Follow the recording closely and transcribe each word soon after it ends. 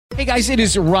Hey guys, it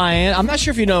is Ryan. I'm not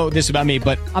sure if you know this about me,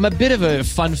 but I'm a bit of a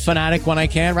fun fanatic when I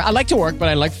can. I like to work, but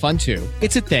I like fun too.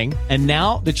 It's a thing. And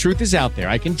now the truth is out there.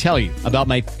 I can tell you about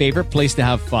my favorite place to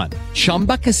have fun.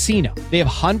 Chumba Casino. They have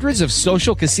hundreds of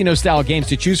social casino style games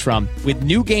to choose from with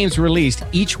new games released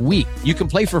each week. You can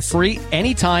play for free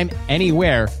anytime,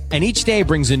 anywhere. And each day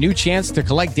brings a new chance to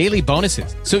collect daily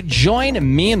bonuses. So join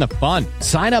me in the fun.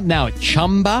 Sign up now at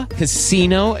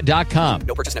ChumbaCasino.com.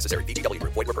 No purchase necessary. VGW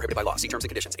Group. Void where prohibited by law. See terms and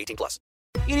conditions. 18+.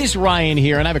 It is Ryan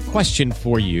here, and I have a question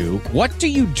for you. What do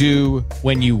you do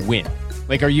when you win?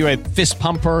 Like, are you a fist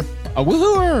pumper, a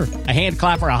woohooer, a hand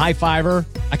clapper, a high fiver?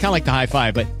 I kind of like the high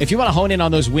five, but if you want to hone in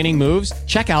on those winning moves,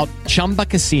 check out Chumba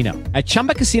Casino. At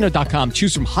ChumbaCasino.com,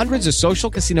 choose from hundreds of social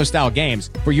casino style games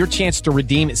for your chance to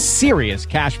redeem serious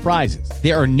cash prizes.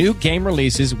 There are new game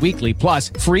releases weekly, plus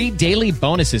free daily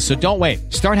bonuses. So don't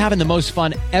wait. Start having the most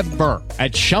fun ever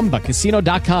at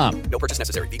ChumbaCasino.com. No purchase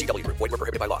necessary. VGW Group. Void where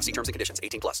prohibited by law. See terms and conditions.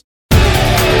 18+.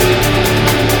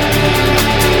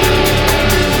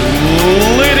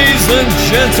 Ladies and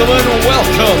gentlemen,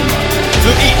 welcome to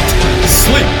Eat,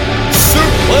 Sleep,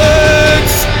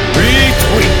 Suplex,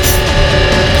 Retweet.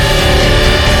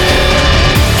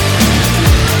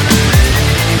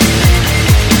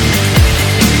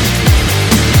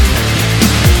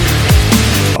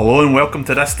 Hello and welcome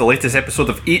to the latest episode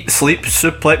of Eat, Sleep,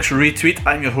 Suplex, Retweet.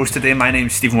 I'm your host today, my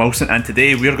name's Stephen Wilson, and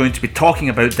today we're going to be talking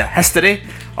about the history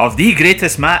of the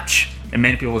greatest match in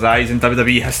many people's eyes in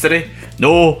WWE history.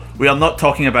 No, we are not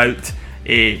talking about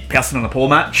a person on a pole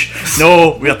match.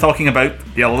 No, we are talking about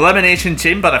the Elimination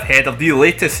Chamber ahead of the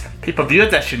latest pay-per-view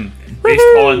edition based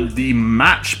on the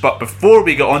match. But before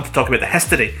we get on to talk about the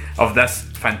history of this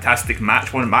fantastic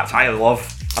match, one match I love,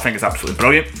 I think it's absolutely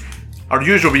brilliant, our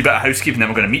usual wee bit of housekeeping, then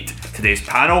we're going to meet today's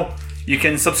panel. You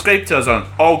can subscribe to us on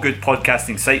all good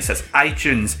podcasting sites, that's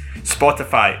iTunes,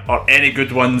 Spotify, or any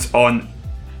good ones on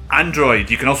Android.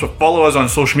 You can also follow us on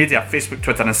social media, Facebook,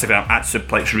 Twitter, and Instagram at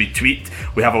Suplex Retweet.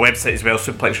 We have a website as well,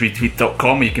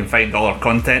 suplexretweet.com, where you can find all our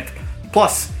content.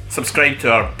 Plus, subscribe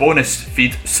to our bonus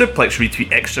feed, Suplex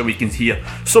Retweet Extra, where you can hear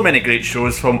so many great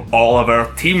shows from all of our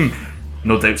team.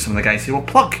 No doubt some of the guys here will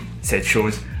plug said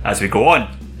shows as we go on.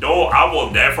 No, I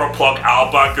will never plug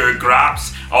Alba Goo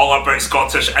Graps all about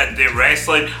Scottish indie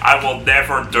wrestling. I will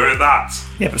never do that.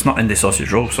 Yeah, but it's not indie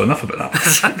sausage roll, so enough about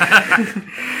that.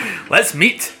 Let's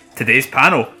meet today's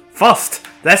panel. First,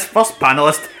 this first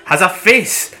panelist has a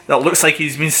face that looks like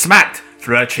he's been smacked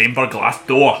through a chamber glass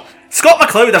door. Scott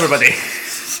McLeod, everybody.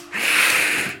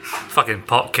 Fucking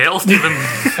pop kettle, Stephen.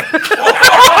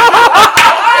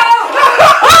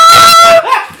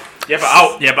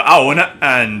 Yeah, but I'll own it,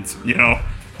 and you know,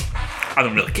 I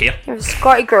don't really care. If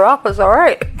Scotty grew up, it's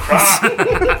alright.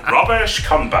 Rubbish,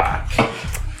 come back.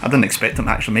 I didn't expect him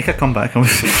to actually make a comeback.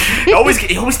 He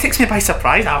always takes me by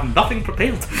surprise. I have nothing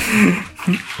prepared.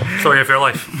 Sorry for your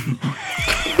life.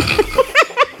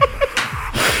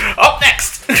 Up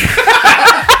next,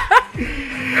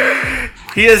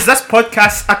 he is this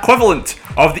podcast's equivalent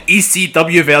of the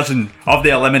ECW version of the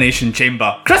Elimination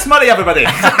Chamber. Chris Murray, everybody.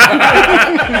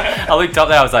 I looked up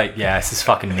there, I was like, yeah, this is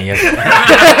fucking me, isn't it?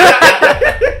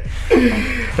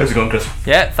 How's it going, Chris?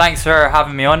 Yeah, thanks for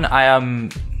having me on. I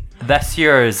am this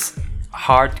year's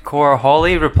Hardcore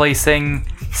Holly, replacing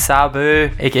Sabu,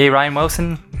 aka Ryan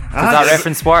Wilson. Does that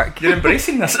reference work? You're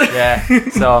embracing this. Yeah,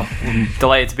 so I'm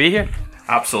delighted to be here.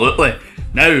 Absolutely.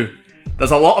 Now,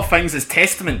 there's a lot of things as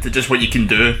testament to just what you can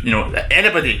do. You know,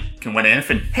 anybody can win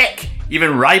anything. Heck,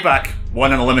 even Ryback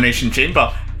won an Elimination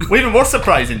Chamber. Well, even more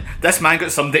surprising, this man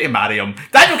got somebody to marry him.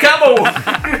 Daniel Campbell!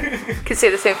 Could say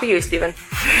the same for you, Stephen.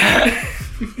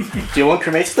 Do you want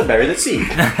cremated or buried at sea?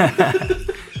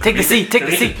 Take the seat,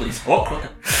 please. What?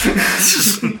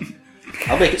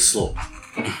 I'll make it slow.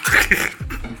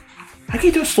 How can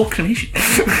you do a slow cremation?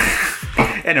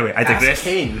 Anyway, I digress.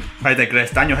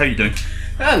 Daniel, how are you doing?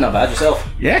 Not bad, yourself.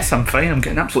 Yes, I'm fine. I'm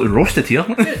getting absolutely roasted here.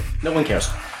 No one cares.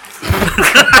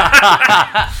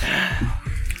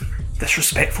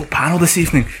 Disrespectful panel this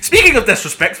evening. Speaking of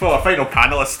disrespectful, our final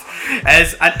panelist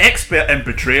is an expert in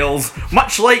betrayals,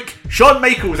 much like Shawn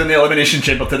Michaels in the Elimination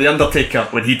Chamber to The Undertaker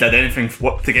when he did anything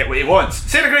to get what he wants.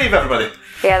 Sarah Grave, everybody.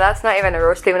 Yeah, that's not even a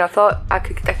roast, Stephen. I thought I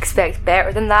could expect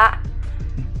better than that.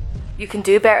 You can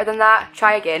do better than that.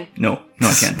 Try again. No,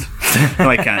 I can't. No,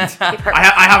 I can't.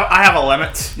 I have a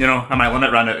limit, you know, and my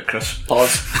limit ran out at Chris.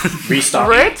 Pause. Restart.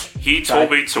 Rude. He told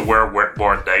me to wear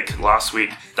whitboard night last week.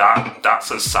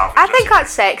 That's a savage. I think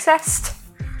that's sexist.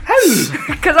 How?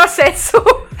 Because I said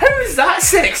so. How is that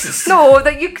sexist? No,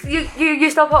 that you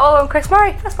still put all on Chris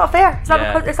Murray. That's not fair.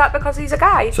 Is that because he's a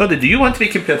guy? So, do you want to be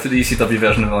compared to the ECW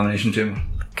version of Elimination Chamber?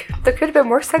 There could have been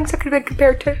worse things I could have been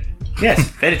compared to. Yes,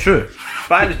 very true.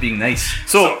 But I was being nice.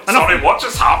 So Sorry, what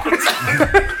just happened?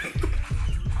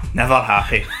 never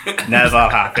happy. Never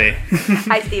happy.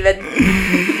 Hi, Stephen.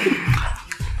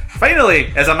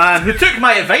 Finally, as a man who took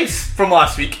my advice from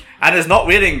last week and is not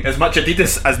wearing as much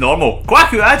Adidas as normal,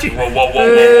 Kwaku Aji.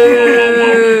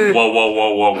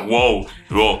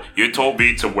 Whoa, you told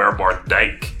me to wear more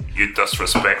Nike. You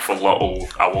disrespectful little,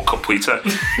 I will complete it.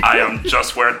 I am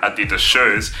just wearing Adidas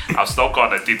shoes. I've still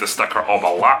got an Adidas sticker on my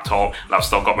laptop, and I've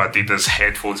still got my Adidas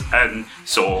headphones in,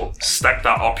 so stick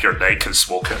that up your neck and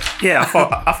smoke it. Yeah,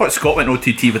 I thought Scott went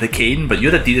OTT with a cane, but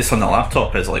your Adidas on the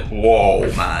laptop is like, whoa,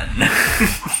 man.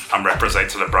 I'm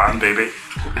representing the brand, baby.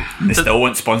 And they still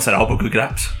won't sponsor Albago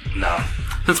Graps. No.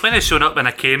 Since when it's shown up in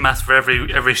a cane mask for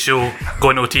every show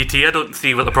going OTT, I don't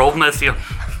see what the problem is here.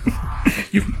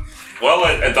 Well,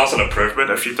 it does an improvement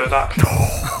if you do that.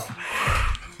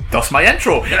 That's my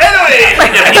intro. Anyway!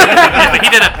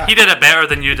 But he did it better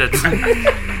than you did.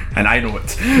 And I know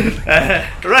it.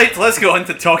 Right, let's go on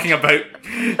to talking about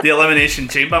the Elimination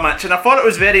Chamber match. And I thought it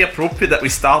was very appropriate that we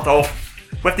start off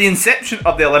with the inception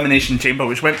of the Elimination Chamber,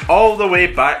 which went all the way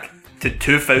back to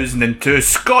 2002.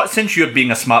 Scott, since you're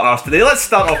being a smart ass today, let's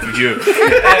start off with you.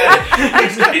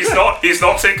 He's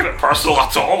not taking it personal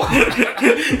at all.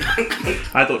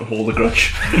 I don't hold a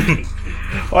grudge.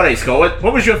 Alright, Scott,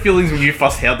 what was your feelings when you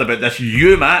first heard about this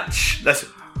match? This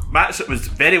match that was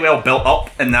very well built up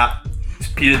in that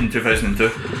period in 2002.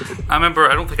 I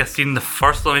remember, I don't think I'd seen the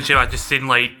first Elimination. I'd just seen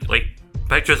like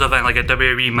pictures of it in like a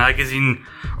WWE magazine,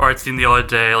 or I'd seen the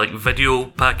odd like video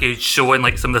package showing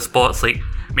like some of the spots, like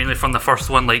mainly from the first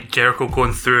one, like Jericho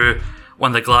going through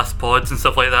one of the glass pods and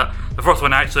stuff like that. The first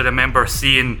one I actually remember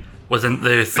seeing was in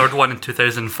the third one in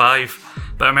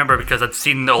 2005. But I remember because I'd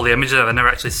seen all the images, I'd never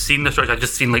actually seen the structure, I'd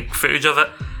just seen like footage of it.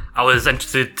 I was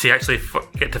interested to actually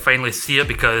get to finally see it,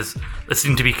 because there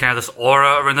seemed to be kind of this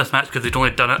aura around this match, because they'd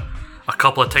only done it a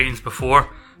couple of times before.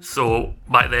 So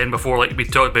back then, before like we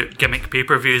talked about gimmick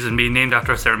pay-per-views and being named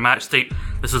after a certain match type,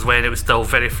 this was when it was still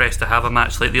very fresh to have a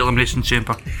match like the Elimination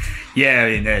Chamber. Yeah,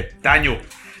 I mean, Daniel,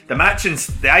 the match and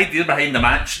the idea behind the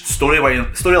match,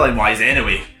 storyline wise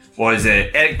anyway, was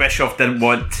Eric Bischoff didn't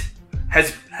want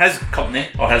his company,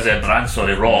 or his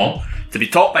brand, Raw, to be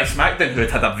topped by SmackDown, who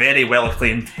had a very well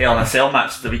acclaimed Hell in a Cell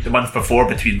match the month before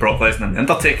between Brock Lesnar and The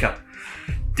Undertaker.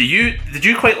 Did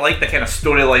you quite like the kind of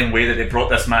storyline way that they brought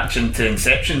this match into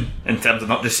inception, in terms of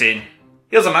not just saying,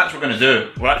 here's a match we're going to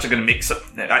do, we're actually going to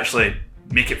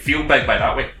make it feel big by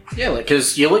that way? Yeah,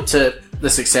 because you looked at the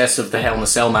success of the Hell in a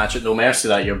Cell match at No Mercy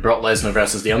that year, Brock Lesnar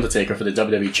versus The Undertaker for the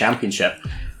WWE Championship.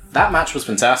 That match was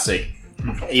fantastic,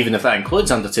 even if that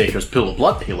includes Undertaker's pool of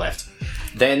blood that he left.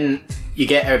 Then you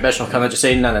get Eric Bischoff kind of just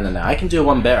saying, no, I can do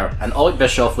one better. And Eric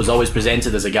Bischoff was always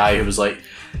presented as a guy who was like,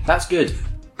 that's good,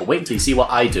 but wait until you see what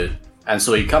I do. And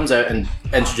so he comes out and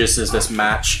introduces this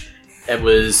match.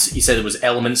 He said it was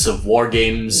elements of War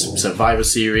Games, Survivor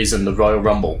Series, and the Royal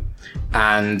Rumble.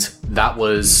 And that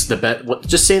was the bit,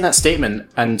 just saying that statement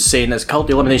and saying it's called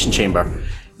the Elimination Chamber,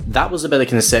 that was the bit that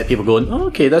kind of set people going, oh,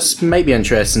 okay, this might be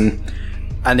interesting.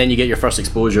 And then you get your first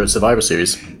exposure at Survivor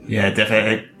Series. Yeah,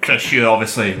 definitely. Chris, you're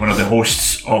obviously one of the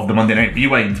hosts of the Monday Night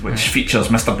Rewind, which features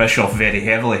Mr. Bischoff very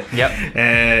heavily. Yep.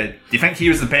 Do you think he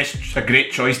was a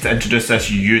great choice to introduce this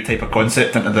type of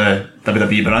concept into the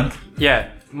WWE brand? Yeah,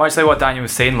 much like what Daniel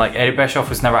was saying, like Eric Bischoff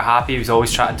was never happy. He was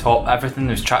always trying to top everything.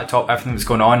 He was trying to top everything that was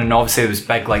going on, and obviously there was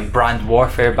big like brand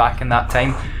warfare back in that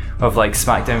time of like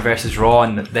SmackDown versus Raw,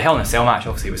 and the Hell in a Cell match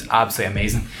obviously was absolutely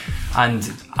amazing.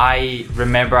 And I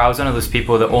remember I was one of those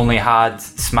people that only had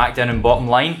SmackDown and Bottom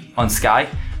Line on Sky,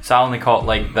 so I only caught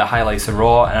like the highlights of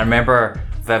Raw, and I remember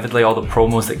vividly all the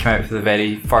promos that came out for the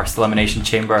very first Elimination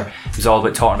Chamber. It was all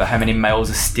about talking about how many miles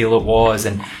of steel it was,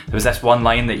 and there was this one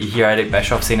line that you hear Eric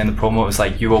Bischoff saying in the promo. It was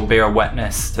like, you will bear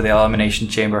witness to the Elimination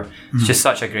Chamber. It's just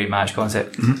such a great match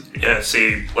concept. Yeah,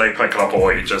 see, like picking up on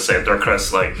what you just said there,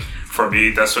 Chris, like for me,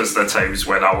 this was the times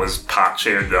when I was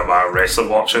patchy in the amount of wrestling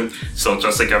watching. So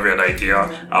just to give you an idea,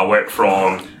 I went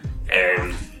from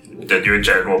the new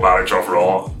general manager of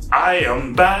Raw, I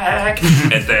am back,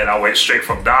 and then I went straight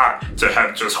from that to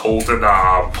him just holding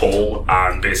a pole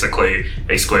and basically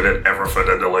explaining everything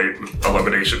in the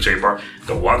Elimination Chamber.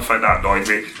 The one thing that annoyed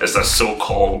me is the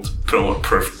so-called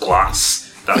bulletproof glass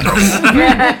that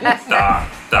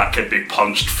that can be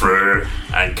punched through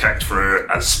and kicked through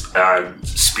and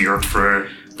speared through.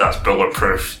 That's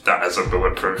bulletproof. That isn't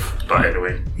bulletproof. But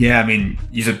anyway. Yeah, I mean,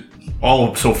 you've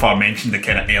all so far mentioned the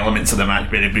kind of elements of the match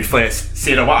very briefly.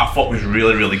 Sarah, what I thought was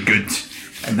really, really good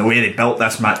in the way they built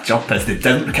this match up is they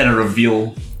didn't kind of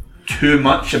reveal too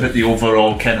much about the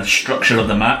overall kind of structure of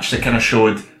the match. They kind of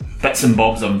showed bits and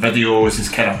bobs on videos, as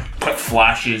kind of quick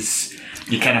flashes.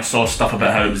 you kind of saw stuff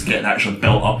about how it was getting actually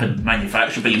built up and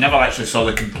manufactured, but you never actually saw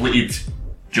the completed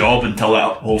job until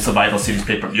that whole Survivor Series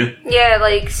pay-per-view. Yeah,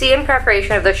 like, see, in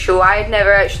preparation of the show, I had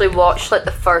never actually watched, like,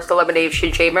 the first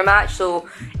Elimination Chamber match, so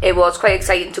it was quite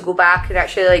exciting to go back and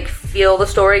actually, like, feel the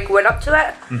story going up to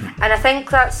it. And I think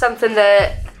that's something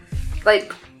that,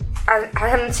 like, I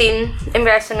haven't seen in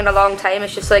wrestling in a long time.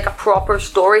 It's just, like, a proper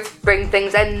story to bring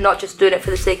things in, not just doing it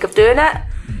for the sake of doing it.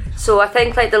 So I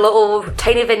think, like, the little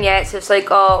tiny vignettes, it's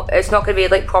like, oh, it's not going to be,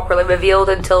 like, properly revealed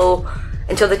until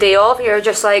the day of. You're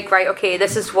just like, right, okay,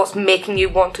 this is what's making you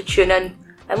want to tune in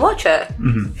and watch it.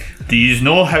 Do you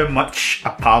know how much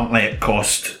apparently it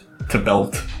cost to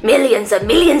build? Millions and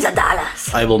millions of dollars.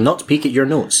 I will not peek at your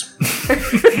notes.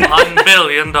 $1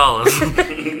 billion.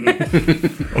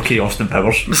 Okay, Austin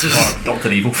Powers. Or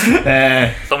Dr. Evil.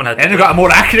 Someone had to Anyone do got a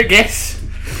more accurate guess?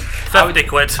 50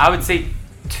 quid. I would say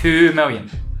 2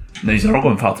 million. No, these are all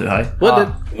going far too high.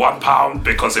 £1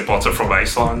 because they bought it from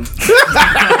Iceland.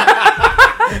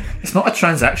 It's not a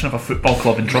transaction of a football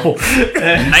club in trouble.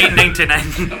 $9.99.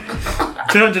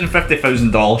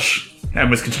 $250,000 and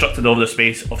was constructed over the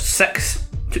space of 6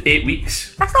 to 8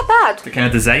 weeks That's not bad. to kind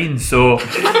of design. So So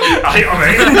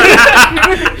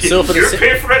for You the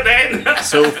pay for it then?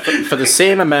 for the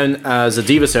same amount as a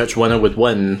Diva Search winner would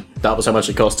win, that was how much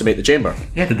it cost to make the chamber.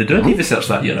 yeah, did they do a Diva Search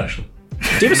that year actually?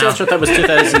 Diva Search I thought was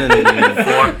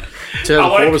 2004.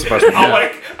 2004 was the first one.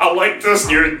 Yeah. I like this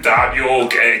new Daniel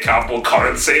Campbell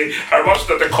currency. How much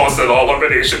did it cost in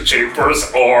Elimination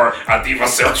Chambers or a Diva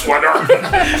Search winner?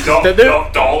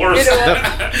 Not dollars.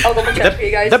 I'll double check for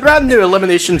you guys. The brand new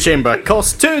Elimination Chamber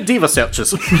costs 2 Diva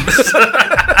Searches.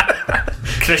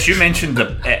 Chris, you mentioned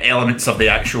the elements of the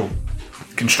actual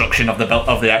construction of the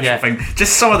thing.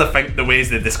 Just some of the ways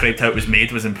they described how it was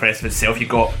made was impressive itself. You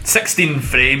got 16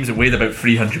 frames that weighed about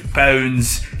 300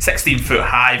 pounds, 16 foot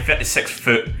high, 56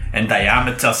 foot in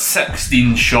diameter,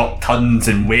 16 short tons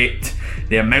in weight.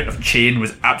 The amount of chain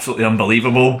was absolutely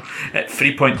unbelievable. At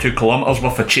 3.2 kilometers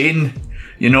worth of chain,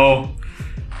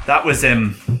 that was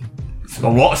a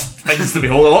lot of things to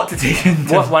behold, a lot to take in.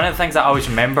 One of the things that I always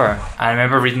remember, and I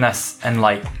remember reading this in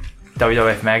like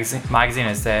WWF magazine,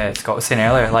 as Scott was saying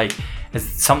earlier, like,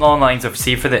 it's something along the lines of,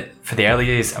 see, for the early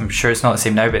days, I'm sure it's not the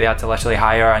same now, but they had to literally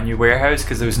hire a new warehouse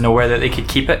because there was nowhere that they could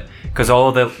keep it, because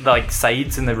all the like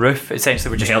sides and the roof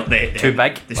essentially were just too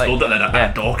big. They sold it in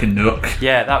a dock in Newark.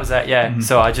 Yeah, that was it. Yeah.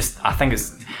 So I think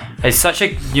it's such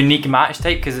a unique match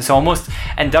type, because it's almost,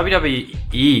 in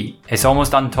WWE it's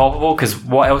almost untoppable, because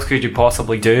what else could you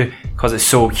possibly do, because it's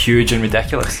so huge and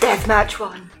ridiculous. Deathmatch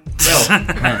one. Well,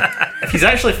 if you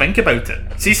actually think about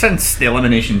it, see, since the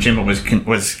Elimination Chamber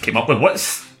came up with,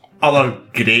 what's other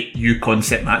great new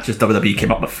concept matches WWE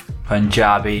came up with?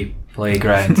 Punjabi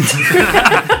Playground.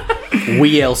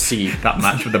 WeLC. That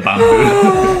match with the bamboo.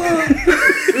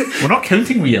 We're not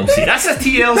counting WeLC. That's a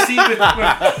TLC with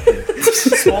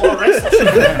smaller wrestlers.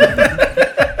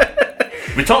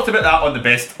 We talked about that on the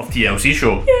Best of TLC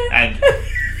show, and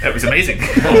it was amazing.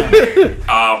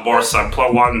 More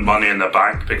simpler one, Money in the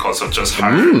Bank, because of just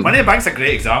how... Money in the Bank's a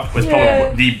great example. It's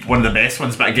probably one of the best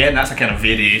ones, but again, that's a kind of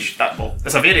variation.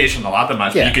 It's a variation of the ladder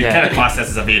match. Yeah. You could kind of class this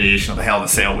as a variation of the Hell in a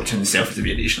Cell, which in itself is a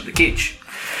variation of the cage.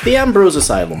 The Ambrose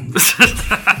Asylum.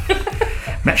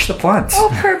 Mitch the Plant. Oh,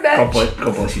 poor Mitch.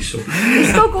 God bless you so. He's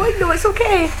still going though, it's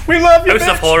okay. We love you, House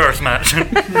of Horrors match.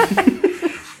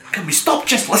 Can we stop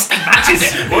just listing matches?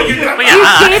 You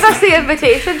gave us the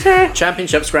invitation to.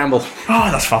 Championship Scramble. Oh,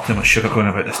 there's far too much sugar going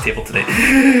about this table today.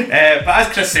 But as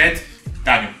Chris said,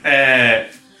 Daniel,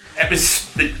 it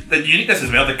was the uniqueness as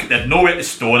well. They had nowhere to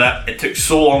store it. It took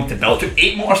so long to build. It took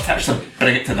 8 motors to actually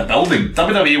bring it to the building.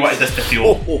 WWE wanted this to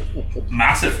feel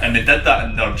massive, and they did that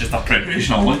in their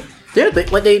preparation alone. Yeah,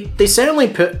 they certainly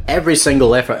put every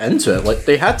single effort into it. Like,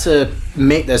 they had to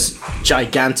make this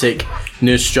gigantic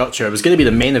new structure. It was going to be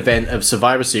the main event of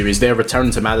Survivor Series, their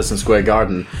return to Madison Square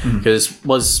Garden.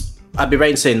 Because I'd be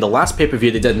right in saying the last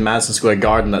pay-per-view they did in Madison Square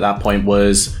Garden at that point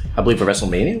was, I believe, a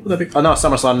WrestleMania? Would that be? Oh no,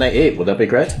 SummerSlam 98. Would that be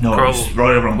correct? No, it was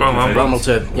Royal Rumble. Rumble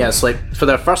 2. Yeah, it's like, for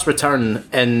their first return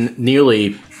in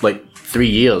nearly, 3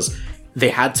 years,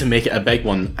 they had to make it a big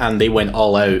one, and they went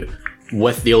all out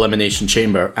with the Elimination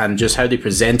Chamber, and just how they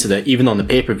presented it, even on the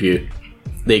pay-per-view,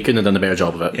 they couldn't have done a better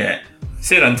job of it. Yeah.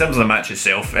 Sarah, in terms of the match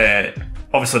itself,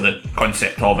 obviously the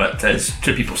concept of it is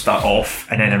 2 people start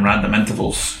off, and then in random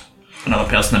intervals, another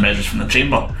person emerges from the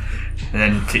chamber, and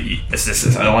then it's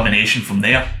an elimination from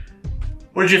there.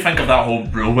 What did you think of that whole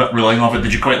ruling of it?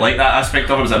 Did you quite like that aspect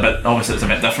of it? Was it obviously it's a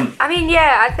bit different? I mean,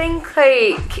 yeah, I think,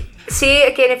 see,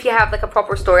 again, if you have, a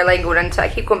proper storyline going into it, I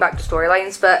keep going back to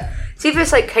storylines, but see if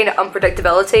it's, kind of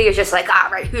unpredictability, it's just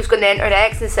right, who's going to enter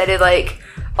next, instead of,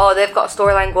 oh, they've got a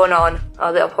storyline going on,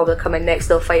 oh, they'll probably come in next,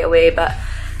 they'll fight away. But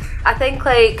I think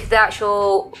like the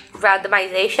actual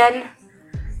randomization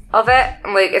of it,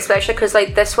 like especially because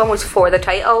like this one was for the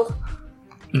title,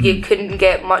 you couldn't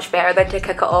get much better than to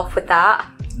kick it off with that.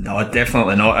 No,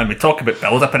 definitely not. And we talk about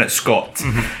build-up in it, Scott.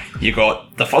 You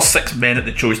got the first 6 men that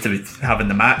they chose to be having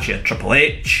the match. You had Triple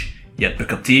H, you had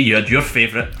Booker T, you had your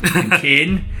favourite,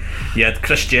 Kane, you had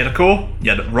Chris Jericho,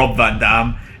 you had Rob Van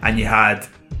Dam, and you had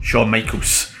Shawn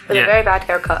Michaels. With a very bad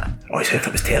haircut. Oh, his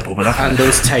haircut was terrible, but And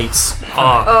those tights.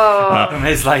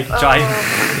 His like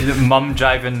mum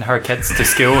driving her kids to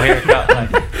school haircut.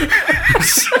 Like.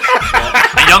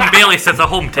 A young Bailey sits at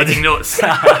home taking notes.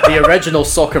 The original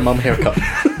soccer mum haircut.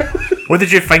 what did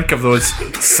you think of those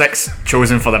 6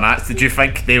 chosen for the match? Did you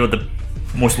think they were the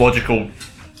most logical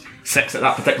 6 at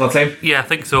that particular time? Yeah, I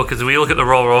think so, because we look at the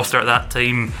Raw roster at that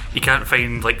time, you can't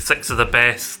find like 6 of the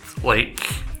best, like,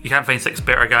 you can't find 6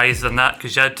 better guys than that,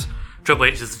 because you had Triple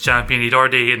H as the champion. He'd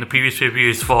already, in the previous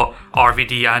pay-per-views, fought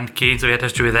RVD and Kane, so he had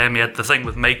history with them. He had the thing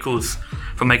with Michaels,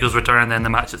 from Michaels' return, and then the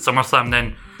match at SummerSlam.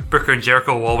 Then Booker and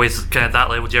Jericho were always kind of that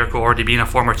level. Jericho already being a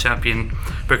former champion.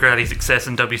 Booker had his success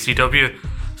in WCW.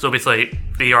 So basically,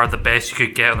 they are the best you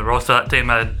could get on the roster at that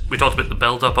time. We talked about the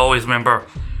build-up. I always remember,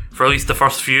 for at least the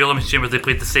first few Elimination Chambers, they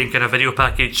played the same kind of video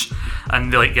package,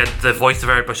 and they like get the voice of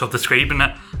Eric Bischoff describing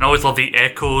it. And I always love the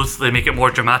echoes. They make it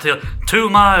more dramatic. 2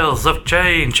 miles of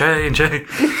chain.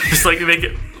 Just like they make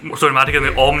it more so dramatic, and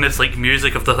the ominous like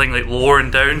music of the thing like lowering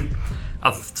down. I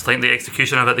think the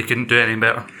execution of it, they couldn't do it any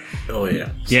better. Oh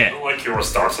yeah. Yeah. Like you were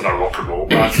starting a rock and roll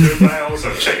band. 2 miles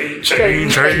of chain.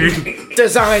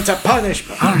 Designed to punish.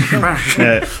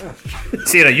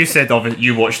 Sarah, you said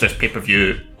you watched this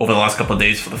pay-per-view over the last couple of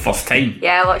days for the first time.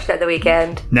 Yeah, I watched it at the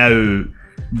weekend. Now,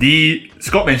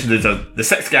 Scott mentioned the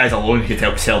 6 guys alone could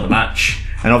help sell the match,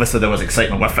 and obviously there was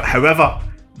excitement with it. However,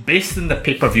 based on the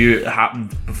pay-per-view that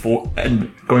happened before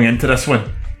and going into this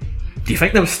one, do you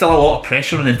think there was still a lot of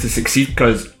pressure on him to succeed?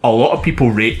 Because a lot of people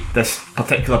rate this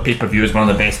particular pay-per-view as one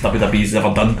of the best WWE's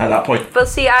ever done at that point. But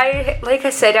see, like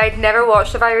I said, I'd never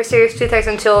watched Survivor Series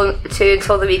 2002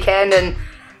 until the weekend, and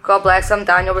God bless him,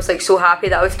 Daniel was like so happy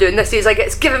that I was doing this. He's like,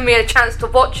 it's given me a chance to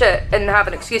watch it and have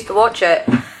an excuse to watch it.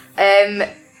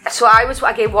 So I was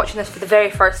again watching this for the very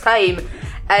first time,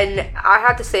 and I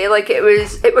had to say, like, it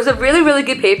was a really, really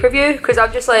good pay-per-view, because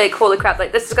I'm just like, holy crap,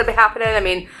 like, this is going to be happening. I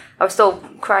mean, I was still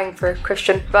crying for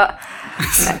Christian, but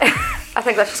I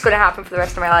think that's just going to happen for the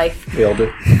rest of my life. We all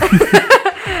do.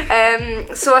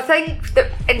 So I think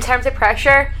that in terms of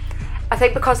pressure, I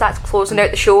think because that's closing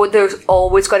out the show, there's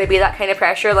always going to be that kind of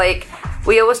pressure. Like,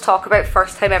 we always talk about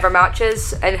first time ever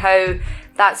matches and how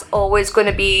that's always going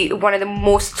to be one of the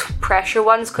most pressure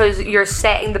ones, because you're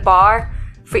setting the bar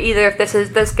for either if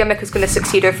this gimmick is going to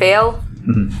succeed or fail.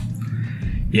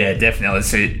 Yeah, definitely.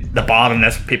 So the bar on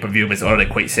this pay-per-view was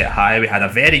already quite set high. We had a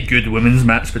very good women's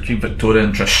match between Victoria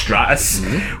and Trish Stratus.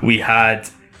 We had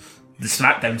the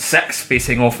SmackDown 6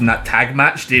 facing off in that tag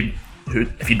match. Who,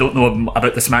 if you don't know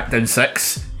about the SmackDown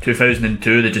 6,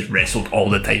 2002, they just wrestled all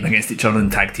the time against each other in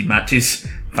tag team matches.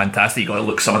 Fantastic. You got to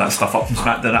look some of that stuff up from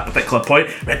SmackDown at that particular point.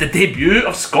 We had the debut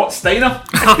of Scott Steiner.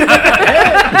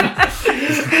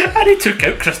 And he took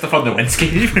out Christopher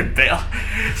Nowinski. Even better.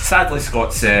 Sadly,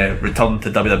 Scott's return to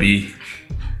WWE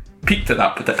peaked at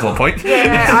that particular point.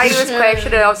 Yeah, I was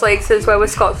questioning. I was like, since when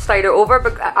was Scott Steiner over?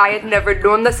 But I had never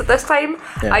known this at this time.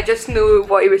 Yeah. I just knew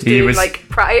what he was doing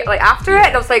after it,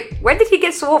 and I was like, when did he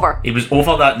get so over? He was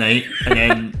over that night, and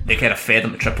then they kind of fed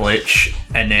him to Triple H,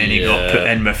 and then he got put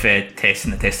in with testing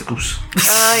the testicles.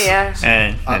 Oh yeah.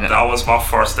 And That was my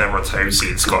first ever time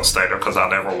seeing Scott Steiner, because I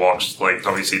never watched like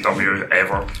WCW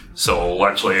ever. So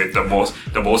literally the most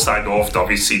I know of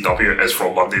WCW is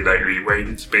from Monday Night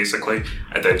Rewind, basically.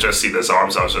 And then just seeing his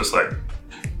arms, I was just like,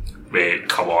 mate,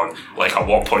 come on. Like, at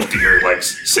what point do you like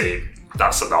say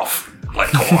that's enough? Like,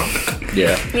 come on.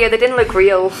 Yeah. Yeah, they didn't look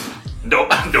real. No.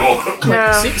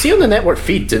 No. See on the network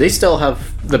feed, do they still have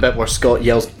the bit where Scott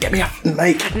yells, "Get me a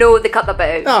mic"? No, they cut that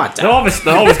bit out. Oh, they're always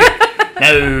good.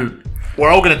 Now, we're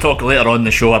all going to talk later on in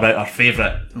the show about our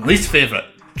least favourite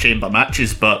chamber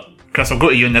matches, but Chris, I'll go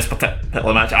to you in this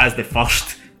particular match as the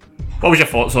first. What was your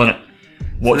thoughts on it?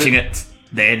 Watching it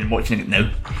then and watching it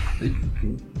now?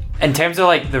 In terms of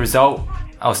like the result,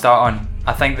 I'll start on.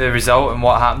 I think the result and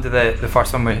what happened to the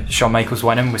first one with Shawn Michaels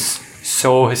winning was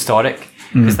so historic,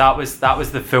 because that was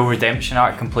the full redemption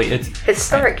arc completed.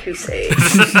 Historic, you say?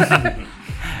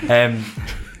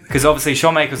 Because obviously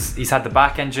Shawn Michaels, he's had the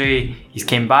back injury, he's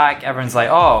came back, everyone's like,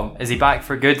 oh, is he back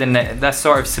for good? And this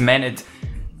sort of cemented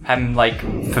him like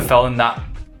fulfilling that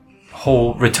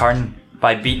whole return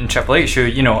by beating Triple H, who,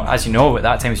 you know, as you know, at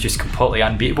that time was just completely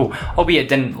unbeatable. Albeit it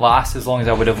didn't last as long as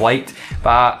I would have liked.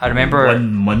 But I remember...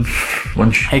 One.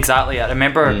 Exactly. I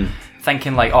remember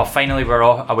thinking like, oh, finally we're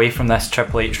all away from this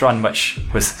Triple H run, which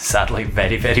was sadly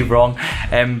very, very wrong.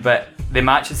 But the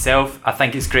match itself, I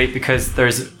think it's great because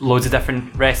there's loads of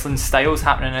different wrestling styles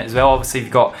happening in it as well. Obviously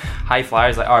you've got high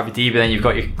flyers like RVD, but then you've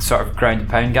got your sort of ground and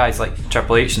pound guys like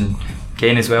Triple H and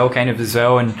Kane as well,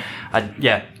 and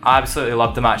I absolutely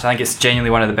loved the match. I think it's genuinely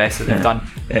one of the best that they've done.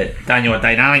 Daniel, a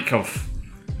dynamic of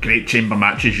great chamber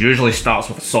matches usually starts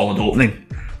with a solid opening.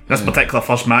 This particular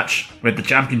first match with the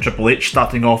champion Triple H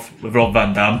starting off with Rob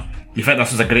Van Dam, you think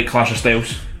this is a great clash of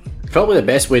styles? Probably the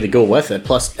best way to go with it.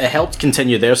 Plus, it helped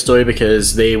continue their story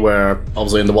because they were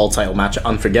obviously in the world title match at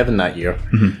Unforgiven that year.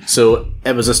 So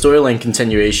it was a storyline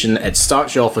continuation. It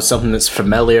starts you off with something that's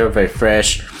familiar, very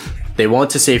fresh. They wanted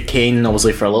to save Kane,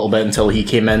 obviously, for a little bit until he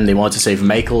came in. They wanted to save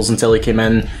Michaels until he came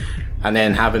in. And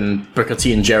then having Booker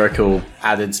T and Jericho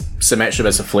added some extra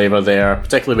bits of flavour there,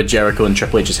 particularly with Jericho and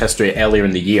Triple H's history earlier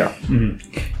in the year.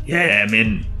 Yeah, I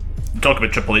mean, talk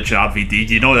about Triple H and RVD.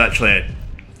 Do you know that actually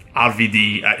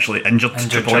RVD actually injured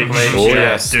Triple H? Oh,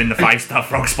 yes. Doing the 5-star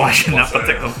frog splash in that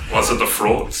particular... Was it the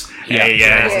throats?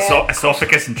 Yeah.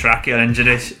 Esophagus and trachea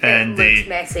injuries. And It looks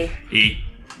messy. He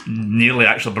nearly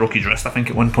actually broke his wrist, I think,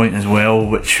 at one point as well,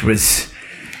 which was,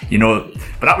 you know,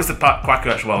 but that was the part Quacker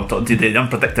actually, well, talking to the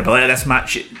unpredictability of this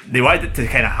match. They wanted it to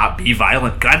kind of be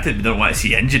violent. Granted, we don't want to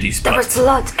see injuries, There but was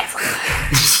blood everywhere.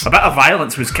 a bit of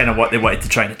violence was kind of what they wanted to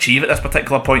try and achieve at this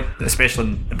particular point, especially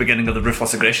in the beginning of the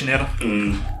Ruthless Aggression era.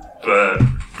 But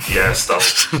yeah, still.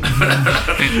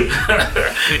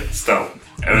 Still.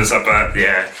 It was a bit,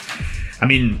 yeah. I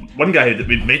mean, one guy that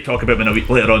we may talk about in a week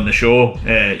later on in the show,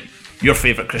 your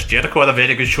favourite Chris Jericho had a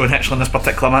very good showing actually in this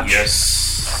particular match.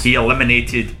 Yes. He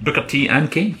eliminated Booker T and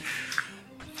Kane.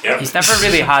 Yep. He's never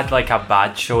really had like a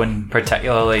bad showing,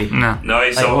 particularly. No,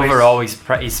 he's like always... overall,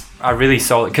 he's a really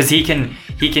solid, because he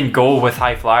can go with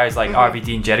high flyers like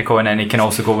RVD and Jericho, and then he can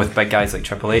also go with big guys like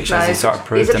Triple H, as he sort of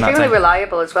proved He's in that extremely time.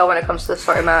 reliable as well when it comes to this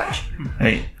sort of match.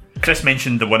 Right. Chris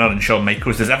mentioned the winner in Shawn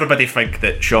Michaels. Does everybody think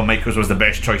that Shawn Michaels was the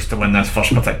best choice to win this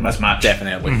this match?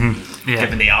 Definitely. Yeah.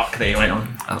 Given the arc that he went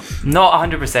on. Not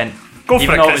 100%. Go for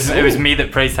even it, though Chris. it was me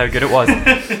that praised how good it was.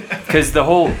 Because the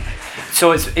whole...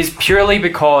 So it's purely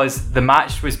because the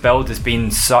match was billed as being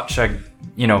such a,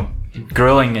 you know,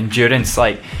 grueling endurance.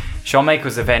 Like, Shawn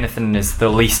Michaels, if anything, is the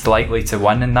least likely to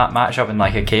win in that matchup in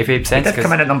like a kayfabe sense. He did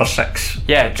come in at number 6.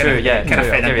 Yeah, true, yeah. Kind of true,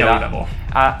 fed I'll give into you a that. little bit more.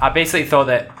 I basically thought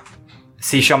that,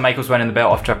 see Shawn Michaels winning the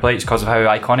belt off Triple H because of how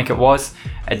iconic it was.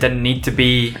 It didn't need to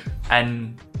be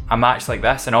in a match like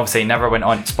this, and obviously he never went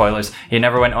on, spoilers, he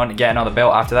never went on to get another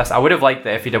belt after this. I would have liked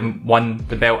it if he'd have won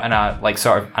the belt in a, like,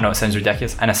 sort of, I know it sounds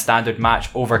ridiculous, in a standard match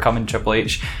overcoming Triple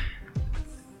H.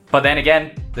 But then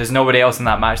again, there's nobody else in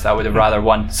that match that I would have rather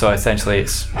won, so essentially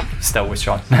it's still with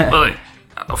Shawn. Well,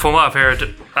 from what I've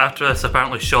heard, after this,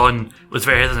 apparently Shawn was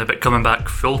very hesitant about coming back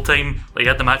full time. Like, he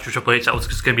had the match with Triple H, that was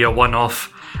just going to be a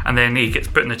one-off, and then he gets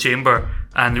put in the chamber,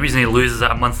 and the reason he loses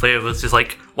that a month later was just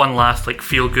like one last like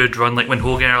feel-good run, like when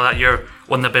Hogan earlier that year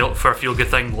won the belt for a feel-good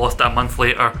thing, lost that a month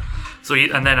later. So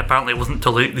and then apparently it wasn't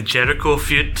until the Jericho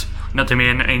feud, not to May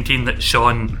in 19, that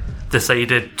Shawn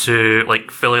decided to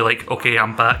like fully like, okay,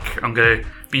 I'm back, I'm going to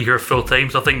be here full time.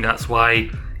 So I think that's why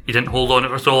he didn't hold on it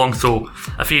for so long. So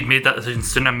if he'd made that decision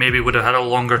sooner, maybe would have had a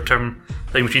longer term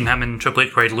thing between him and Triple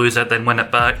H where he'd lose it then win it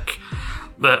back.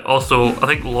 But also, I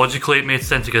think logically it made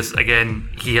sense because, again,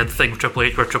 he had the thing with Triple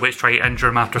H where Triple H tried to injure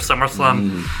him after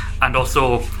SummerSlam. And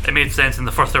also, it made sense in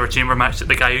the first ever chamber match that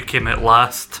the guy who came out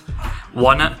last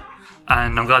won it.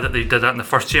 And I'm glad that they did that in the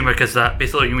first chamber, because that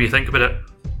basically, when you think about it,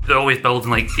 they're always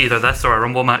building like either this or a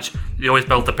Rumble match. They always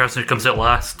build the person who comes out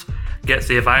last gets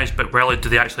the advantage, but rarely do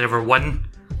they actually ever win.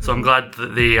 So I'm glad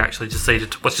that they actually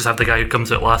decided, let's just have the guy who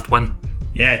comes out last win.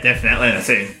 Yeah, definitely. And I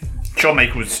say, Shawn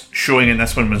Michaels' showing in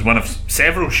this one was one of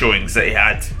several showings that he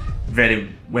had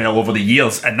very well over the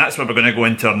years, and that's where we're going to go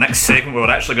into our next segment, where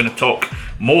we're actually going to talk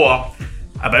more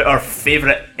about our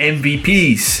favourite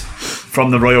MVPs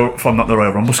from not the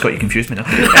Royal Rumble, Scott, you confused me now,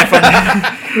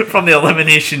 from the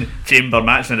Elimination Chamber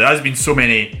match. Now, there has been so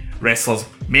many wrestlers,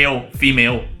 male,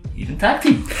 female, even tag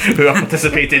team, who have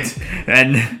participated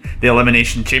in the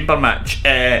Elimination Chamber match.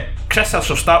 Chris, I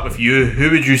shall start with you.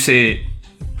 Who would you say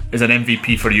is an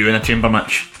MVP for you in a chamber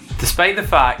match? Despite the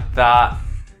fact that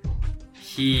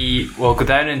he will go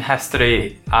down in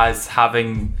history as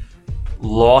having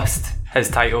lost his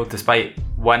title despite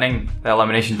winning the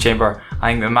Elimination Chamber,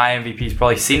 I think that my MVP is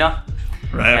probably Cena.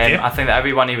 Right, okay. I think that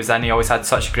everyone he was in, he always had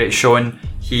such a great showing.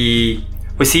 I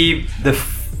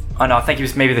think he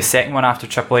was maybe the second one after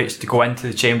Triple H to go into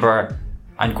the chamber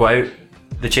and go out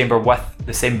the chamber with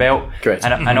the same belt. Correct.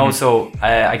 And also,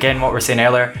 again, what we were saying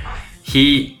earlier,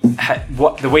 the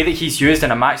way that he's used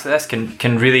in a match like this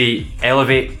can really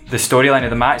elevate the storyline of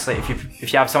the match. Like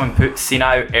if you have someone put Cena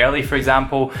out early, for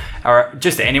example, or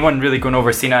just anyone really going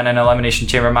over Cena in an Elimination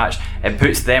Chamber match, it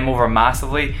puts them over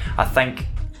massively. I think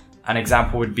an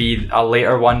example would be a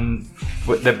later one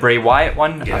with the Bray Wyatt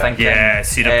one. Yeah. I think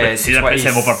Cena puts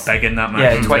him over big in that match.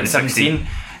 Yeah, in 2017.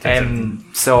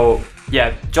 So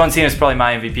yeah, John Cena is probably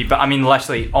my MVP, but I mean,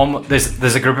 literally,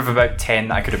 there's a group of about 10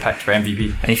 that I could have picked for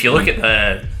MVP. And if you look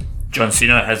at John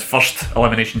Cena, his first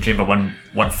Elimination Chamber won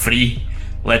free,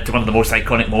 led to one of the most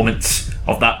iconic moments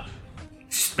of that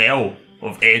spell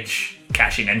of Edge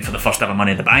cashing in for the first ever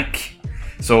Money in the Bank.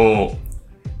 So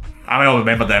I all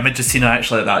remember the image of Cena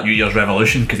actually at that New Year's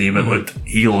Revolution, because he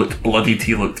looked bloodied,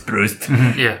 he looked bruised.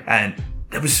 Yeah. And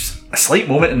there was a slight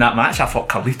moment in that match I thought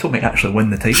Carlito might actually win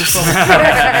the title.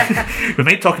 We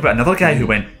might talk about another guy who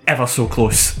went ever so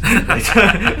close later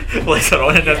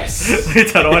on in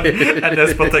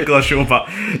this particular show, but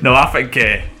no, I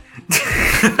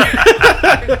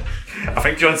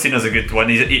think John Cena's a good one.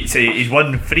 He's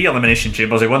won 3 Elimination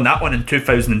Chambers. He won that one in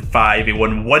 2005. He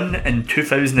won 1 in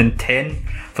 2010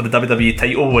 for the WWE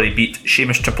title, where he beat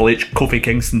Sheamus, Triple H, Kofi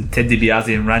Kingston, Ted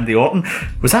DiBiase and Randy Orton.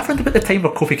 Was that around about the time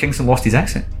where Kofi Kingston lost his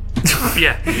accent?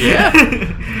 Yeah.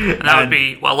 And that would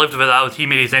be what I lived with. That was he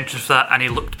made his entrance for that, and he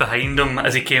looked behind him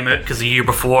as he came out, because the year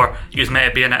before he was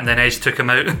meant to be in it, and then Edge took him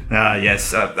out.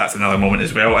 Yes, that's another moment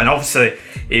as well. And obviously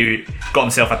he got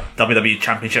himself a WWE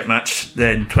Championship match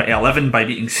in 2011 by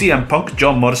beating CM Punk,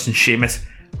 John Morrison, Sheamus,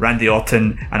 Randy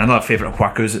Orton, and another favourite of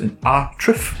Quacko's,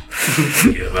 R-Truth.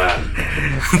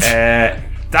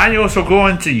 Daniel, so go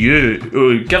on to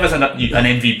you. Give us an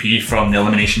MVP from the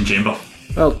Elimination Chamber.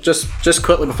 Well, just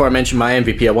quickly before I mention my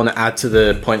MVP, I want to add to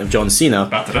the point of John Cena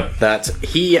that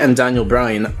he and Daniel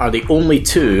Bryan are the only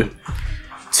two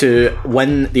to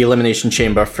win the Elimination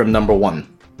Chamber from number 1.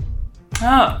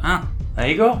 There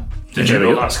you go. Did you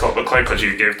know that, Scott McClure? Because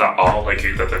you gave that like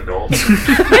you didn't know.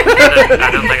 I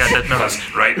don't think I did know.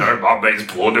 That's right now, my mind's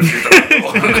blown if you didn't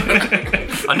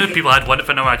know. I knew people had won it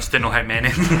for now, I just didn't know how many.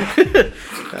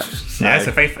 Yeah,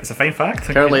 it's a fine fact.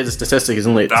 Currently the statistic is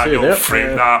only at 2 Daniel, there.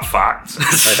 frame that fact.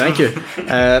 Right, thank you.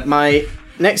 My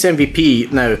next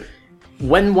MVP, now,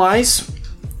 win-wise,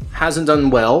 hasn't done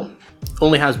well,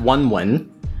 only has 1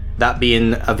 win, that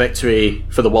being a victory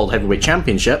for the World Heavyweight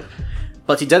Championship,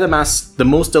 but he did amass the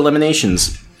most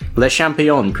eliminations. Le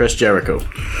Champion, Chris Jericho.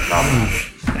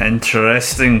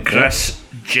 Interesting. Chris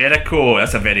Jericho,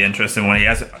 that's a very interesting one. He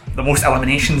has the most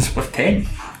eliminations with 10.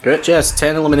 Correct, yes,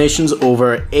 10 eliminations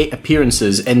over 8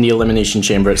 appearances in the Elimination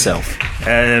Chamber itself.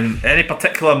 Any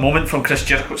particular moment from Chris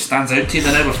Jericho stands out to you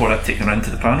now before I take him into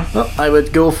the panel? Well, I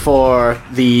would go for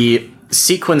the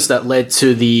sequence that led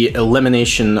to the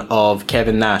elimination of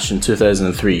Kevin Nash in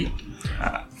 2003.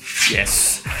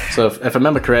 Yes. So if I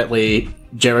remember correctly,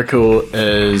 Jericho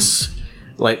is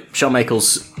like Shawn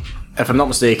Michaels, if I'm not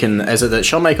mistaken, is it that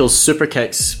Shawn Michaels super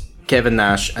kicks Kevin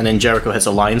Nash and then Jericho hits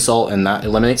a lion salt and that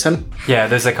eliminates him? Yeah,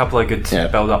 there's a couple of good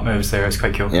build-up moves there. It's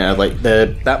quite cool. Yeah, like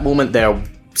that moment there,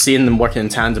 seeing them working in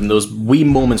tandem, those wee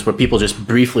moments where people just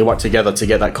briefly work together to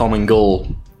get that common goal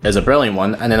is a brilliant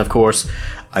one. And then, of course,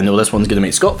 I know this one's going to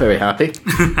make Scott very happy.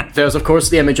 There's, of course,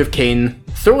 the image of Kane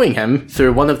throwing him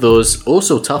through one of those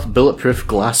oh-so-tough bulletproof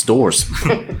glass doors.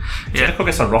 Jericho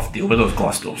gets a rough deal with those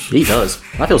glass doors. He does.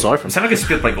 I feel sorry for him. It's like a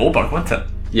speared by Goldberg, wasn't it?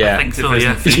 Yeah. I think so,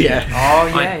 yeah. Yeah.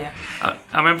 Oh, yeah.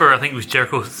 I remember, I think it was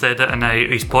Jericho said it in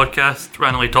his podcast,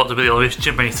 randomly talked about the Elimination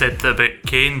Chamber, and he said about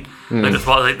Kane. I just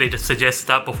thought they just suggested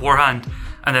that beforehand,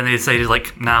 and then they decided,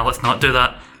 nah, let's not do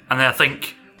that. And then I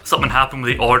think something happened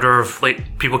with the order of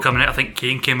people coming out. I think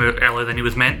Kane came out earlier than he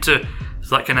was meant to,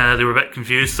 so that they were a bit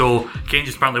confused. So Kane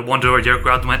just apparently wandered over, Jericho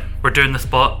grabbed him and went, "We're doing the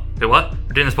spot." Wait, what?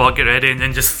 "We're doing the spot, get ready," and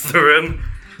then just threw him.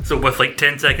 So with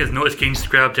 10 seconds notice, Kane just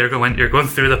grabbed Jericho and went, "You're going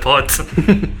through the pod."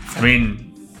 I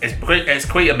mean, it's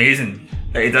quite amazing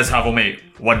that he does have only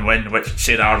 1 win, which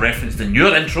Sarah referenced in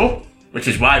your intro, which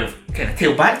is why we've kind of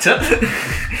tailed back to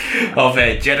it, of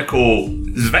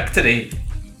Jericho's victory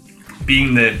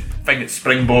being the thing that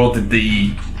springboarded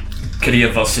the career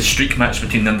versus streak match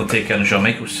between The Undertaker and Shawn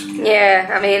Michaels.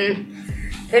 Yeah, I mean,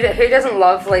 who doesn't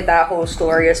love that whole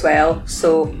story as well?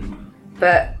 So,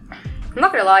 but I'm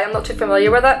not gonna lie, I'm not too familiar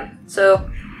with it. So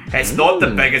it's not the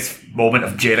biggest moment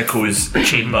of Jericho's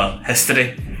chamber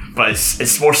history, but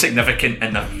it's more significant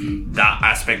in that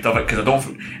aspect of it, because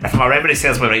if my memory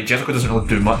serves me right, Jericho doesn't really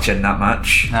do much in that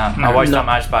match. I watched that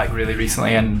match back really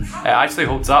recently, and it actually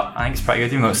holds up. I think it's pretty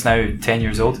good, even though it's now 10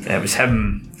 years old. It was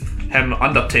him,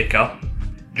 Undertaker,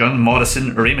 John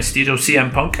Morrison, Rey Mysterio,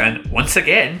 CM Punk, and once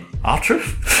again,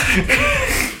 R-Truth.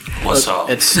 What's up?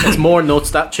 It's more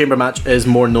that chamber match is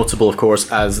more notable, of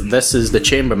course, as this is the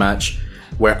chamber match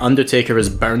where Undertaker is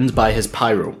burned by his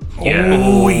pyro.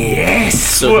 Oh, yes!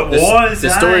 So the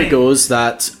story goes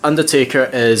that Undertaker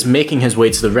is making his way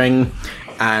to the ring,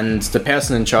 and the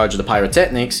person in charge of the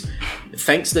pyrotechnics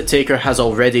thinks that Taker has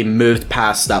already moved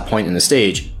past that point in the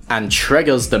stage and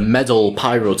triggers the middle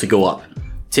pyro to go up.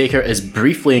 Taker is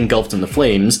briefly engulfed in the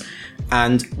flames,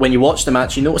 and when you watch the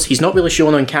match, you notice he's not really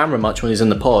shown on camera much when he's in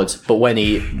the pod, but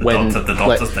the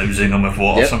doctor's dousing him with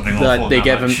water or something awful. They're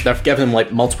giving him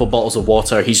like multiple bottles of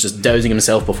water. He's just dousing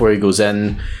himself before he goes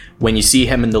in. When you see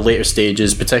him in the later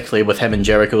stages, particularly with him and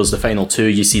Jericho as the final two,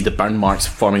 you see the burn marks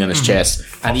forming on his chest.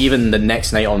 And even the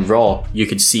next night on Raw, you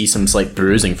could see some slight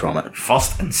bruising from it.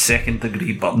 First and second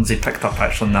degree burns he picked up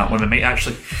actually on that one. We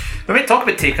might talk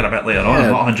about Taker a bit later on. I'm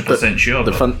not 100% sure.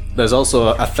 There's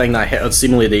also a thing that hit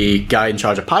seemingly the guy in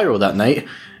charge of Pyro that night.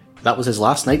 That was his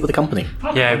last night with the company.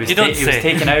 Yeah, he was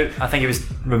taken out. I think he was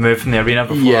removed from the arena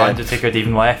before Undertaker had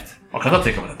even left.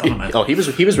 Undertaker would have done it. Oh, he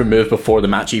was removed before the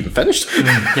match even finished.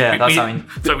 Yeah, that's what I mean.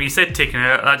 So when you said taken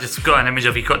out, I just got an image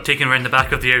of he got taken around the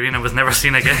back of the arena and was never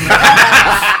seen again.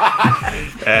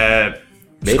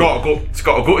 Scott,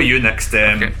 I'll go to you next.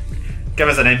 Okay. Give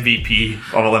us an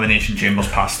MVP of Elimination Chambers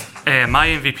past. My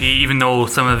MVP, even though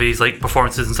some of his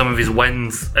performances and some of his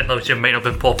wins in Elimination might not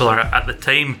have been popular at the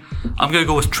time, I'm going to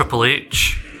go with Triple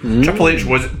H. Triple H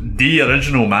was the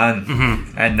original man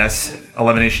in this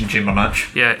Elimination Chamber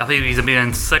match. Yeah, I think he's been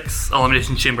in 6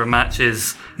 Elimination Chamber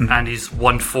matches and he's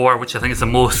won 4, which I think is the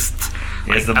most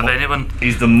of anyone.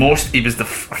 He's the most.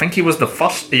 I think he was the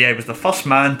first. Yeah, he was the first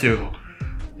man to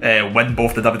win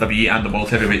both the WWE and the World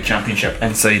Heavyweight Championship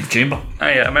inside the chamber.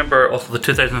 I remember also the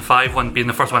 2005 one being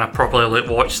the first one I properly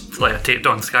watched, I taped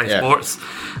on Sky Sports.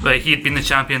 He had been the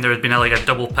champion. There had been a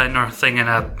double pinner thing in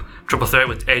a triple threat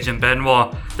with Edge and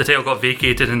Benoit. The title got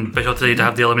vacated and Bischoff decided to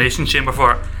have the Elimination Chamber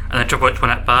for it, and then Triple H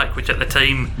won it back, which at the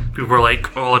time people were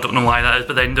like, oh, I don't know why that is,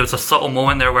 but then there was a subtle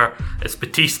moment there where it's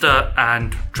Batista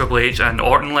and Triple H and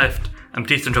Orton left, and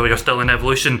Batista and Triple H are still in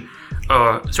Evolution.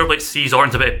 Triple H sees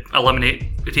Orton's about to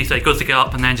eliminate Batista, he goes to get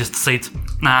up and then just decides,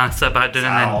 nah, sit back down,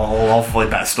 and then lovely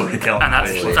bit of storytelling. And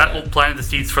that planted the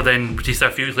seeds for then Batista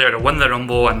a few years later to win the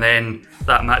Rumble, and then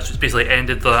that match just basically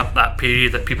ended that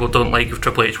period that people don't like of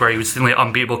Triple H, where he was seemingly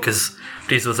unbeatable because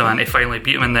Batista was the man to finally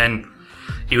beat him, and then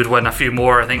he would win a few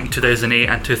more, I think in 2008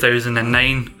 and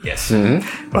 2009. Yes.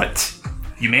 But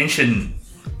you mentioned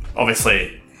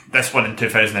obviously this one in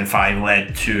 2005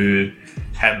 led to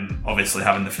him obviously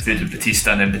having the feud with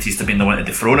Batista, and then Batista being the one to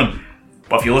dethrone him.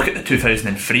 But if you look at the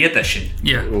 2003 edition,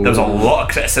 there was a lot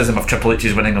of criticism of Triple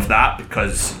H's winning of that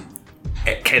because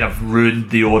it kind of ruined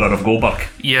the aura of Goldberg.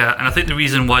 Yeah, and I think the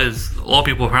reason was a lot of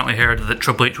people apparently heard that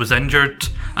Triple H was injured.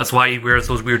 That's why he wears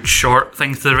those weird short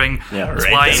things to the ring. Yeah,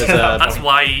 that's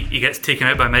why he gets taken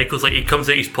out by Michaels. He comes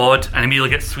out his pod and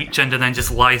immediately gets sweet chinned and then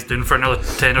just lies down for another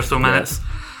 10 or so minutes.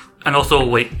 And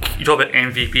also, you talk about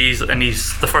MVPs, and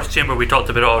he's the first chamber, we talked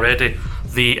about it already.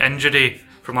 The injury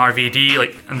from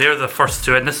RVD, and they're the first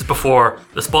two, and this is before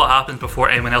the spot happens, before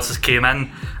anyone else came in,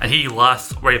 and he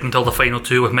lasts right up until the final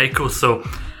two with Michaels. So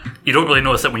you don't really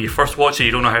notice it when you first watch it,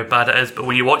 you don't know how bad it is, but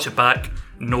when you watch it back,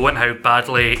 knowing how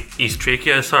badly his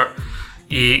trachea is hurt,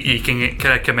 you can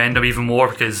kind of commend him even more,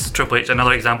 because Triple H,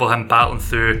 another example of him battling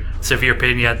through severe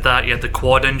pain. He had the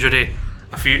quad injury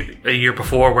a year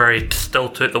before, where he still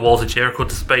took the walls of Jericho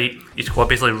despite his quad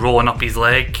basically rolling up his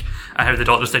leg, and how the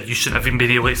doctor said you shouldn't have even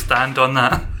been able to stand on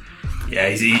that. Yeah,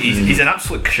 he's an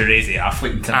absolute crazy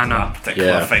athlete in terms of that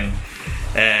particular thing.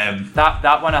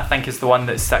 That one I think is the one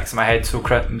that sticks in my head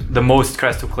the most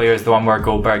crystal clear is the one where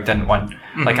Goldberg didn't win.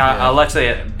 I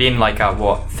literally, being a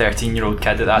 13-year-old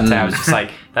kid at that time, I was just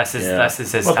like, this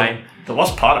is his time. The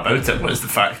worst part about it was the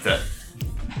fact that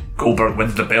Goldberg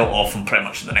wins the belt off him pretty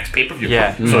much the next pay-per-view.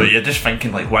 Yeah. So you're just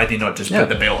thinking, why do you not just put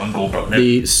the belt on Goldberg now?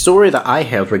 The story that I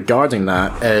heard regarding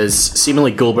that is seemingly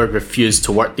Goldberg refused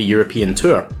to work the European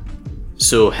tour.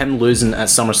 So him losing at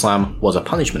SummerSlam was a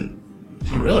punishment.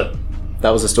 Really?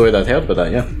 That was the story that I'd heard about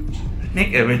that, yeah.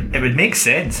 It would make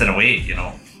sense in a way,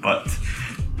 but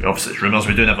obviously it's rumours,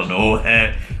 we do never know.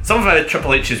 Some of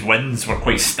Triple H's wins were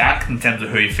quite stacked in terms of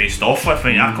who he faced off with.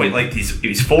 I quite liked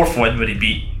his fourth win where he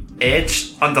beat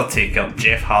Edge, Undertaker,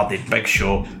 Jeff Hardy, Big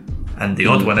Show, and the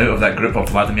odd one out of that group of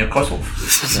Vladimir Kozlov.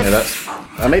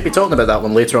 I might be talking about that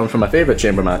one later on for my favourite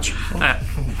chamber match. I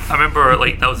remember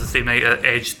that was the same night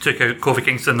Edge took out Kofi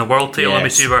Kingston, the world title in the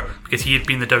chamber, because he had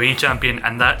been the WWE champion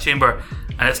in that chamber,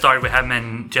 and it started with him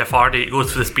and Jeff Hardy. He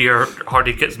goes for the spear,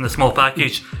 Hardy gets in the small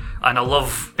package, and I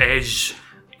love Edge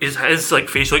his like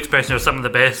facial expressions are some of the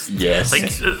best. Yes. Like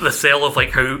the sell of like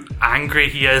how angry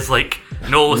he is. Like,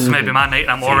 no, it's maybe my night.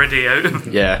 I'm already out.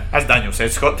 Yeah. As Daniel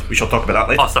said, Scott, we shall talk about that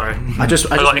later. Oh, sorry. I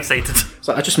got excited.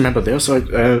 So I just remembered there. So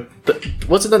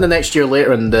wasn't it the next year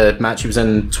later in the match he was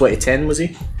in 2010? Was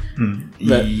he?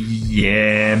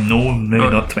 Yeah, no, maybe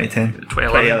not 2010.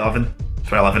 2011.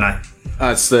 2011, aye.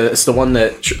 It's the one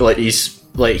that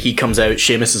like he comes out,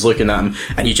 Sheamus is looking at him,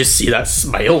 and you just see that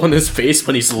smile on his face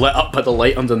when he's lit up by the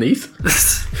light underneath.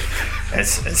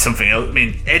 It's something else. I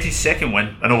mean, Edge's second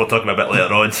win, I know we'll talk about it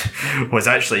later on, was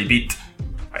actually beat,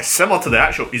 similar to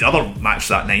his other match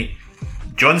that night,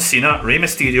 John Cena, Rey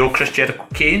Mysterio, Chris Jericho,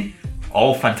 Kane,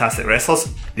 all fantastic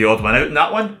wrestlers. The odd one out in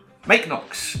that one, Mike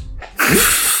Knox.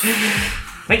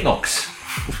 Mike Knox.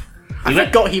 I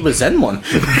forgot he was in one.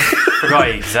 Forgot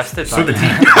he existed. So did he.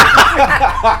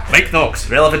 Mike Knox,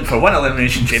 relevant for one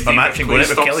Elimination Chamber match and going out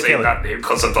with Stop Kelly saying Kelly. that name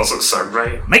because it doesn't sound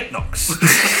right. Mike Knox.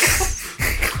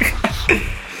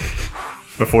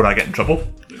 Before I get in trouble,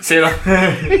 Sarah,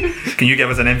 can you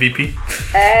give us an MVP?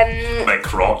 Like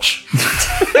Crotch.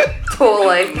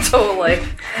 Totally.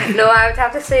 No, I would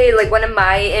have to say like one of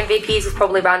my MVPs is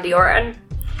probably Randy Orton.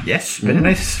 Yes, very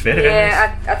nice, very nice.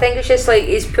 Yeah, I think it's just like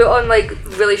he's put on like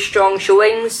really strong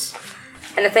showings,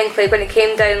 and I think like when it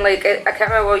came down, like I can't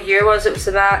remember what year it was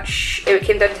the match. It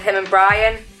came down to him and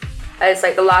Bryan as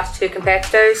like the last two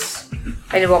competitors,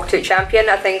 and he walked out champion.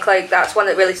 I think like that's one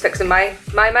that really sticks in my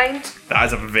mind. That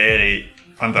is a very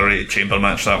underrated chamber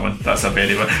match, that one. That's a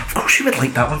very one. Of course you would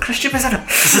like that one, Christian, isn't it?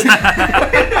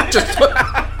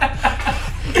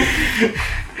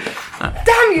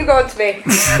 Damn, you got me.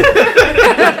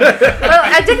 Well,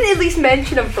 I didn't at least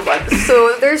mention him for once,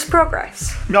 so there's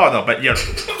progress. No, but you're...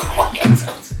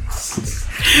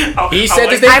 He said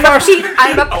his name I'm a first. peep.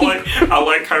 I'm a peep. I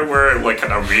like how we're like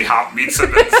in a rehab meeting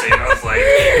and Sarah's like,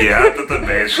 yeah, I didn't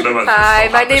mention him. Hi,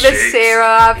 my name is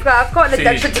Sarah. I've got an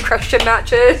addiction to Christian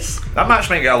matches. That match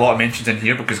might get a lot of mentions in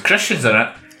here because Christian's in it.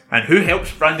 And who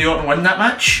helps Randy Orton win that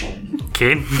match?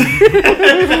 Kane.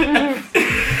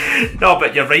 No,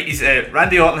 but you're right.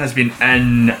 Randy Orton has been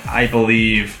in, I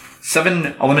believe,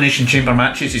 7 Elimination Chamber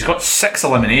matches. He's got 6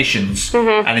 eliminations,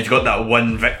 and he's got that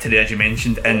one victory, as you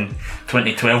mentioned, in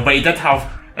 2012. But he did have,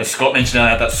 as Scott mentioned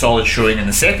earlier, that solid showing in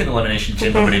the second Elimination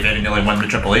Chamber where he very nearly won with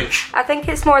Triple H. I think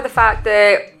it's more the fact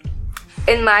that,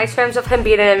 in my terms of him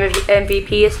being an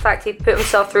MVP, is the fact he put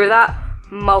himself through that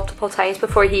multiple times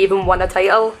before he even won a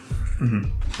title.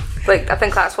 Like, I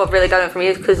think that's what really done it for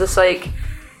me, because it's like,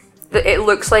 it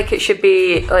looks like it should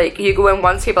be like you go in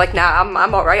once, you'd be like, nah,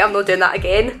 I'm alright, I'm not doing that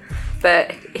again.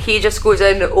 But he just goes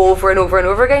in over and over and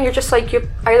over again. You're just like, you're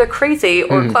either crazy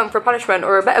or clown for punishment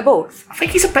or a bit of both. I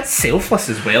think he's a bit selfless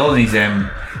as well in his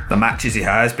the matches he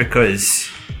has, because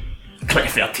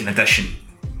 2013 edition,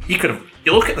 he could have.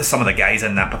 You look at some of the guys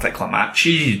in that particular match.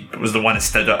 He was the one that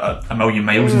stood out a million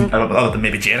miles, other than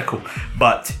maybe Jericho.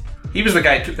 But he was the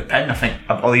guy who took the pin.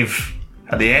 I believe.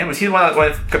 At the end, was he the one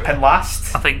that got pinned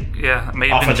last? I think, yeah, it may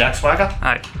have Off been. of Jack Swagger?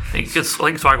 I think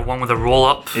Swagger won with a roll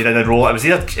up. He did a roll. It was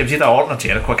either Orton or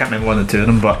Jericho. I can't remember one of the two of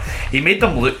them, but he made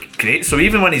them look great. So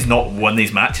even when he's not won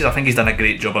these matches, I think he's done a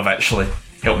great job of actually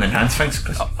helping enhance things.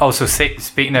 Also,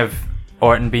 speaking of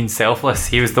Orton being selfless,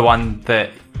 he was the one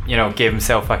that, gave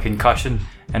himself a concussion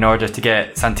in order to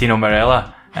get Santino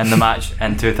Marella in the match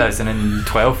in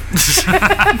 2012.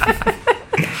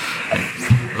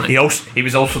 He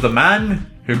was also the man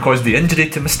who caused the injury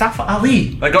to Mustafa Ali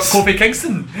that got Kofi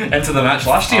Kingston into the match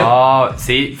last year. Oh,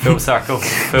 see, full circle.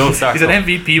 He's an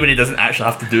MVP when he doesn't actually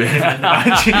have to do anything in the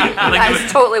match.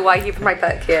 That's totally why he was my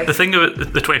pick here. The thing about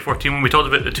the 2014 when we talked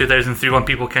about the 2003 one,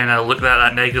 people kind of looked at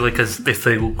that negatively because they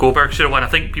say Goldberg should have won. I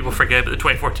think people forget about the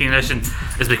 2014 edition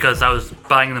is because that was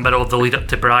bang in the middle of the lead up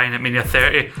to Bryan at Mania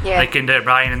 30. Yeah. It came down to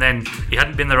Bryan, and then he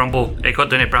hadn't been in the Rumble. It got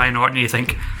down to Bryan Orton, and you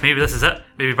think maybe this is it.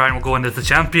 Maybe Bryan will go in as the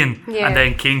champion. Yeah. And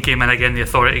then Kane came in again, the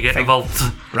Authority get involved.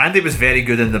 Randy was very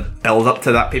good in the build up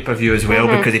to that pay-per-view as well,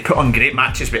 because he put on great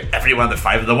matches with every one of the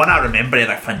 5. The one I remember, he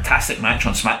had a fantastic match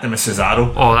on SmackDown with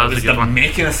Cesaro. Oh, that was a the good one.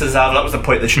 making of Cesaro. That was the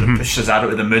point they should have pushed Cesaro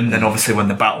to the moon, and obviously won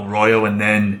the Battle Royal, and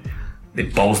then they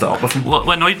ballsed it up with him.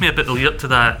 What annoyed me about the lead up to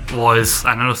that was,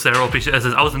 and I know Sarah will appreciate this,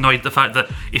 is I was annoyed at the fact that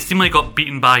he seemingly got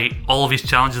beaten by all of his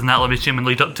challenges in that Elimination and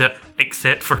lead up to it,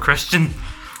 except for Christian.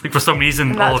 Like, for some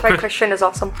reason, And that's why Christian is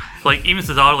awesome. like even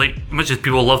Cesaro, like much as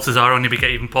people love Cesaro and he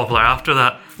became even popular after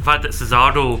that, the fact that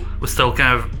Cesaro was still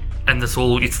kind of in this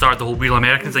whole, he'd started the whole Real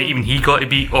Americans, like even he got to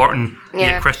beat Orton.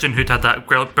 Yeah. Yet Christian, who'd had that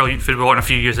brilliant feud with Orton a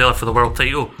few years earlier for the world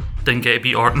title, didn't get to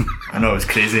beat Orton. I know, it's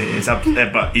crazy.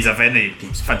 But he's a very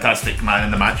fantastic man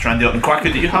in the match, Randy Orton.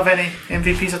 Quacker, do you have any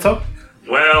MVPs at all?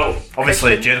 Well,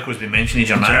 Obviously, Jericho's been mentioned. He's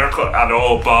your man. Jericho, I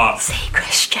know, but Say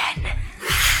Christian.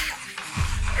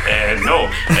 no.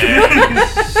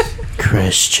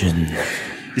 Christian.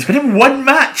 He's been in one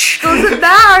match. Doesn't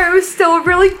matter, it was still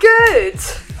really good.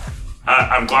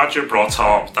 I'm glad you brought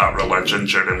up that religion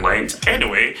during Lent.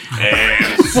 Anyway,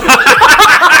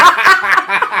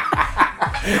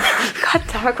 God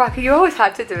damn it, Quacker, you always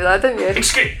had to do that, didn't you?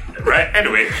 excuse, right?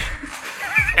 Anyway,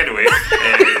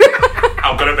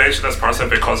 I'm gonna mention this person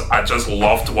because I just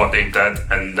loved what they did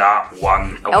in that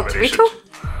one El elimination. Torito?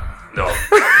 No.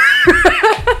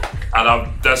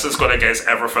 And this is going against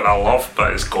everything I love,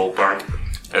 but it's Goldberg.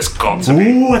 It's got to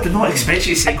be. Oh, I did not expect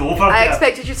you to say Goldberg. I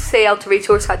expected you to say El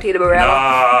Torito or Santino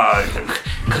Morella.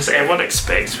 Because everyone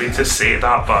expects me to say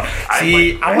that, but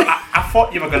See, I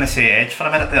thought you were going to say Edge for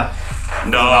a minute there.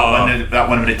 That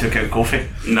one when he took out Kofi.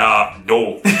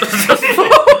 No.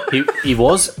 He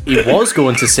was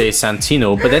going to say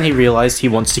Santino, but then he realised he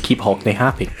wants to keep Hockney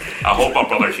happy. I hope my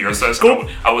brother hears this.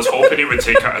 I was hoping he would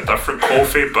take out a different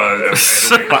Kofi, but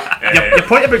anyway. Your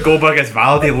point about Goldberg is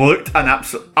valid. He looked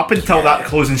up until that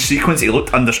closing sequence. He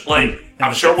looked under.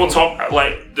 I'm sure we'll talk.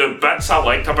 Like the bits I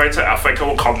liked about it, I think it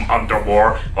will come under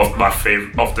more of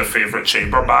the favorite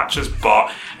chamber matches.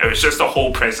 But it was just a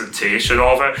whole presentation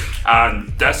of it,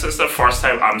 and this is the first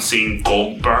time I'm seeing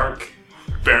Goldberg.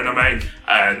 Bearing in mind,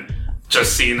 and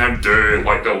just seeing him do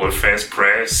like the Lufes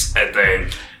press, and then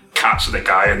catching the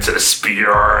guy into the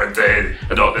spear, and then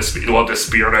the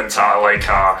spear into like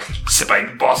a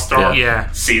spine buster.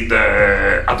 Yeah. Seeing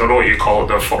the, I don't know what you call it,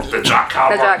 the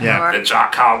jackhammer. The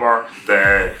jackhammer.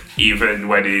 Even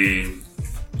when he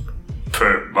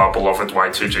put my beloved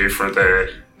Y2J for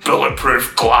the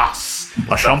bulletproof glass.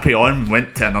 La Champion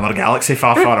went to another galaxy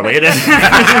far away then.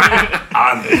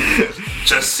 And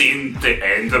just seeing the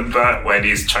end of it when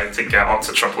he's trying to get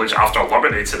onto Triple H after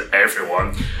eliminating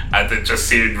everyone, and then just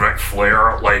seeing Ric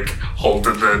Flair like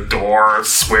holding the door,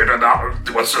 swearing at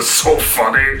him was just so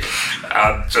funny,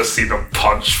 and just seeing him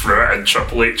punch through it, and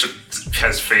Triple H,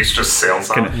 his face just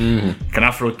sells out. Can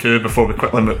I throw two before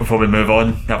we move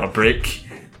on? Have a break.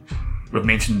 We've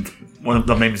mentioned one of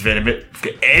their names very much. We've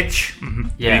got Edge.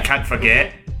 Yeah. You can't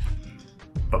forget.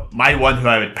 But my one who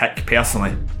I would pick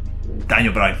personally,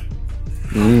 Daniel Bryan.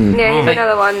 Yeah, he's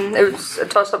another one. It was a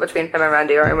toss up between him and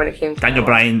Randy Orton when it came to Daniel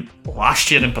Bryan, last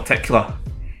year in particular,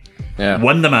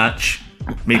 won the match,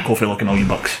 made Kofi look $1 million.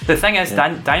 The thing is,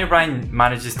 Daniel Bryan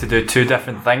manages to do two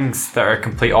different things that are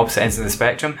complete opposite ends of the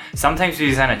spectrum. Sometimes when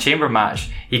he's in a chamber match,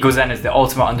 he goes in as the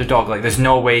ultimate underdog. Like, there's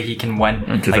no way he can win.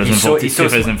 In Like, he's so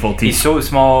 2014. He's so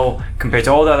small compared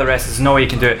to all the other wrestlers. There's no way he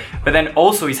can do it. But then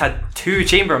also, he's had two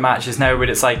chamber matches now where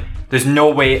it's like, there's no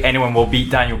way anyone will beat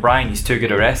Daniel Bryan. He's too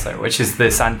good a wrestler, which is the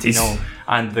Santino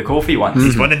and the Kofi ones.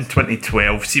 He's won in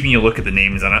 2012. See, when you look at the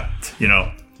names in it, you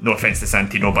know, no offence to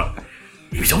Santino, but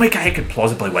he was the only guy who could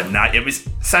plausibly win that. It was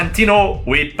Santino,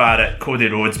 Wade Barrett, Cody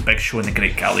Rhodes, Big Show, and the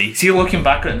Great Khali. See, looking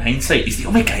back at it in hindsight, he's the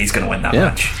only guy who's going to win that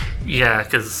match. Yeah,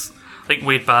 because like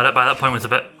Wade Barrett by that point was a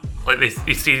bit like they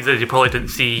see that he probably didn't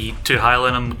see too highly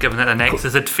on him, given that the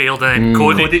Nexus had failed, and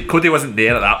then Cody wasn't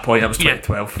there at that point. That was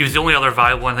 2012. he was the only other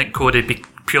viable one. I think Cody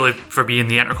purely for being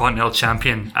the Intercontinental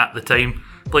Champion at the time.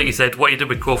 But like you said, what he did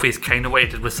with Kofi is kind of what he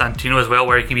did with Santino as well,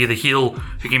 where he can be the heel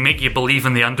who can make you believe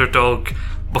in the underdog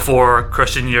before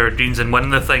crushing your dreams and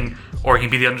winning the thing, or he can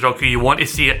be the underdog who you want to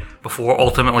see it before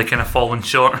ultimately kind of falling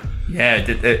short. Yeah,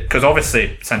 because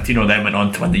obviously Santino then went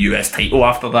on to win the US title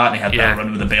after that, and he had that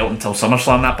run with the belt until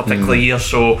SummerSlam that particular year,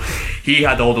 so he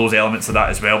had all those elements of that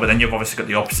as well. But then you've obviously got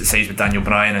the opposite sides with Daniel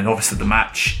Bryan, and obviously the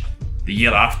match the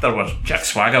year after where Jack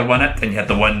Swagger won it, and you had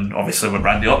the one obviously with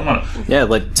Randy Orton won it. Yeah,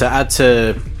 like to add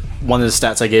to one of the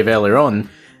stats I gave earlier on,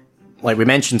 like we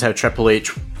mentioned how Triple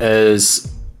H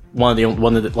is one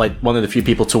of the few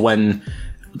people to win,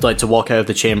 like to walk out of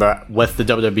the chamber with the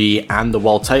WWE and the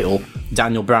world title.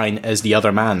 Daniel Bryan is the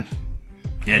other man.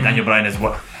 Yeah, Daniel Bryan is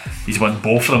what he's won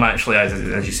both of them actually,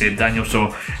 as you said, Daniel.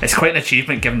 So it's quite an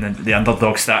achievement given the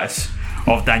underdog status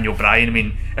of Daniel Bryan. I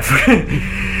mean, if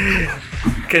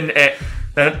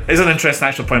it's an interesting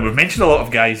actual point. We've mentioned a lot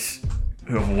of guys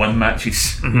who have won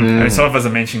matches. Some of us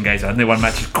have mentioned guys that hadn't won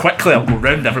matches. Quickly, I'll go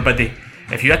round everybody.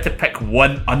 If you had to pick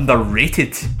one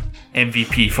underrated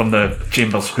MVP from the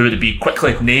Chambers, who would it be?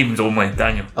 Quickly, names only,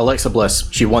 Daniel. Alexa Bliss.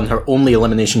 She won her only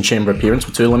Elimination Chamber appearance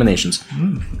with 2 eliminations.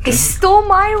 He stole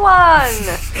my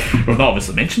one! We've not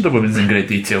obviously mentioned the women's in great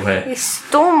detail here. He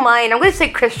stole mine. I'm going to say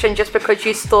Christian just because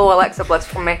you stole Alexa Bliss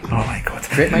from me. Oh my god.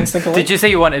 Great minds think alike. Did you say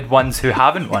you wanted ones who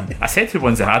haven't won? I said who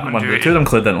ones that hadn't won, but 2 of them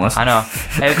clearly didn't listen. I know.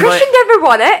 Christian never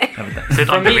won it.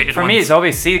 For me, it's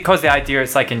obvious. See, because the idea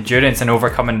it's like endurance and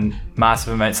overcoming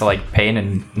massive amounts of like pain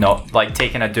and not like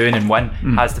taking a doing and win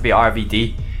has to be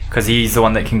RVD, because he's the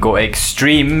one that can go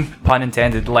extreme, pun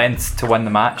intended, lengths to win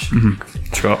the match.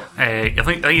 Scott. I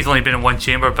think he's only been in one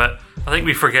chamber, but I think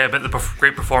we forget about the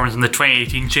great performance in the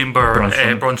 2018 chamber,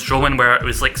 Braun Strowman, where it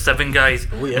was like 7 guys.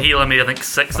 He eliminated, I think,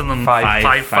 6 of them,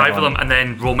 five of them, and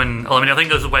then Roman eliminated. I think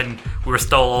that was when we were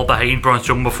still all behind Braun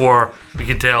Strowman before we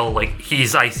could tell like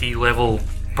he's IC level,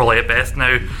 probably at best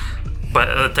now. But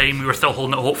at the time, we were still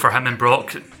holding out hope for him and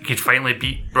Brock. He'd finally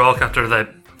beat Brock after the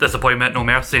disappointment at No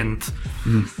Mercy. And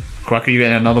Quacker, you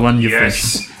getting another one?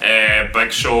 Yes,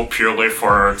 Big Show purely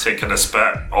for taking a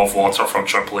spit of water from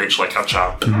Triple H like a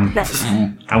champ. I'm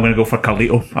going to go for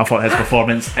Carlito. I thought his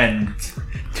performance in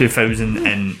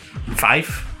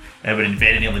 2005, when he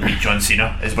very nearly beat John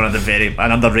Cena, is one of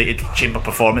an underrated chamber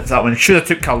performance. That one should have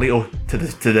took Carlito to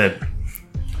the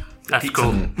that's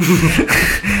cool.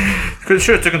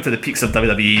 Should have took him to the peaks of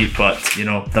WWE, but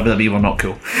WWE were not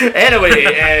cool. Anyway,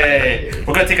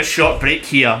 we're going to take a short break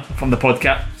here from the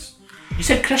podcast. You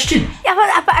said Christian. Yeah,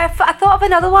 but I thought of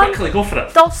another one. Quickly, go for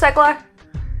it. Dolph Ziggler.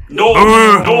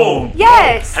 No.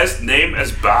 Yes. His name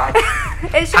is bad.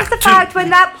 It's just the fact when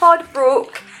that pod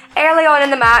broke early on in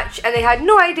the match and they had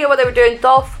no idea what they were doing,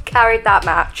 Dolph carried that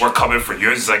match. We're coming for you,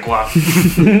 Ziggler.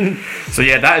 So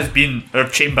yeah, that has been our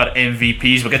chamber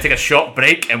MVPs. We're going to take a short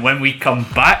break, and when we come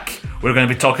back, we're going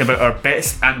to be talking about our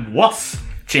best and worst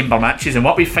chamber matches and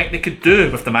what we think they could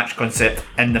do with the match concept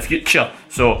in the future.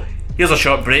 So here's a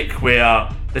short break where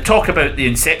they talk about the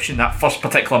inception, that first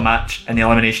particular match in the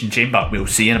Elimination Chamber. We'll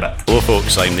see you in a bit. Hello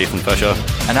folks, I'm Nathan Fisher.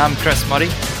 And I'm Chris Murray.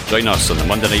 Join us on the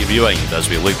Monday Night Rewind as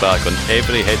we look back on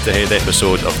every head-to-head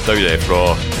episode of WWF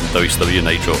Raw and WCW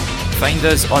Nitro. Find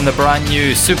us on the brand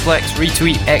new Suplex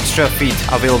Retweet Extra feed,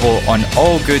 available on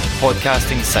all good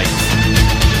podcasting sites.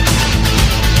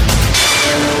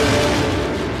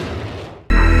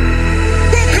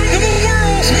 Welcome to the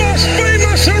world's most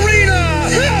famous arena,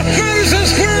 Madison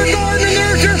Square Garden, and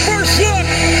there's your first look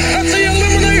at the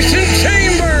Elimination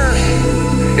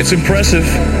Chamber. It's impressive,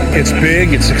 it's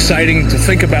big, it's exciting to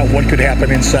think about what could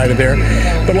happen inside of there.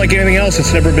 But like anything else,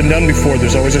 it's never been done before.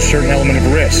 There's always a certain element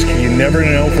of risk. You never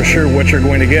know for sure what you're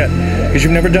going to get because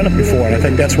you've never done it before. And I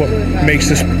think that's what makes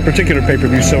this particular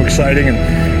pay-per-view so exciting and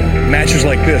matches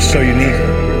like this so unique.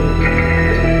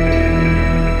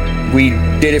 We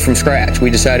did it from scratch. We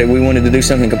decided we wanted to do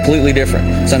something completely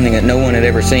different, something that no one had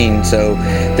ever seen, so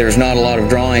there's not a lot of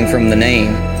drawing from the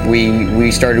name.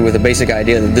 We started with a basic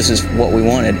idea that this is what we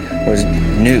wanted, was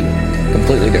new,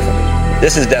 completely different.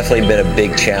 This has definitely been a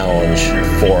big challenge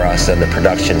for us on the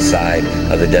production side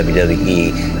of the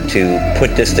WWE to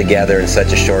put this together in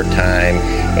such a short time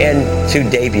and to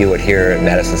debut it here at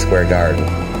Madison Square Garden.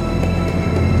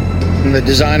 The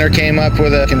designer came up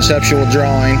with a conceptual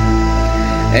drawing,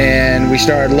 and we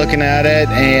started looking at it,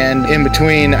 and in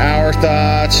between our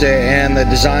thoughts and the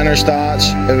designer's thoughts,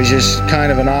 it was just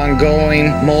kind of an ongoing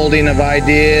molding of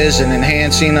ideas and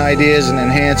enhancing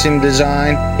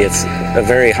design. It's a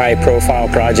very high-profile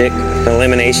project. The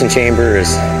Elimination Chamber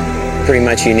is pretty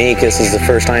much unique. This is the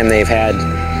first time they've had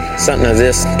something of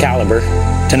this caliber.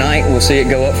 Tonight we'll see it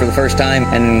go up for the first time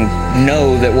and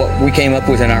know that what we came up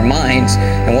with in our minds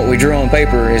and what we drew on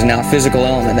paper is now a physical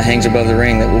element that hangs above the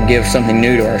ring that will give something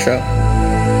new to our show.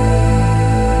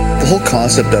 The whole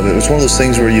concept of it was one of those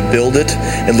things where you build it,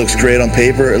 it looks great on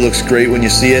paper, it looks great when you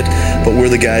see it, but we're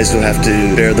the guys who have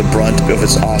to bear the brunt of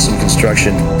its awesome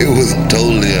construction. It was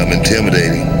totally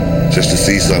intimidating just to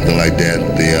see something like that.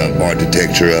 The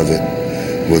architecture of it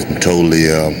was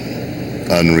totally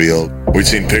unreal. We'd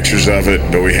seen pictures of it,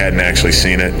 but we hadn't actually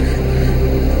seen it.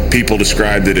 People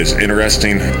described it as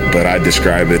interesting, but I'd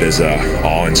describe it as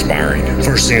awe-inspiring.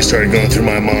 First thing that started going through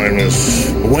my mind was,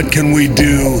 what can we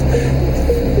do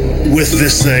with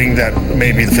this thing that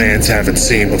maybe the fans haven't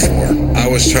seen before? I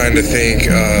was trying to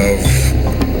think of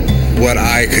what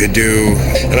I could do,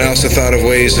 and I also thought of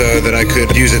ways that I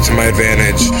could use it to my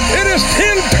advantage. It is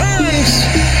 10 tons,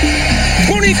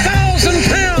 20,000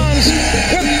 pounds,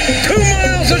 with 2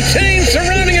 miles of chain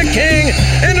surrounding a king,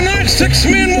 and tonight 6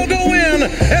 men will go in,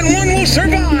 and 1 will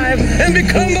survive and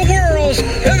become the world's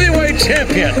heavyweight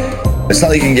champion. It's not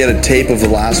like you can get a tape of the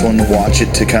last one, watch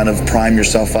it to kind of prime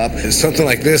yourself up. Something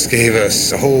like this gave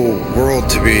us a whole world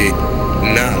to be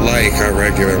not like our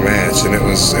regular match, and it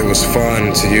was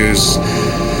fun to use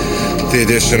the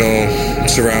additional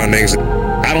surroundings.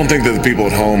 I don't think that the people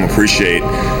at home appreciate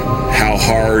how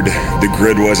hard the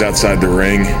grid was outside the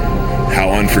ring,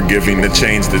 how unforgiving the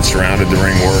chains that surrounded the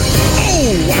ring were.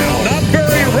 Oh, wow. Not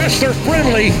very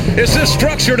wrestler-friendly is this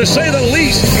structure, to say the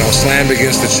least. When I was slammed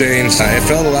against the chains, it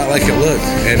felt a lot like it looked.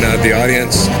 And the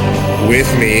audience with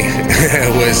me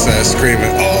was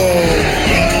screaming, oh!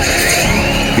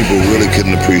 People people really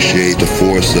couldn't appreciate the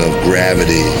force of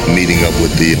gravity meeting up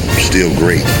with the steel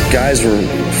grate. Guys were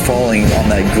falling on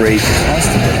that grate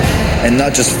constantly. And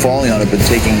not just falling on it, but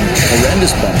taking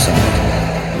horrendous bumps on it.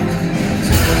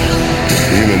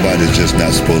 The human body is just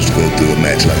not supposed to go through a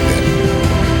match like that.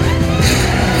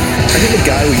 I think the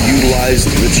guy who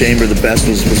utilized the chamber the best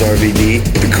was RVD.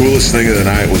 The coolest thing of the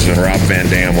night was when Rob Van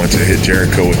Dam went to hit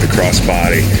Jericho with the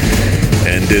crossbody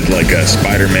and did like a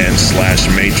Spider-Man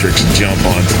 / Matrix jump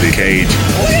onto the cage.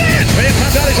 Oh yeah, man, my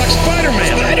body's like Spider-Man.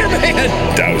 Spider-Man!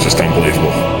 That was just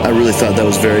unbelievable. I really thought that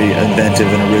was very inventive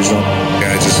and original.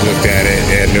 I just looked at it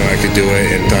and knew I could do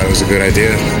it and thought it was a good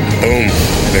idea. Boom,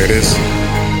 there it is.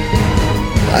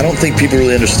 I don't think people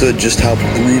really understood just how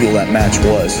brutal that match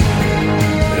was.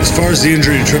 As far as the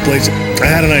injury to Triple H, I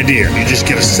had an idea. You just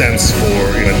get a sense for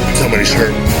when somebody's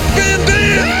hurt. Van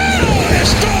Dam!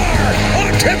 Star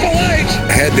on Triple H!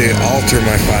 I had to alter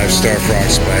my 5-star frog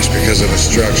splash because of the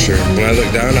structure. When I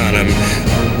looked down on him,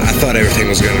 I thought everything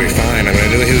was going to be fine. I mean, I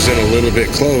knew he was in a little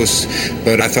bit close,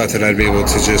 but I thought that I'd be able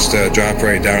to just drop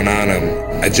right down on him.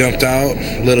 I jumped out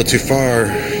a little too far,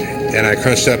 and I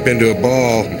crunched up into a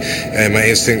ball, and my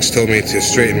instincts told me to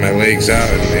straighten my legs out,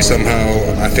 and somehow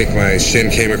I think my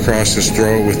shin came across his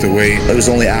throat with the weight. It was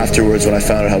only afterwards when I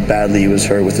found out how badly he was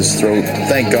hurt with his throat.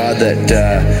 Thank God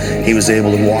that he was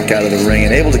able to walk out of the ring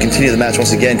and able to continue the match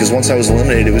once again, because once I was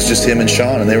eliminated, it was just him and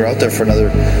Sean, and they were out there for another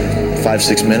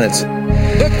 5-6 minutes.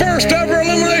 The first ever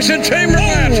Elimination Chamber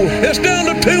match is down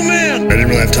to 2 men. I didn't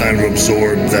really have time to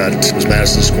absorb that it was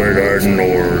Madison Square Garden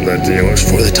or that it was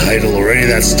for the title or any of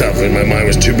that stuff. And my mind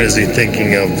was too busy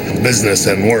thinking of business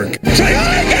and work. Say,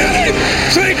 I got it!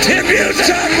 Say, tribute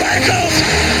Shawn Michaels!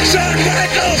 Shawn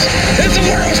Michaels is the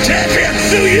world's champion!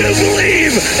 Do you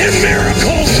believe in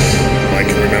miracles? I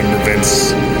can remember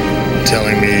Vince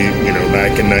telling me,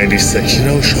 back in '96,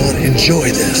 Sean, enjoy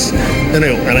this. And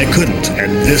I couldn't.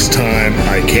 And this time,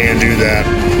 I can do that.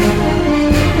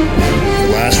 If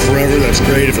it lasts forever, that's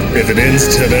great. If it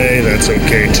ends today, that's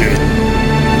okay too.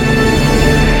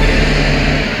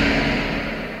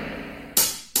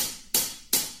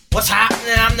 What's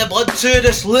happening? I'm the Blood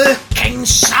Tourist Lou King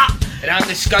Sap. And I'm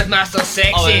the Scudmaster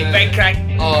Sexy, Big Craig.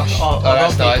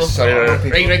 That's nice. Sorry.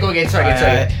 Right, go again.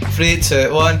 Sorry. 3,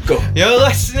 2, 1, go. You're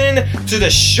listening to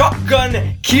the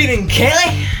Shotgun Kieran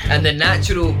Kelly and the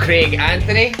Natural Craig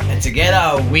Anthony, and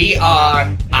together we are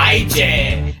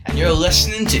IJ. And you're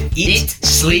listening to Eat,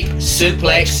 Sleep,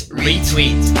 Suplex,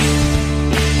 Retweet.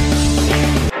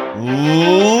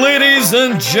 Ladies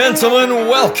and gentlemen,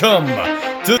 welcome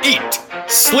to Eat,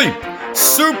 Sleep,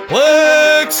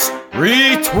 Suplex,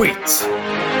 Retweet.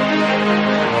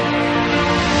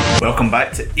 Welcome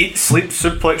back to Eat, Sleep,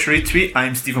 Suplex, Retweet.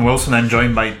 I'm Stephen Wilson. I'm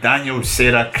joined by Daniel,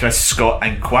 Sarah, Chris, Scott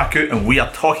and Kwaku, and we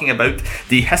are talking about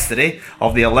the history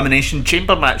of the Elimination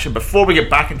Chamber match. And before we get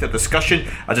back into the discussion,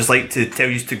 I'd just like to tell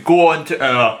you to go on to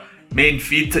our main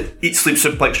feed to Eat, Sleep,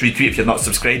 Suplex, Retweet if you're not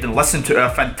subscribed, and listen to our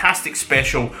fantastic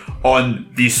special on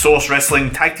the Source Wrestling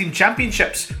Tag Team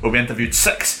Championships, where we interviewed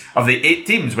 6 of the 8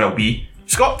 teams. Well, we,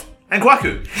 Scott and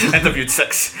Kwaku, interviewed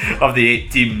 6 of the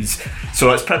 8 teams.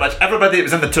 So it's pretty much everybody that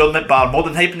was in the tournament bar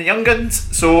Modern Hype and the Young Guns.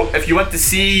 So if you want to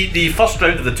see the first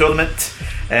round of the tournament,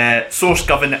 Source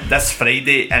Govern this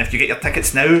Friday, and if you get your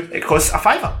tickets now, it costs a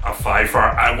 $5. A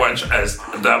 $5, which is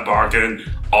the bargain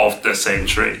of the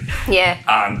century. Yeah.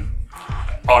 And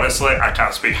honestly, I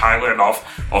can't speak highly enough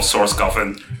of Source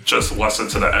Govern. Just listen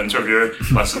to the interview,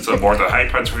 listen to the More Than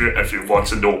Hype interview if you want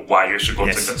to know why you should go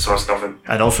to Source Govern.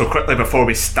 And also, quickly before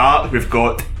we start, we've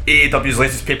got AEW's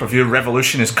latest pay-per-view,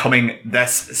 Revolution, is coming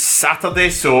this Saturday.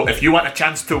 So if you want a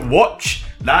chance to watch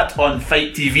that on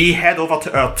Fight TV, head over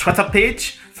to our Twitter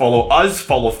page, follow us,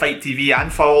 follow Fight TV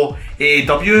and follow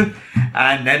AEW,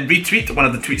 and then retweet one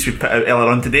of the tweets we put out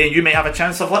earlier on today, and you may have a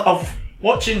chance of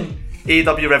watching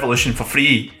AEW Revolution for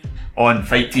free on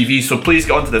Fight TV. So please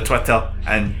get onto the Twitter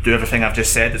and do everything I've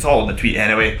just said. It's all in the tweet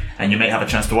anyway, and you might have a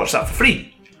chance to watch that for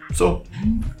free. So,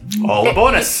 all a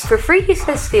bonus. For free, he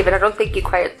says, Stephen. I don't think you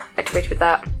quite agreed with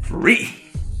that. Free.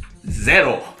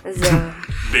 Zero.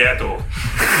 Beto.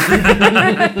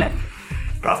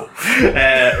 Bravo.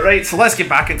 Right, so let's get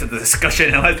back into the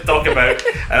discussion and let's talk about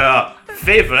our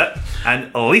favourite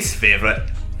and least favourite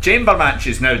chamber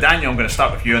matches. Now, Daniel, I'm going to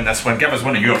start with you on this one. Give us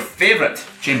one of your favourite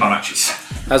chamber matches.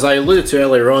 As I alluded to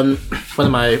earlier on, one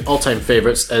of my all-time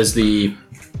favourites is the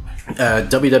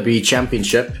WWE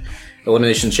Championship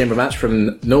Elimination Chamber match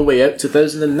from No Way Out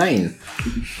 2009.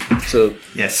 So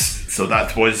yes, so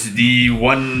that was the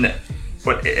one.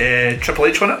 Triple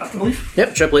H won it, I believe.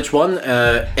 Yep, Triple H won.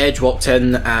 Edge walked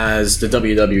in as the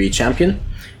WWE champion.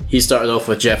 He started off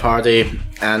with Jeff Hardy,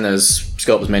 and as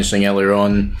Scott was mentioning earlier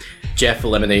on, Jeff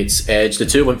eliminates Edge. The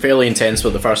two went fairly intense for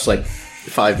the first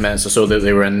 5 minutes or so that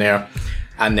they were in there,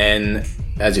 and then,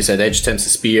 as you said, Edge attempts to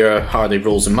spear, Hardy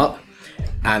rolls him up,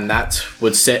 and that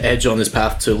would set Edge on his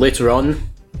path to later on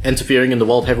interfering in the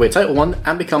World Heavyweight title one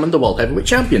and becoming the World Heavyweight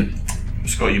Champion.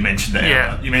 Scott, you mentioned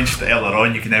it. You mentioned it earlier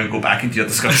on. You can now go back into your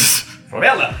discussion from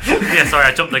earlier. Yeah, sorry,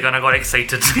 I jumped the gun. I got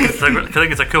excited. I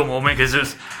think it's a cool moment because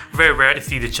it's very rare to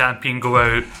see the champion go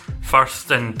out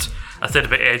first. And I said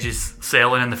about Edge's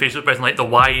selling in the Facebook present, the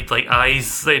wide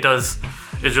eyes that he does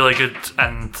is really good.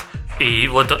 And he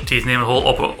lived up to his name the whole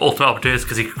Ultimate Opportunities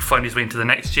because he found his way into the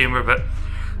next chamber. But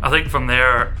I think from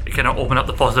there it kind of opened up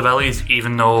the possibilities,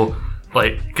 even though.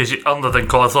 Because other than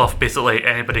Kozlov, basically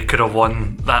anybody could have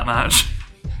won that match.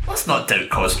 Let's not doubt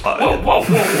Kozlov.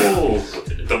 Whoa.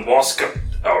 The Moscow...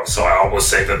 Oh, so I almost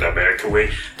said it the American way.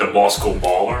 The Moscow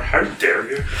Mauler. How dare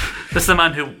you? This is the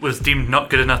man who was deemed not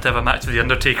good enough to have a match with The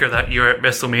Undertaker that year at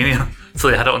WrestleMania.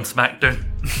 So they had it on SmackDown.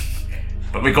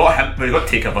 But we got him. We got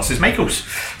Taker versus Michaels.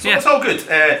 So it's all good.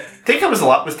 Taker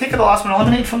was Taker the last one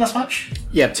eliminated from this match?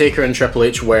 Yeah, Taker and Triple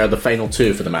H were the final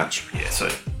two for the match. Yeah, so...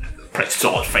 pretty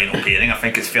solid final pairing. I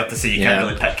think it's fair to say you can't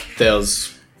really pick.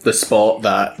 There's the spot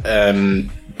that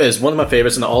is one of my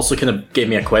favourites, and it also kind of gave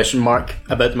me a question mark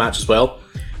about the match as well.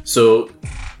 So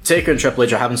Taker and Triple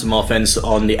H are having some offense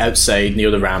on the outside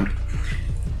near the ramp.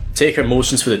 Taker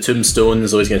motions for the tombstone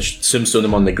as though he's going to tombstone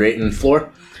him on the grating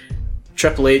floor.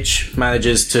 Triple H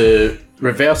manages to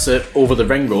reverse it over the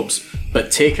ring ropes, but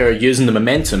Taker, using the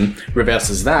momentum,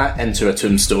 reverses that into a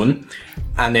tombstone.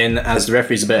 And then, as the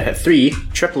referee's about to hit 3,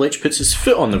 Triple H puts his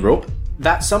foot on the rope.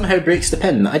 That somehow breaks the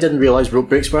pin. I didn't realise rope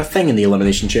breaks were a thing in the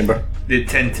Elimination Chamber. They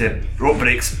tend to... rope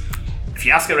breaks... If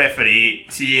you ask a referee,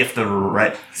 see if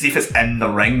it's in the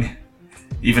ring,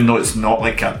 even though it's not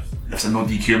it's a no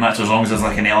DQ match, as long as there's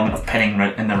an element of pinning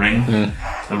in the ring,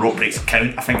 the rope breaks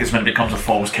count. I think it's when it becomes a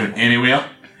falls count anywhere.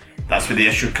 That's where the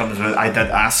issue comes with. I did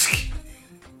ask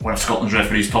one of Scotland's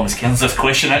referees, Thomas Cairns, this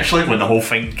question actually when the whole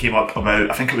thing came up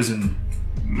about, I think it was in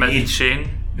Miz and Shane.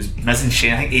 It was Miz and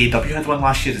Shane. I think AEW had one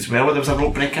last year as well where there was a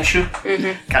rope break issue.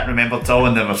 Can't remember at all,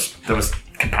 and there was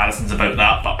comparisons about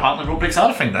that, but apparently rope breaks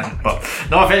are a thing then. But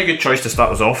no, a very good choice to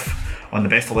start us off on the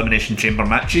best Elimination Chamber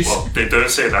matches. Well, they do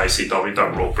say that ICW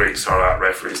done rope breaks are at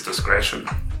referee's discretion.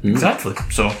 Exactly.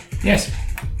 So yes,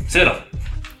 Sarah,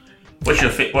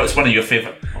 what's one of your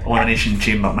favourite Elimination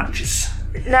Chamber matches?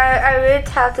 Now, I would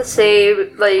have to say,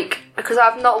 because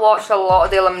I've not watched a lot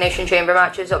of the Elimination Chamber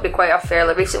matches, it'll be quite a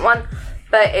fairly recent one,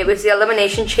 but it was the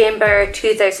Elimination Chamber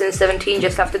 2017,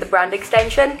 just after the brand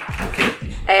extension.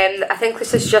 I think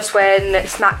this is just when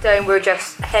SmackDown were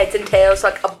just heads and tails,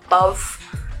 above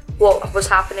what was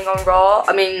happening on Raw.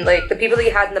 I mean, the people that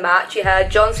you had in the match, you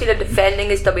had John Cena defending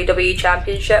his WWE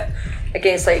Championship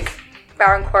against,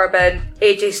 Baron Corbin,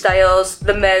 AJ Styles,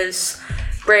 The Miz,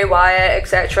 Bray Wyatt,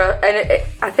 etc. And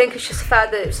I think it's just the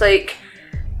fact that it's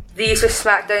these are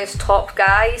SmackDown's top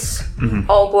guys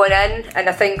all going in, and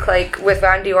I think with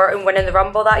Randy Orton winning the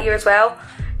Rumble that year as well,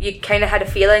 you kind of had a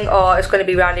feeling, it's going to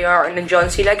be Randy Orton and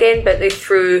John Cena again, but they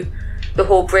threw the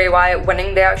whole Bray Wyatt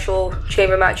winning the actual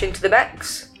chamber match into the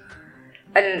mix.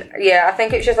 And yeah, I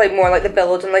think it's just more the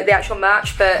build and the actual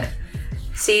match, but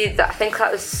see, I think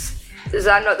that was... Is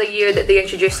that not the year that they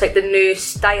introduced the new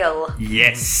style?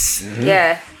 Yes.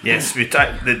 Yeah. Yes, they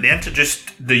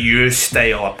introduced the new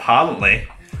style apparently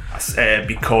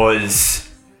because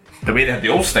the way they had the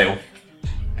old style,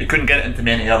 they couldn't get it into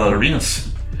many other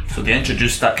arenas. So they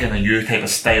introduced that kind of new type of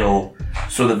style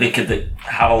so that they could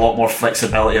have a lot more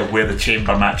flexibility of where the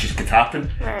chamber matches could happen.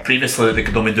 Right. Previously, they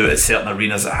could only do it at certain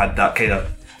arenas that had that kind of,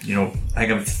 I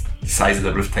think of the size of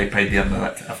the roof type idea and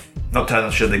that. Not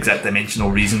entirely sure the exact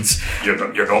dimensional reasons. You're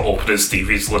not opening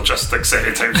Stevie's logistics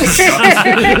anytime soon.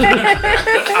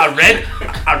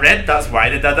 I read that's why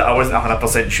they did it. I wasn't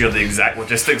 100% sure the exact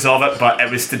logistics of it, but it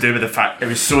was to do with the fact it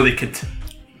was so they could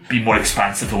be more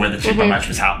expansive of where the chamber match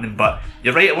was happening. But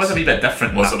you're right, it was a wee bit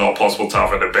different. Was it not possible to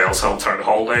have it in Bells Hill Town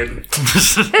Hall then?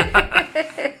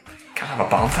 Can't have a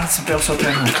ball dance in Bells Hill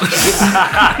Town Hall.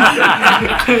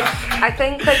 I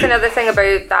think another thing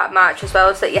about that match as well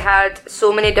is that you had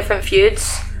so many different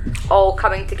feuds all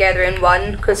coming together in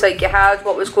one, because you had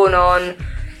what was going on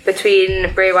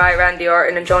between Bray Wyatt, Randy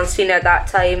Orton and John Cena at that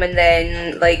time, and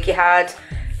then you had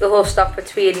the whole stuff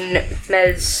between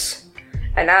Miz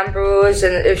and Ambrose,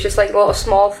 and it was just a lot of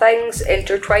small things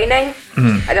intertwining,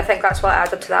 and I think that's what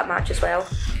added to that match as well.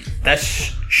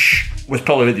 This was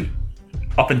probably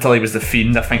up until he was the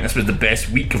Fiend, I think this was the best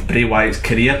week of Bray Wyatt's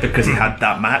career because he had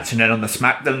that match, and then on the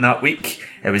SmackDown that week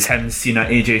it was him, Cena,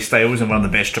 AJ Styles, and one of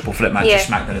the best triple threat matches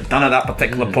SmackDown had done at that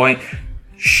particular point.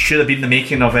 should have been the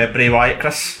making of Bray Wyatt,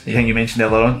 Chris? You think you mentioned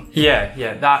earlier on?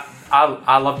 Yeah. That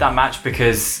I love that match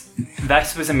because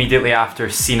this was immediately after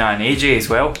Cena and AJ as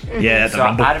well. Yeah, so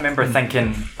I remember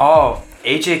thinking, oh,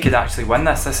 AJ could actually win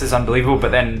this. This is unbelievable.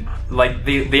 But then, like,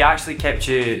 they actually kept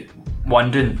you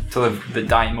wondering till the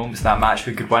dying moments of that match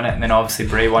who could win it, and then obviously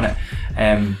Bray won it.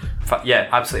 Yeah,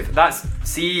 absolutely. That's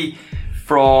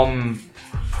from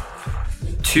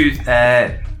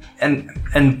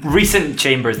in recent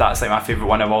chambers. That's like my favourite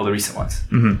one of all the recent ones.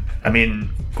 I mean,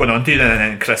 going on to you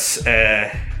then, Chris.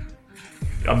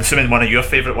 I'm assuming one of your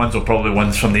favourite ones will probably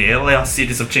ones from the earlier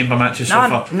series of chamber matches so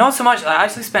far. Not so much. I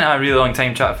actually spent a really long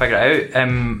time trying to figure it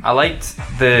out. I liked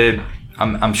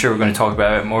I'm sure we're going to talk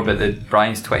about it more, but the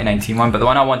Bryan's 2019 one. But the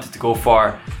one I wanted to go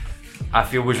for, I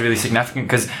feel was really significant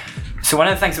because. So one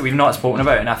of the things that we've not spoken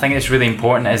about, and I think it's really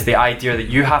important, is the idea that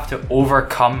you have to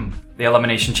overcome the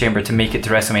Elimination Chamber to make it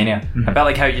to WrestleMania. A bit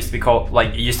like how it used to be called, like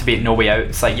it used to be No Way Out.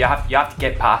 It's like you have to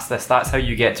get past this. That's how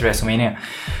you get to WrestleMania.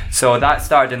 So that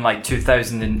started in like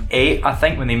 2008, I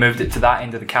think, when they moved it to that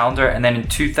end of the calendar, and then in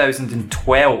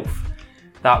 2012.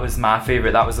 That was my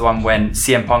favourite. That was the one when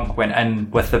CM Punk went in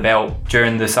with the belt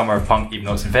during the Summer of Punk, even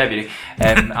though it's in February,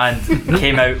 and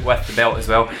came out with the belt as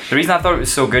well. The reason I thought it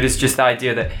was so good is just the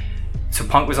idea that so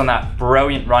Punk was on that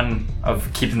brilliant run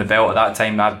of keeping the belt at that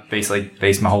time. I basically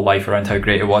based my whole life around how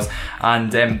great it was. And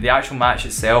the actual match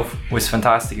itself was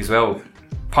fantastic as well.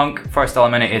 Punk first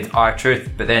eliminated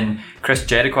R-Truth, but then Chris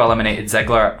Jericho eliminated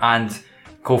Ziggler and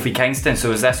Kofi Kingston. So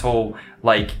it was this whole,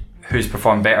 like, who's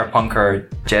performed better, Punk or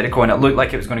Jericho? And it looked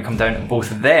like it was going to come down to both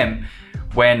of them.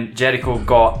 When Jericho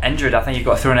got injured, I think he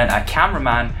got thrown into a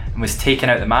cameraman and was taken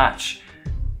out of the match.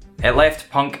 It left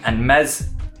Punk and Miz.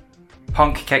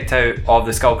 Punk kicked out of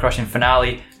the skull crushing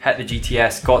finale, hit the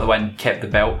GTS, got the win, kept the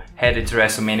belt, headed to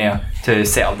WrestleMania to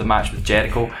set up the match with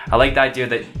Jericho. I like the idea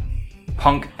that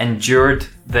Punk endured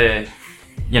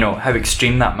how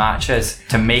extreme that match is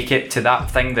to make it to that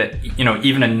thing that,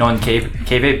 even in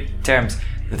non-kayfabe terms,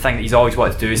 the thing that he's always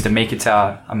wanted to do is to make it to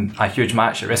a huge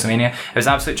match at WrestleMania. It was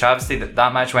an absolute travesty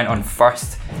that match went on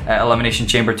first at Elimination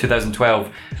Chamber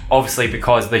 2012, obviously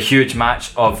because the huge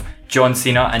match of John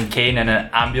Cena and Kane in an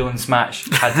ambulance match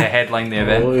had to headline the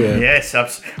event. Oh, yeah.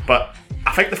 Yes, but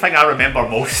I think the thing I remember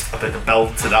most about the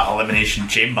build to that Elimination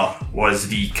Chamber was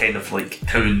the kind of like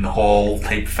town hall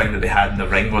type thing that they had in the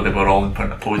ring where they were all in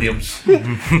front of podiums.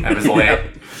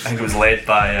 It was led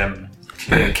by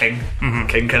King.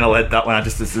 King kind of led that one. I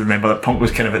just remember that Punk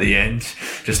was kind of at the end,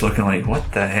 just looking like,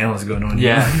 what the hell is going on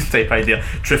here? Type idea.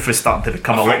 Truth was starting to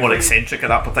become a lot more eccentric at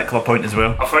that particular point as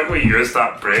well. I think we used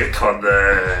that break on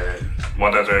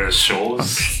one of the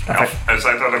shows. Is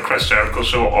either the Chris Jericho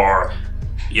show or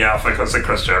I think it was the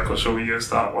Chris Jericho show we used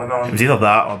that one on. It was either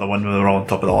that or the one where they were all on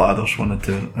top of the ladders. One of the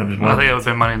two. I think it would have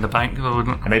been Money in the Bank though,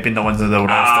 wouldn't it? It might have been the ones that they were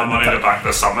all Money in the Bank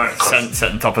the Summit.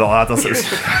 Sitting on top of the ladders.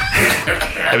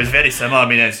 It was very similar. I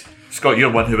mean, Scott, you're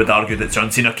one who would argue that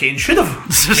John Cena Kane should have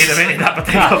made event in that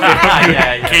particular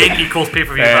yeah. Kane equals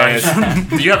pay-per-view match.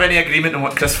 Do you have any agreement on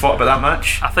what Chris thought about that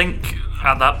match? I think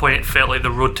at that point it felt like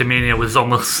the road to Mania was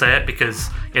almost set because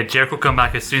Jericho come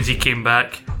back. As soon as he came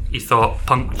back, he thought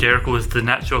Punk Jericho was the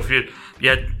natural feud.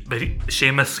 But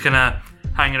Sheamus kind of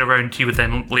hanging around. He would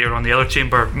then later on the other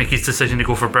chamber make his decision to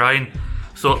go for Bryan.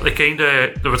 So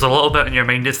there was a little bit in your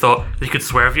mind that thought they could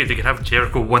swerve you, they could have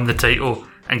Jericho win the title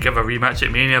and give a rematch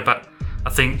at Mania. But I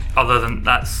think other than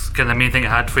that's kind of the main thing I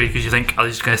had for you, because you think, are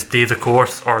they just going to stay the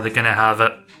course or are they going to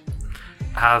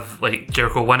have like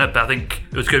Jericho win it? But I think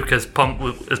it was good because Punk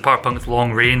was part of Punk's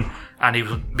long reign, and he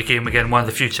became again one of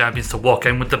the few champions to walk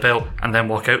in with the belt and then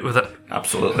walk out with it.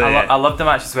 Absolutely. I loved the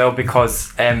match as well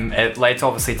because it led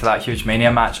obviously to that huge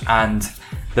Mania match, and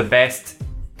the best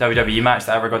WWE match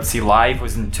that I ever got to see live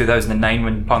was in 2009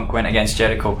 when Punk went against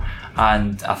Jericho,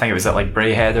 and I think it was at like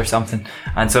Brayhead or something,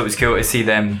 and so it was cool to see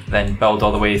them then build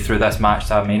all the way through this match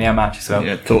to a Mania match as well.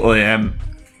 Yeah, totally.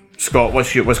 Scott,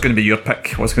 what's going to be your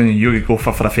pick? What's going to you go for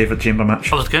a favourite chamber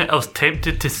match? I was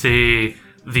tempted to say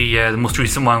the most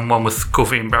recent one with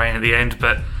Kofi and Bryan at the end,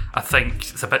 but I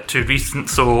think it's a bit too recent,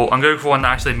 so I'm going to go for one that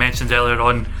I actually mentioned earlier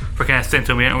on for kind of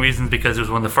sentimental reasons, because it was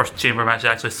one of the first chamber matches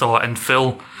I actually saw in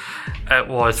full. It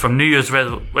was from New Year's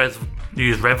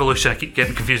Revolution. I keep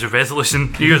getting confused with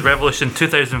Resolution. New Year's Revolution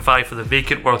 2005 for the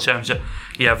vacant World Championship.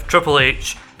 You have Triple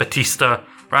H, Batista,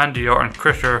 Randy Orton,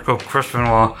 Chris Jericho, Chris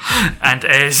Benoit, and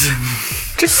Edge.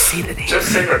 Just say the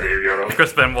name.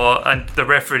 Chris Benoit, and the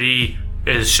referee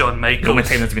is Shawn Michaels. The only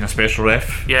time there's been a special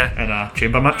ref in a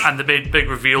chamber match. And the big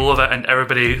reveal of it, and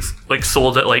everybody like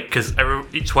sold it, like, because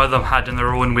each one of them had in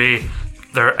their own way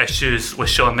their issues with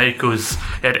Shawn Michaels.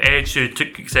 You had Edge, who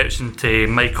took exception to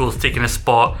Michaels taking a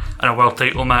spot in a world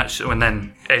title match, when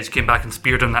then Edge came back and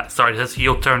speared him. That started his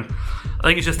heel turn. I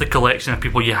think it's just a collection of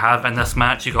people you have in this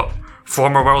match. You got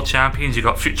former world champions, you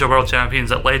got future world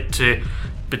champions that led to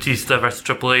Batista versus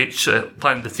Triple H,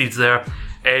 planting the seeds there.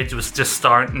 Edge was just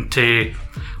starting to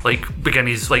begin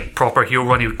his proper heel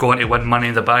run. He would go on to win Money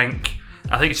in the Bank.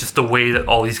 I think it's just the way that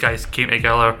all these guys came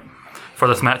together for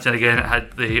this match, and again it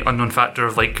had the unknown factor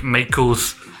of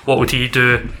Michaels. What would he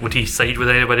do? Would he side with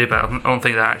anybody? But I don't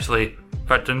think that actually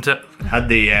factored into it. Had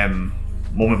the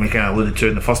moment we kind of alluded to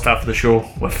in the first half of the show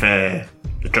with the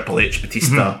Triple H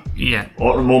Batista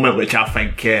Orton moment, which I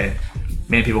think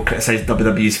many people criticise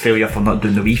WWE's failure for not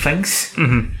doing the wee things,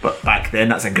 but back then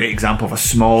that's a great example of a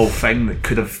small thing that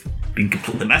could have been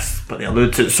completely missed, but they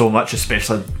alluded to it so much,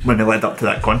 especially when they led up to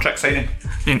that contract signing.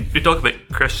 We talked about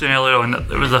Christian earlier on. It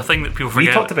was a thing that people forget.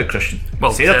 We talked about Christian.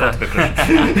 Well, Sarah talked about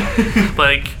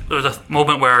Christian. There was a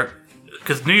moment where,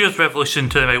 because New Year's Revolution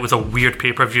 2 was a weird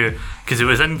pay-per-view, because it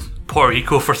was in Puerto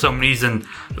Rico for some reason.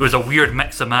 It was a weird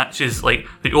mix of matches. The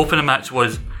opening match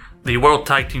was the World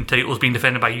Tag Team titles being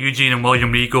defended by Eugene and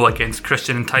William Regal against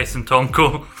Christian and Tyson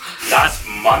Tonko. That's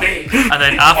money. And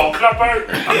then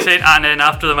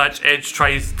after the match, Edge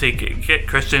tries to get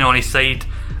Christian on his side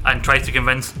and tries to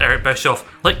convince Eric Bischoff,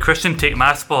 let Christian take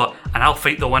my spot and I'll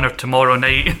fight the winner tomorrow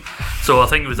night. So I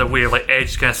think it was a way of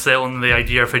Edge kind of selling the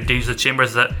idea of how dangerous the chamber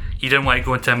is, that he didn't want to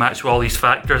go into a match with all these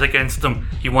factors against him.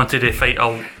 He wanted to fight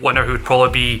a winner who would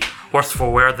probably be worse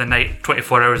for wear the night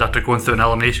 24 hours after going through an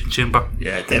elimination chamber.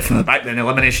 Yeah, definitely. Back then, the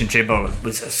elimination chamber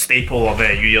was a staple of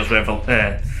New Year's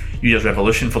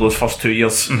Revolution for those first 2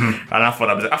 years, and I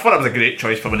thought it was a great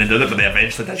choice for when they did it, but they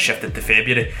eventually did shift it to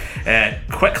February.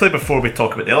 Quickly, before we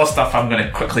talk about the other stuff, I'm going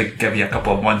to quickly give you a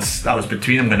couple of months that was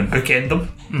between. I'm going to bookend them,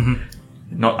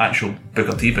 not actual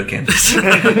Booker T bookend.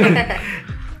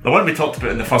 The one we talked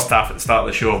about in the first half at the start of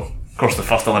the show, of course, the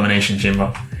first elimination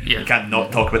chamber. You can't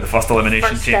not talk about the first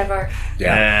elimination chamber.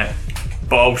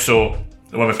 But also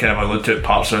the one we've kind of alluded to at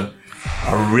parts of.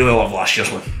 I really love last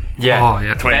year's one.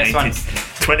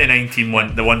 2019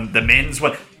 one, the men's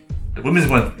one. The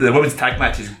women's tag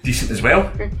match is decent as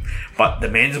well, but the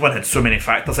men's one had so many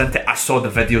factors into it. I saw the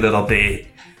video the other day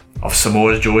of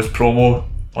Samoa Joe's promo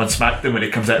on SmackDown when he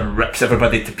comes out and rips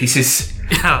everybody to pieces,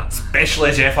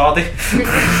 especially Jeff Hardy.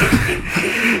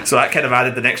 So that kind of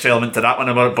added the next element to that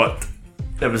one. But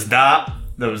there was that.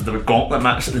 There was the gauntlet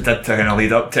match that they did to kind of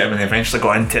lead up to it, and when they eventually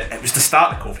got into it, it was the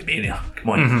start of Kofi Mania. Come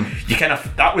on,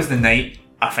 that was the night.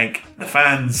 I think the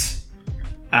fans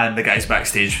and the guys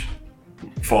backstage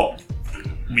thought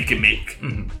we could make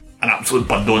an absolute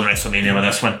bundle in WrestleMania with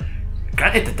this one.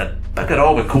 Granted, they did bigger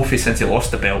all with Kofi since he lost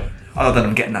the belt, other than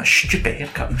him getting that stupid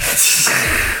haircut.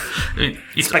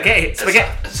 Spaghetti. It's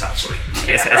actually.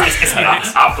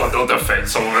 I've got no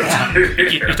defence on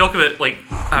it. You talk about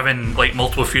having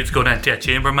multiple feuds going into a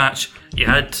chamber match. You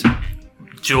had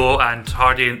Joe and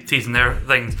Hardy teasing their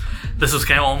things. This was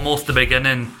kind of almost the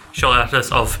beginning, shortly after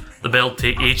this, of the build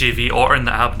to AJV Orton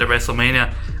that happened at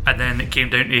WrestleMania, and then it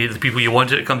came down to the people you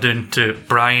wanted to come down to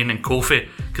Bryan and Kofi,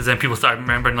 because then people started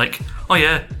remembering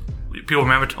people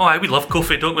remembered, we love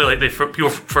Kofi, don't we?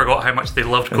 People forgot how much they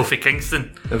loved Kofi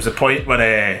Kingston. There was a point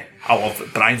where I love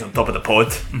that Bryan's on top of the pod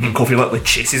and Kofi literally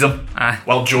chases him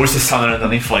while Joe's just standing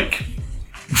underneath whatever.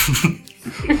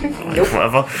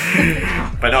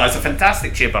 But no, it's a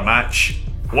fantastic chamber match.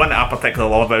 One that I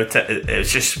particularly love about it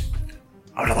is just,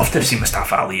 I would have loved to have seen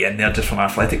Mustafa Ali in there just from an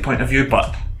athletic point of view,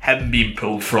 but him being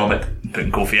pulled from it and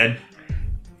putting Kofi in,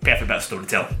 perfect bit of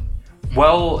storytelling.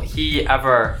 Will he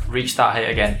ever reach that height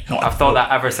again? I've thought that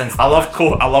ever since. I love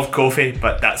Kofi,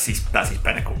 but that's his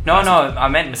pinnacle. No, I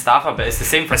meant Mustafa, but it's the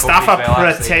same for Mustafa. Kofi as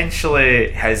well,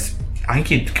 potentially has. I think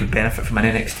he could benefit from an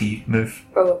NXT move.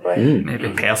 Probably. Maybe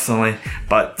personally,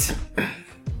 but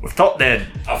we've talked then.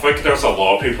 I think there's a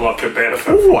lot of people that could benefit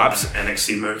from an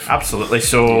NXT move. Absolutely.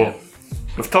 So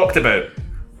we've talked about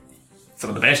some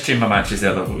of the best chamber matches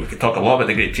there. We could talk a lot about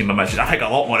the great chamber matches. I think a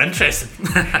lot more interesting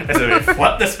is that we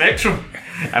flip the spectrum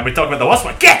and we talk about the worst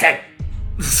one. Get it!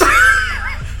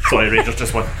 Sorry, Rangers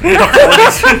just won.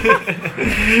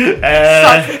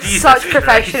 Such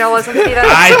professionalism, Peter.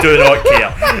 I do not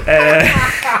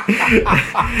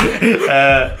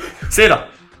care. Sarah,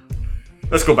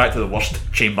 let's go back to the worst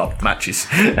chamber matches.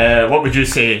 What would you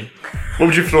say? What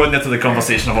would you throw in there to the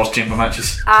conversation of worst chamber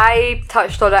matches? I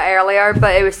touched on it earlier,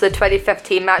 but it was the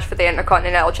 2015 match for the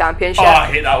Intercontinental Championship. Oh, I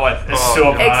hate that one. It's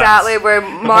so bad. Exactly, where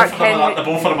Mark Henry... The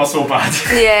both of them are so bad.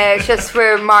 Yeah, it's just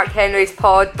where Mark Henry's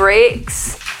pod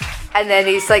breaks, and then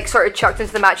he's sort of chucked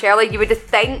into the match early. You would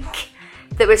think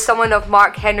that was someone of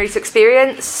Mark Henry's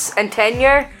experience and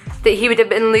tenure, that he would have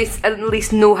been at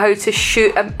least know how to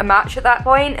shoot a match at that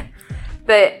point.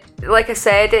 But like I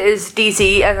said, it is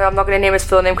DZ, and I'm not going to name his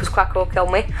full name because Quack will kill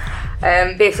me.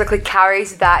 Basically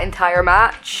carries that entire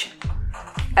match,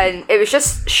 and it was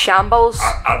just shambles.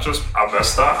 I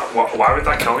missed that. Why would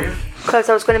that kill you? Because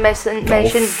I was going to mention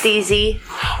DZ.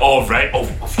 Oh right. Oh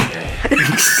yeah.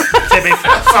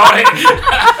 Sorry.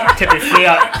 To be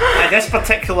fair, in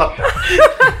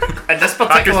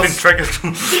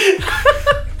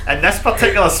this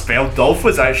particular spell, Dolph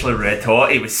was actually red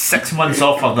hot. He was 6 months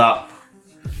off of that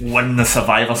win the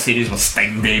Survivor Series with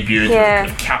Sting debuted. Yeah.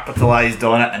 They've capitalised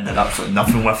on it and did absolutely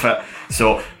nothing with it.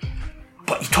 So,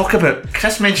 but you talk about,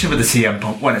 Chris mentioned with the CM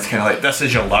Punk one, it's kind of like, this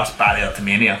is your last barrier to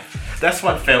Mania. This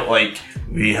one felt like,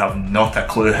 we have not a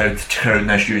clue how to crown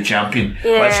this new champion.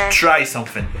 Yeah. Let's try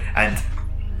something. And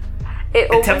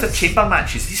in terms of chamber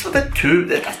matches, these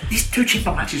two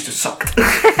chamber matches just sucked.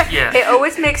 Yeah. It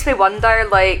always makes me wonder,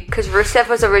 like, because Rusev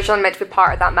was originally meant to be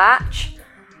part of that match,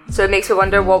 so it makes me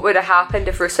wonder what would have happened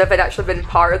if Rusev had actually been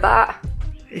part of that.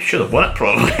 He should have won it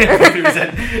probably. If he was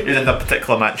in that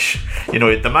particular match. You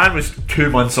know, the man was 2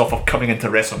 months off of coming into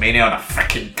WrestleMania on a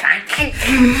freaking tank.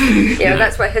 Yeah,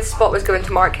 that's why his spot was going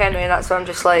to Mark Henry, and that's why I'm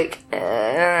just like, Am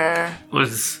I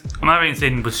right in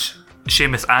saying was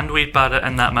Sheamus and Wade Barrett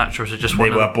in that match, or was it just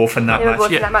one? They were both in that they were match.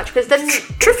 both in that match, because didn't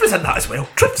Truth was in that as well.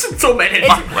 Truth's in so many.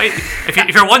 Wait,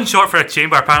 if you're one short for a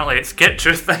chamber, apparently it's get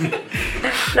Truth then.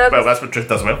 Well, that's what Truth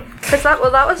does well. Because that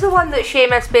was the one that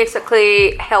Sheamus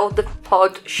basically held the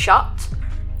pod shut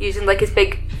using like his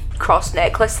big cross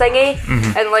necklace thingy.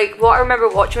 Mm-hmm. And like what I remember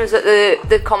watching was that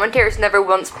the commentators never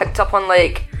once picked up on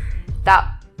like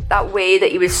that way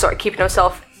that he was sort of keeping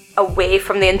himself away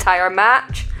from the entire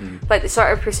match. Like they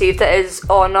sort of perceived it as,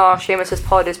 oh no, Sheamus's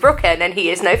pod is broken and he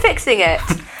is now fixing it.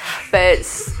 But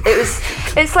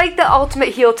it's like the ultimate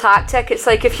heel tactic. It's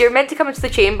like if you're meant to come into the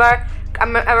chamber,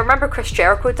 I remember Chris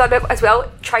Jericho done it as well,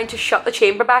 trying to shut the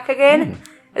chamber back again.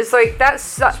 It's like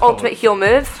that's ultimate heel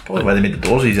move. Probably why they made the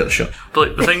doors easier to shut.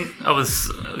 But like,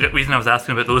 the reason I was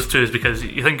asking about those two is because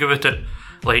you think about it,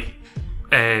 like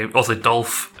also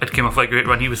Dolph had came off like a great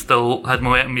run. He had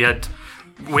momentum. You had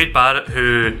Wade Barrett,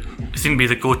 who seemed to be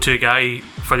the go-to guy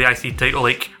for the IC title.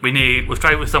 Like we've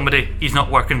tried it with somebody, he's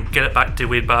not working, get it back to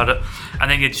Wade Barrett.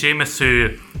 And then you had Sheamus,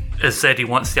 who has said he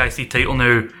wants the IC title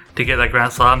now to get that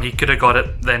Grand Slam. He could have got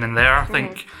it then and there, I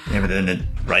think. Yeah, but then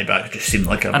Ryback just seemed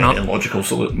like a very illogical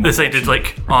solution. Decided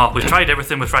like, we've tried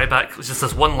everything with Ryback. It's just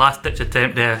this one last ditch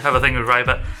attempt to have a thing with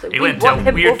Ryback. So he went into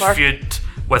a weird feud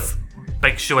with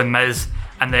Big Show and Miz,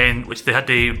 and then which they had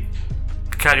to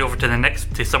carry over to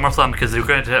SummerSlam because they were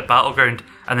going to hit Battleground,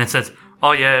 and then said,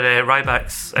 oh yeah,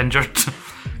 Ryback's injured.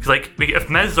 Because like, if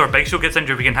Miz or Big Show gets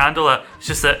injured, we can handle it. It's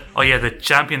just that, oh yeah, the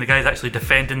champion, the guy who's actually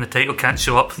defending the title, can't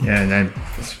show up. Yeah, and then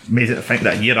it's amazing to think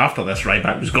that a year after this,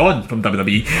 Ryback was gone from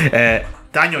WWE.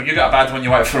 Daniel, you got a bad one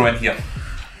you want to throw in here?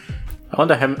 I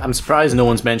wonder, I'm surprised no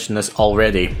one's mentioned this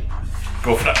already.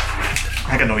 Go for it.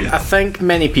 I can know you. I think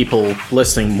many people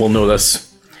listening will know this.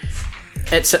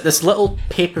 It's at this little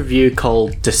pay-per-view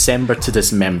called December to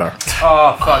Dismember.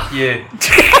 Oh, fuck you.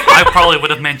 I probably would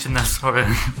have mentioned this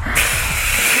already.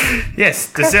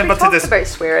 Yes, December to this. About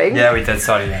swearing. Yeah, we did.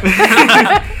 Sorry.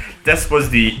 Yeah. This was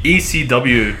the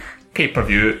ECW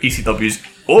pay-per-view, ECW's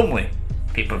only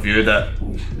pay-per-view that.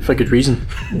 For good reason.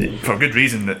 For good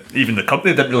reason that even the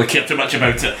company didn't really care too much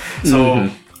about it. So,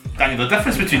 Daniel, the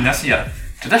difference between this and your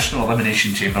traditional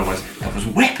Elimination Chamber was there was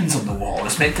weapons on the wall.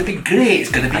 It's meant to be great.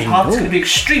 It's going to be hard. It's going to be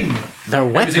extreme.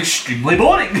 It was extremely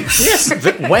boring. Yes,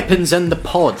 the weapons in the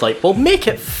pod. Like, we'll make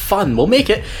it fun. We'll make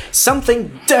it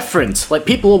something different. Like,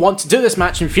 people will want to do this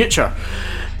match in future.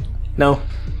 No,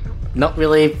 not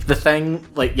really the thing.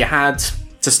 Like, you had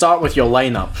to start with your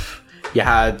lineup. You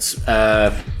had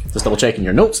just double checking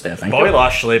your notes there. Thank you. Bobby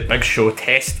Lashley, Big Show,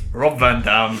 Test, Rob Van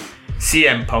Dam,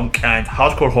 CM Punk, and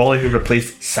Hardcore Holly, who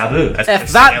replaced Sabu.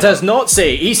 If that does not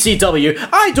say ECW,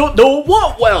 I don't know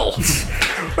what will.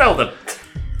 Well,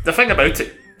 the thing about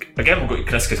it, again, we'll go to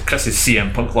Chris, because Chris's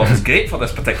CM Punk love is great for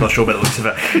this particular show by the looks of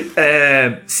it.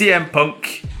 CM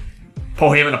Punk,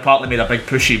 Paul Heyman apparently made a big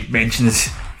push. He mentions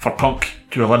for Punk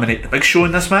to eliminate the Big Show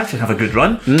in this match and have a good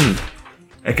run.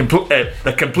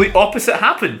 The complete opposite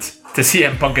happened to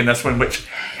CM Punk in this one, which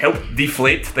helped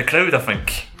deflate the crowd, I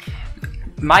think.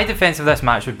 My defense of this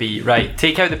match would be, right,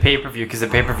 take out the pay-per-view because the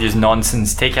pay-per-view is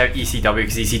nonsense, take out ECW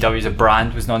because ECW as a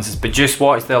brand was nonsense, but just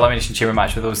watch the Elimination Chamber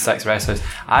match with those 6 wrestlers.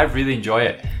 I really enjoy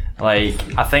it.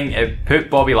 Like, I think it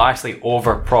put Bobby Lashley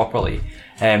over properly.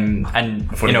 And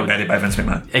before he got buried by Vince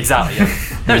McMahon. Exactly, yeah.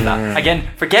 There's that. Again,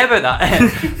 forget about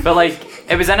that. But like,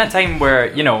 it was in a time where,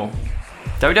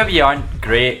 WWE aren't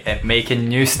great at making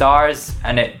new stars,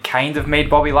 and it kind of made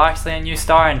Bobby Lashley a new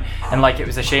star, and like it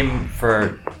was a shame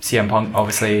for CM Punk,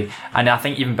 obviously, and I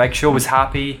think even Big Show was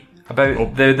happy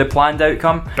about the planned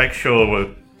outcome. Big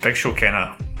Show kind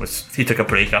of was. He took a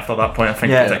break after that point, I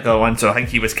think, Yeah. the particular one. So I think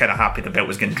he was kind of happy the belt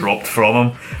was getting dropped from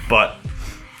him. But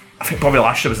I think Bobby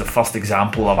Lashley was the first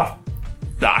example of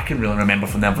that I can really remember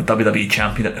from them, of a WWE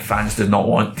champion that the fans did not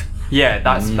want. Yeah,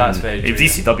 that's very true. It was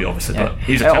ECW, obviously, Yeah. but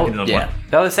he was a champion they didn't want.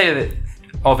 The other side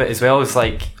of it as well is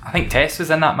like, I think Test was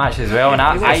in that match as well, and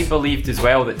I believed as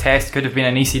well that Test could have been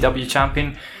an ECW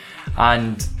champion,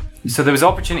 and so there was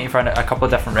opportunity for a couple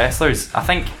of different wrestlers. I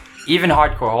think even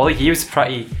Hardcore Holly, he was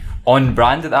pretty on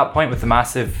brand at that point with the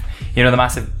massive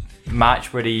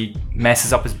match where he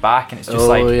messes up his back and it's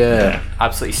just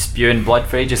absolutely spewing blood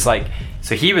for ages. Like,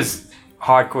 so he was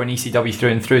hardcore in ECW through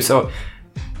and through. So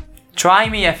try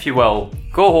me if you will.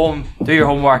 Go home, do your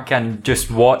homework, and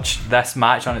just watch this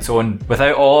match on its own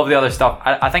without all of the other stuff.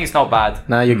 I think it's not bad.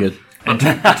 Nah, you're good.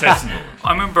 I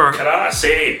remember. Can I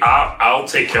say I'll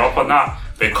take you up on that,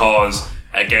 because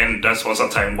again, this was a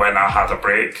time when I had a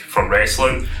break from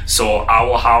wrestling, so I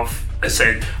will have.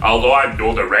 Although I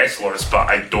know the wrestlers, but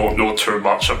I don't know too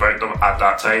much about them at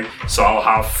that time, so I'll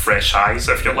have fresh eyes,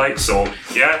 if you like. So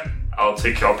yeah, I'll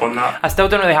take you up on that. I still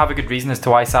don't really have a good reason as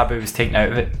to why Sabu was taken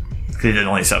out of it. He didn't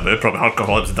like Sabu. Probably Hardcore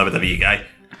Holly was a WWE guy.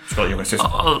 Scott, you were going to say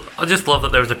something? I just love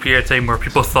that there was a period of time where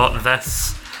people thought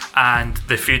this and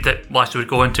the feud that Lashley would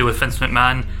go into with Vince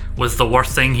McMahon was the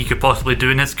worst thing he could possibly do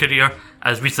in his career.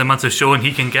 As recent months have shown,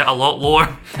 he can get a lot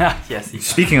lower. Yes.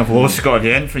 Speaking of low, Scott, have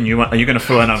you anything are you going to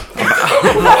throw in a...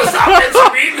 What was that meant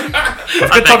to mean?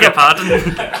 I beg your pardon.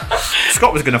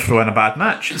 Scott was going to throw in a bad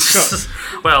match.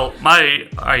 Well, my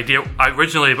idea,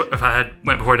 originally, if I had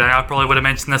went before Diana, I probably would have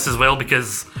mentioned this as well,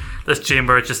 because this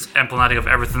chamber is just emblematic of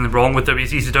everything wrong with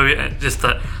ECW. Just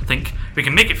that I think we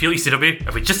can make it feel ECW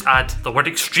if we just add the word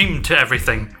extreme to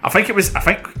everything. I think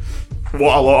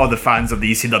what a lot of the fans of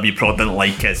the ECW prod didn't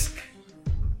like is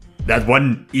they had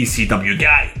one ECW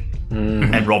guy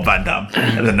and Rob Van Dam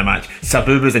was in the match.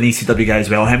 Sabu was an ECW guy as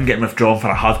well. Him getting withdrawn for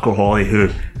a Hardcore Holly who,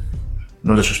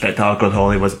 no disrespect to Hardcore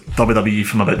Holly, was WWE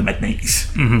from about the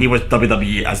mid-90s. He was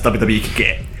WWE as WWE could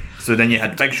get. So then you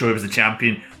had Big Show, who was the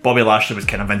champion. Bobby Lashley was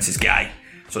kind of Vince's guy.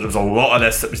 So there was a lot of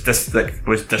this that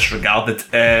was disregarded.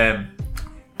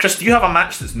 Chris, do you have a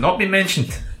match that's not been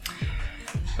mentioned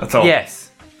at all?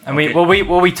 Yes, and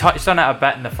we touched on it a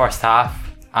bit in the first half,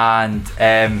 and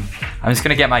I'm just going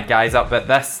to get my guys up, but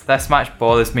this match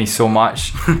bothers me so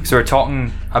much. So we're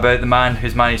talking about the man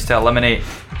who's managed to eliminate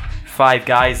 5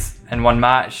 guys in one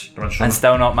match and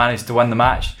still not managed to win the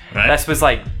match. Right. This was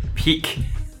like peak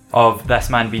of this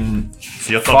man being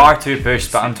far too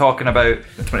pushed, but I'm talking about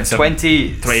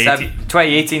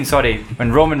 2018,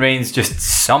 when Roman Reigns just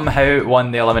somehow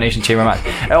won the Elimination Chamber match.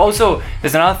 Also,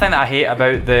 there's another thing that I hate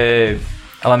about the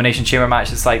Elimination Chamber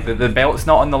match. It's like the belt's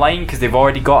not on the line because they've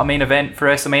already got a main event for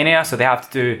WrestleMania, so they have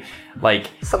to do like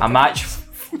a match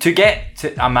to get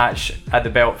to a match at the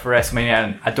belt for WrestleMania.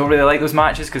 And I don't really like those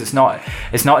matches because it's not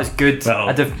as good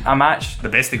a match. The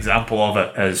best example of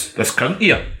it is this current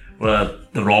year, where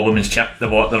the Raw Women's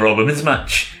Raw Women's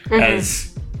match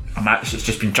is a match that's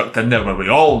just been chucked in there where we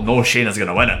all know Shayna's going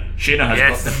to win it. Shayna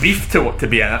has got the beef to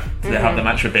be in it. They have the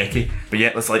match with Becky, but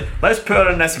yet let's put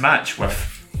her in this match with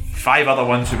 5 other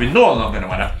ones who we know are not going to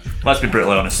win it. Let's be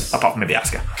brutally honest, apart from maybe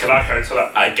Asuka. Can I counter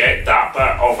that? I get that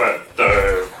bit of it,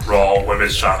 the Raw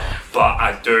Women's Champ, but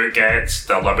I do get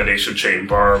the Elimination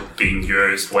Chamber being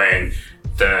used when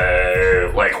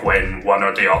when one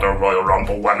or the other Royal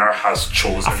Rumble winner has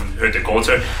chosen who to go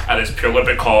to, and it's purely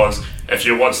because if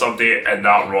you want somebody in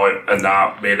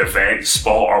that main event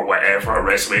spot or whatever at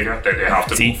WrestleMania, then they have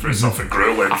to go through something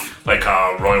grueling like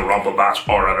a Royal Rumble match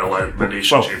or an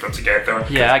Elimination Chamber to get there.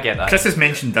 Yeah, I get that. Chris has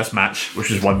mentioned this match, which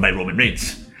was won by Roman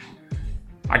Reigns.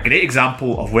 A great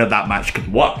example of where that match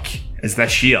could work is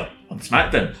this year on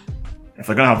SmackDown. If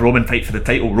they're going to have Roman fight for the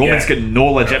title, Roman's got no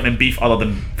legitimate beef other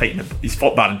than fighting. He's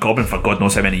fought Baron Corbin for God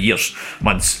knows how many years,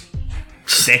 months,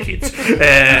 decades, forever,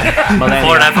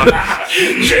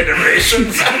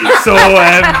 generations. So,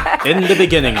 in the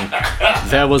beginning,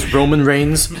 there was Roman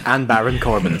Reigns and Baron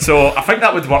Corbin. So I think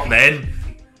that would work then.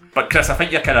 But Chris, I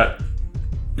think you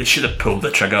should have pulled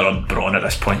the trigger on Braun at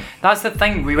this point. That's the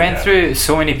thing. We went through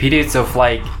so many periods of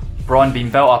like Braun being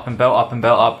built up and built up and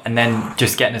built up, and then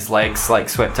just getting his legs like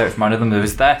swept out from under them. There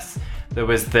was this. There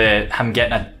was him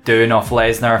getting a doing off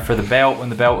Lesnar for the belt when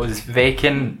the belt was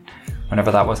vacant,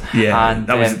 whenever that was. Yeah, and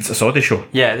that was a Saudi show.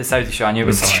 Yeah, the Saudi show. I knew it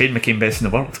was Shane McCain best in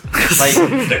the world. Like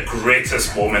the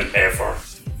greatest moment ever.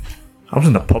 I was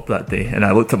in the pub that day and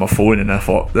I looked at my phone and I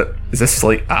thought, is this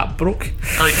like app broke?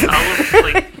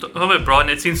 Talking about Braun,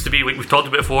 it seems to be, like we've talked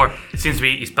about before, it seems to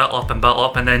be he's built up,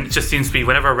 and then it just seems to be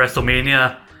whenever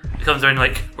WrestleMania comes around,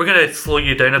 like, we're going to slow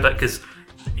you down a bit because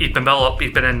he's been built up,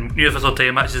 he's been in Universal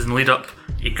title matches and lead up,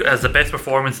 he has the best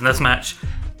performance in this match,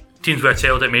 teams with a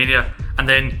child at Mania, and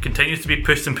then continues to be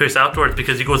pushed and pushed afterwards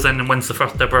because he goes in and wins the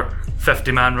first ever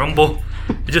 50-man Rumble.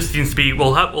 It just seems to be,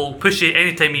 we'll push you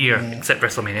any time of year except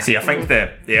WrestleMania. See, I think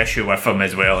the issue with him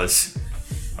as well is,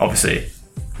 obviously,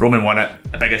 Roman won it.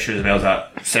 The big issue as well is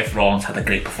that Seth Rollins had a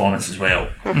great performance as well.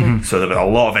 Mm-hmm. So there were a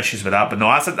lot of issues with that. But no,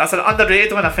 that's an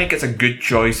underrated one. I think it's a good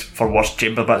choice for worst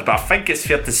chamber match. But I think it's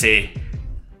fair to say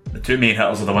the two main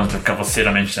hitters are the ones we've covered.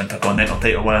 Sarah mentioned the Intercontinental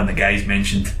title one, and the guys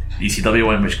mentioned the ECW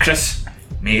one, which Chris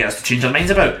may get us to change our minds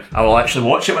about. I will actually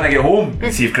watch it when I get home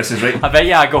and see if Chris is right. I bet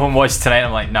I go home and watch it tonight and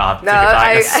I'm like, nah, take it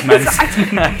back. It's mince.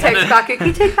 Text back, can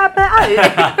you take that bit out?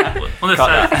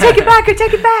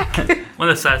 Take it back. One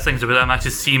of the sad things about that match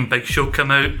is seeing Big Show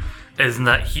come out is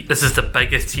that this is the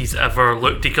biggest he's ever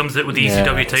looked. He comes out with the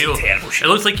ECW title. It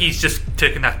looks like he's just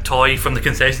taken a toy from the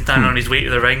concession stand on his way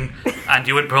to the ring, and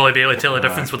you wouldn't probably be able to tell the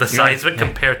difference with the size of it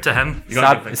compared to him.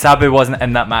 Sabu wasn't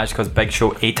in that match because Big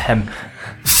Show ate him.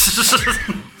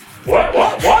 What?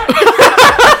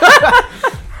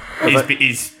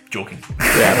 He's joking.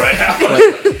 Yeah, right.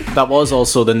 That was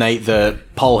also the night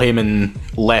that Paul Heyman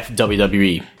left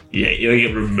WWE. Yeah, you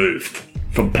get removed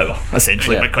from power,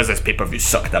 essentially, because this pay-per-view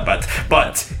sucked a bit.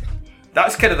 But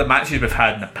that's kind of the matches we've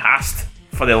had in the past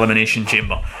for the Elimination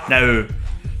Chamber. Now,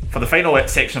 for the final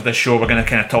section of this show, we're going to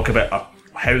kind of talk about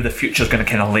how the future's going to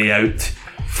kind of lay out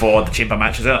for the Chamber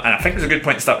matches. And I think it's a good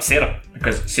point to start with Sarah,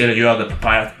 because Sarah, you are the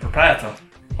proprietor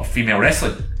of female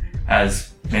wrestling,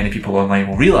 as many people online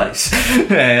will realise.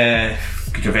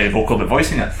 Because you're very vocal about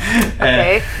voicing it.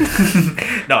 Okay.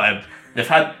 No, they've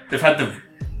had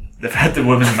the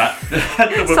women's match.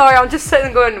 Sorry, I'm just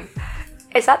sitting going,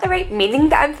 is that the right meaning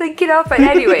that I'm thinking of? But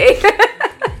anyway.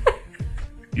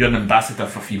 You're an ambassador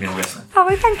for female wrestling. Oh,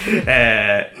 well, thank you.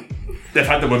 They've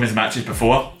had the women's matches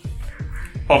before.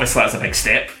 Obviously, that's a big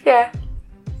step. Yeah.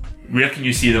 Where can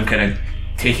you see them kind of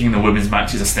taking the women's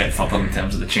matches a step further in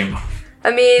terms of the chamber?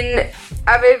 I mean,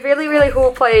 I would really, really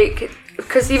hope, like,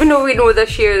 because even though we know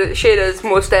this year that Shayna's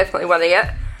most definitely winning it,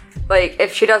 like,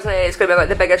 if she doesn't, it's going to be like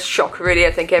the biggest shock really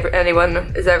I think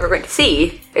anyone is ever going to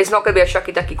see. It's not going to be a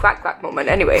shucky ducky quack quack moment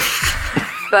anyway.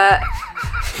 But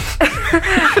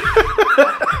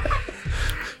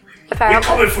we're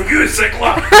coming for you,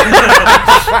 Ziggler.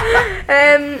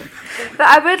 But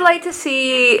I would like to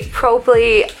see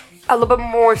probably a little bit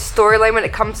more storyline when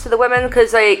it comes to the women,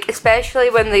 because, like, especially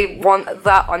when they want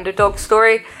that underdog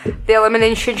story, the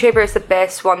Elimination Chamber is the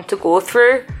best one to go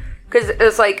through. Because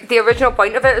it's like, the original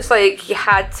point of it is like, you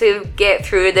had to get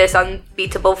through this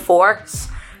unbeatable force.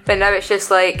 But now it's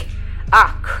just like,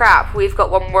 crap, we've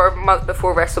got one more month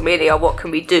before WrestleMania, what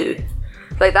can we do?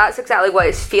 Like, that's exactly what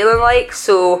it's feeling like.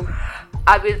 So,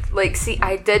 I would, like,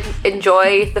 I did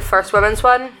enjoy the first women's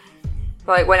one.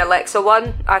 Like, when Alexa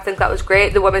won, I think that was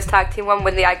great. The women's tag team one,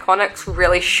 when the Iconics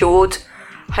really showed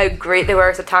how great they were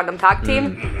as a tandem tag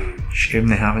team. Shame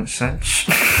they haven't since.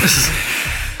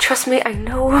 Trust me, I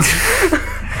know.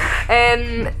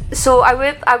 So I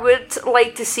would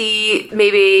like to see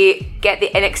maybe get the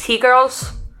NXT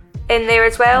girls in there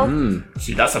as well.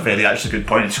 See, that's a very actually good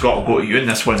point. Scott, I'll go to you in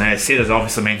this one. Sarah's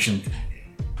obviously mentioned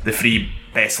the three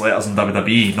best letters in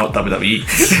WWE, not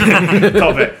WWE.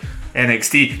 Top it.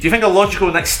 NXT. Do you think a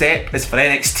logical next step is for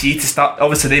NXT to start?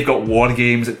 Obviously, they've got War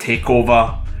Games at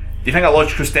TakeOver. Do you think a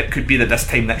logical step could be that this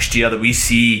time next year that we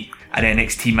see an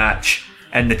NXT match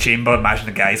in the chamber? Imagine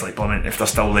the guys like Blument, if they're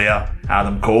still there.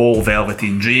 Adam Cole,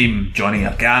 Velveteen Dream, Johnny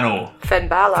Gargano, Finn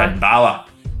Balor.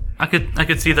 I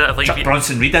could see that if, like, Chuck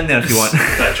Bronson Reed in there if you want.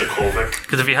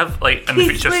 Because if you have, like, in the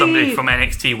future somebody from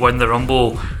NXT win the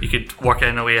Rumble, you could work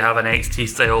in a way to have an NXT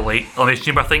style like Elimination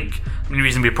Chamber. I think the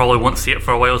reason we probably won't see it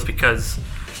for a while is because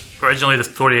originally the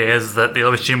story is that the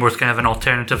Elimination Chamber was kind of an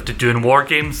alternative to doing War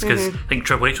Games, because I think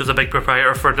Triple H was a big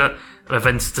proprietor for it.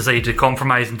 Vince decided to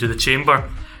compromise and do the chamber.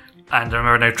 And I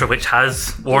remember now Triple H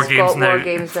has War Games now.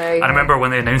 I remember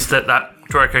when they announced it, that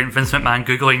Twitter account, Vince McMahon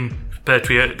Googling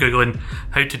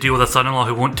how to deal with a son-in-law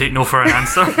who won't take no for an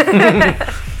answer.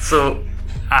 So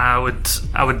I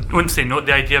wouldn't say no to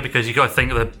the idea, because you got to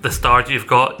think of the stars you've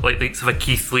got, like of a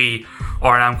Keith Lee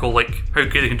or an Amco, like how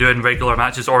good they can do in regular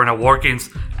matches or in a War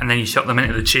Games, and then you shut them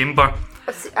into the chamber.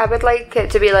 I would like it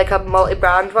to be like a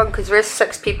multi-brand one, because there is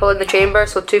 6 people in the chamber,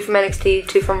 so 2 from NXT,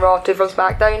 2 from Raw, 2 from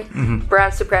SmackDown.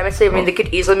 Brand supremacy. I mean, they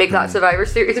could easily make that Survivor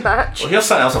Series match. Well, here's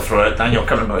something else I'll throw out. Daniel,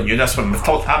 coming about you. This one,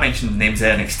 I mentioned the names of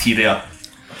NXT there.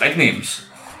 big names.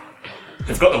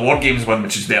 They've got the War Games one,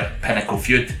 which is their pinnacle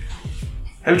feud.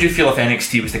 How would you feel if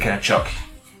NXT was to kind of chuck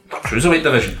the Cruiserweight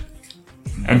division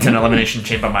into an Elimination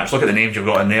Chamber match? Look at the names you've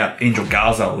got in there. Angel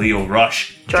Garza, Leo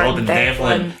Rush, Jordan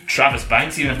Devlin, Travis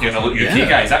Banks, even if you're going to look UK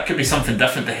guys. That could be something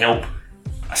different to help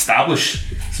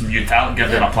establish some new talent, give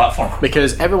them a platform.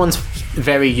 Because everyone's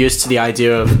very used to the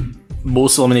idea of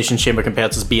most Elimination Chamber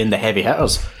competitors being the heavy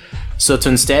hitters. So to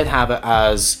instead have it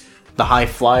as the high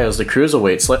flyers, the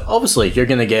cruiserweights, like obviously you're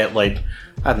going to get like,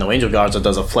 I don't know, Angel Garza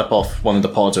does a flip off one of the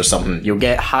pods or something. You'll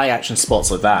get high action spots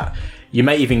like that. You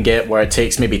might even get where it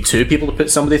takes maybe 2 people to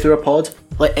put somebody through a pod.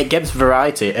 Like, it gives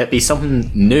variety. It'd be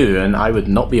something new, and I would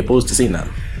not be opposed to seeing that.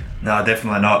 No,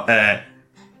 definitely not.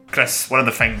 Chris, one of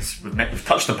the things we've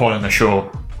touched upon in the show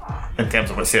in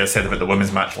terms of what Sarah said about the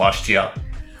women's match last year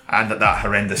and that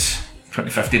horrendous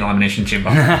 2015 Elimination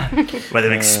Chamber where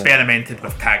they've experimented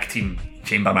with tag team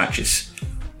chamber matches.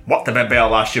 Worked a bit better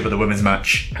last year with the women's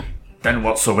match. Didn't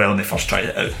work so well when they first tried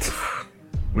it out.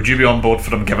 Would you be on board for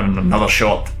them giving them another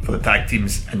shot for the tag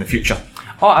teams in the future?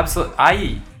 Oh,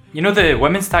 absolutely. The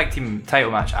women's tag team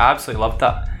title match, I absolutely loved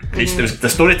that. The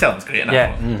storytelling's great in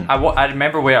that one. I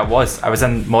remember where I was. I was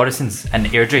in Morrison's in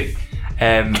Airdrie.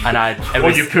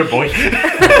 You poor boy.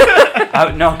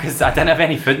 No, because I didn't have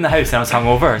any food in the house and I was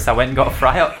hungover, so I went and got a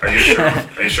fry up. Are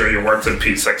you sure you worked in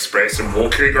Pizza Express in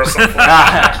Woking or something?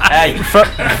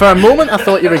 For a moment, I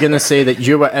thought you were going to say that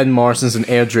you were in Morrison's in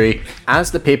Airdrie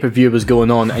as the pay-per-view was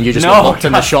going on and you just got locked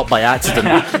in the shop by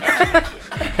accident.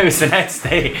 It was the next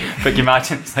day, but can you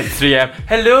imagine? It's like 3 a.m.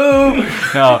 Hello.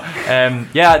 No,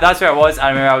 yeah, that's where I was. I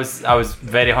remember I was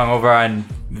very hungover and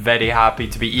very happy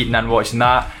to be eating and watching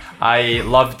that. I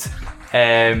loved the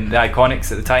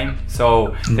Iconics at the time,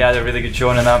 so they had a really good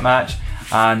showing in that match,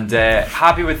 and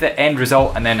happy with the end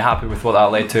result, and then happy with what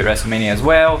that led to at WrestleMania as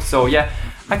well. So yeah,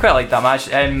 I quite liked that match.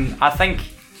 I think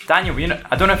Daniel,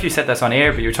 I don't know if you said this on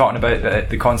air, but you were talking about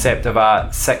the concept of a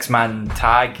 6-man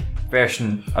tag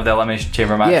version of the Elimination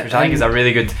Chamber match, which I think is a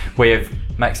really good way of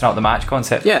mixing up the match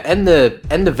concept. Yeah, in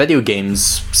the video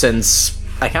games, since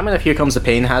I can't remember if Here Comes the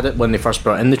Pain had it when they first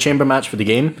brought in the chamber match for the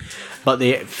game, but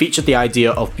they featured the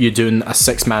idea of you doing a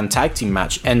 6-man tag team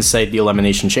match inside the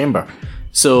Elimination Chamber.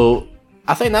 So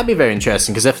I think that'd be very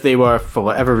interesting, because if they were, for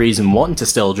whatever reason, wanting to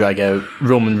still drag out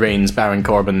Roman Reigns, Baron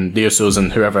Corbin, the Usos,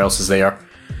 and whoever else is there,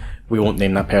 we won't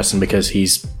name that person because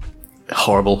he's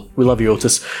horrible. We love you,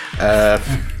 Otis.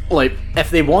 Like, if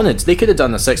they wanted, they could have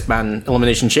done a 6-man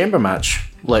Elimination Chamber match.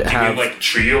 Like, you mean like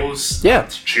trios? Yeah.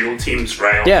 Trio teams,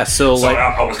 right? Yeah, so like...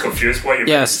 I was confused why you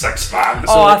meant 6-man.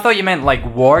 Oh, I thought you meant like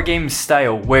War Games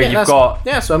style, where you've got...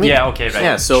 Yeah, so I mean... Yeah, okay, right.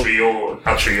 Yeah, so...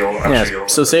 A trio.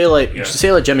 So say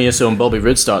like Jimmy Uso and Bobby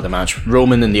Roode start the match,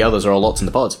 Roman and the others are all locked in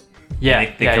the pod.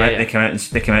 Yeah, they come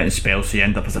out in spells, so you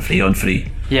end up as a 3-on-3.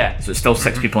 Yeah. So it's still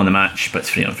 6 people in the match, but it's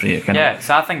 3-on-3. Yeah,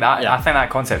 so I think that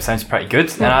concept sounds pretty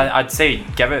good, and I'd say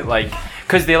give it like,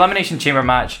 because the Elimination Chamber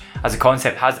match as a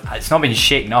concept it's not been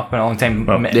shaken up in a long time,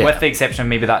 with the exception of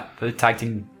maybe the tag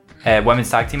team, women's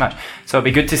tag team match. So it'd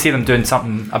be good to see them doing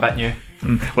something a bit new.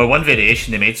 Well, one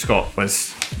variation they made, Scott,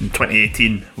 was in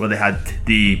 2018 where they had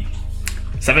the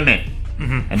 7 men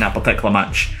in that particular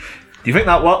match. Do you think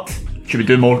that worked? Should we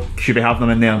do more? Should we have them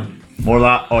in there? More of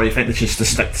that? Or do you think they should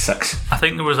just stick to 6? I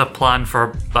think there was a plan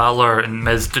for Balor and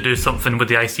Miz to do something with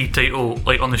the IC title,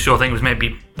 like on the show. I think it was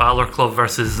maybe Balor Club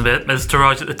versus Miz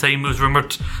Taraj at the time, it was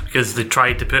rumoured, because they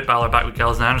tried to put Balor back with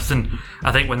Gallows and Anderson.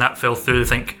 I think when that fell through, they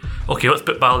think, okay, let's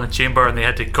put Balor in the chamber, and they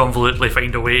had to convolutedly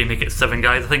find a way and make it 7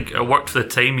 guys. I think it worked for the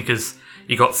time because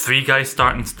you got 3 guys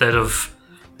starting instead of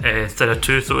 2,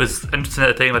 so it was interesting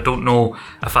at the time. I don't know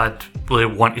if I'd really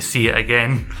want to see it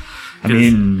again. I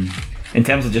mean, in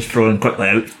terms of just throwing quickly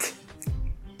out,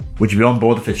 would you be on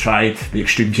board if they tried the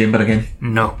Extreme Chamber again?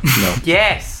 No.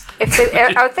 Yes.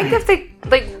 I would think if they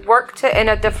like worked it in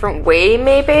a different way,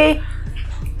 maybe,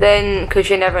 then, because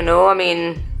you never know. I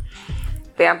mean,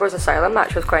 the Ambrose Asylum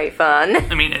match was quite fun.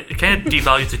 I mean, it kind of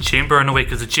devalues the chamber in a way,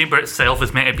 because the chamber itself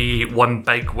is meant to be one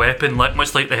big weapon,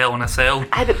 much like the Hell in a Cell.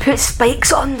 But put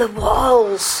spikes on the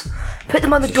walls. Put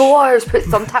them on the doors. Put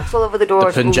thumbtacks all over the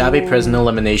doors. The Punjabi Prison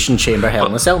Elimination Chamber Hell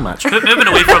in a Cell match. Moving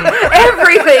away from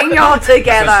everything all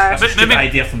together. That's a stupid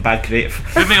idea from bad creative.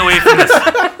 Moving away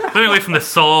from the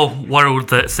Saw world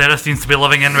that Sarah seems to be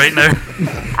living in right now.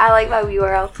 I like my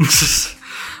URL.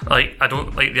 Like, I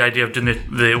don't like the idea of doing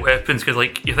the weapons, because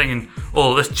like you're thinking,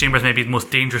 oh, this chamber's maybe the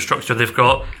most dangerous structure they've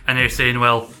got, and they're saying,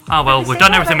 well, we've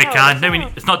done everything we can. Now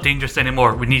it's not dangerous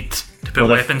anymore. We need to put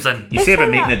weapons in. You say about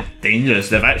making it dangerous,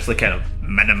 they've actually kind of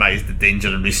minimised the danger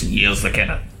in recent years. The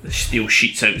kind of the steel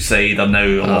sheets outside are now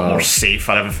a lot more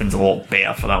safer. Everything's a lot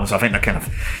better for that one. So I think they're kind of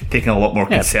taking a lot more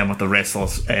concern with the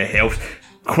wrestlers' health.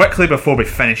 Quickly before we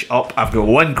finish up, I've got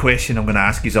one question I'm going to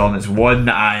ask you on. It's one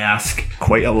that I ask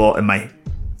quite a lot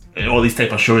in all these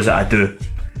type of shows that I do.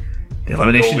 The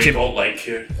Elimination Chamber. Don't like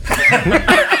you.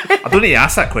 I don't need to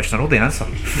ask that question. I know the answer.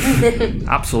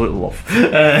 Absolute love.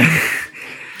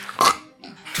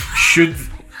 Should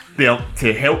they,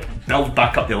 to help build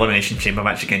back up the Elimination Chamber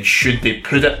match again, should they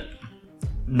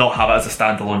not have it as a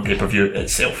standalone pay-per-view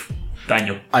itself?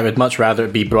 Daniel? I would much rather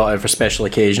it be brought out for special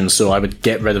occasions, so I would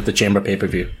get rid of the Chamber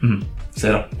pay-per-view.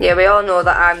 Sarah? Yeah, we all know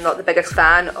that I'm not the biggest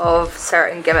fan of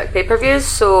certain gimmick pay-per-views,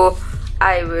 so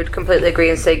I would completely agree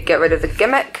and say get rid of the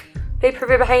gimmick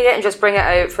pay-per-view behind it and just bring it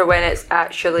out for when it's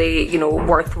actually,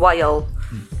 worthwhile,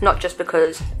 not just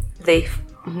because they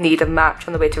need a match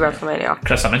on the way to WrestleMania.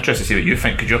 Chris, I'm interested to see what you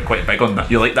think, because you're quite big on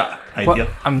that. You like that idea?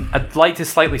 Well, I'd like to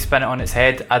slightly spin it on its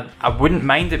head. I wouldn't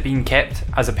mind it being kept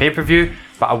as a pay-per-view,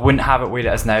 but I wouldn't have it where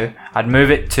it is now. I'd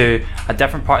move it to a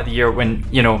different part of the year when,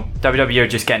 WWE are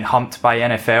just getting humped by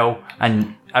NFL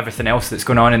and everything else that's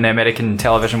going on in the American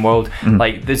television world.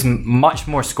 Like, there's much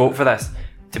more scope for this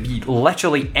to be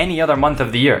literally any other month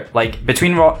of the year. Like,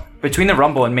 between the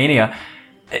Rumble and Mania,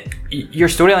 your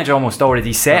storylines are almost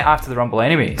already set after the Rumble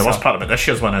anyway. The worst part about this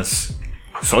year's one is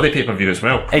Saudi pay-per-view as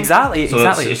well. Exactly.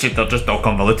 They're just all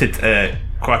convoluted.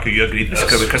 Quacker, you agreed with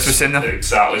what Chris was saying there?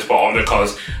 Exactly, spot on,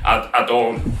 because I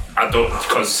don't,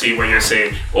 because see when you're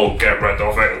saying, get rid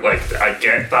of it, like, I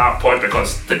get that point,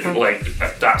 because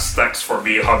that sticks for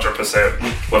me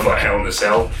 100% with Hell in a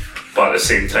Cell, but at the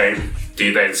same time, do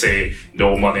you then say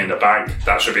no Money in the Bank?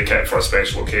 That should be kept for a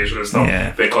special occasion and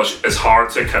stuff, because it's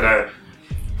hard to kind of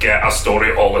get a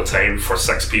story all the time for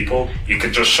 6 people. You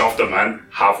could just shove them in,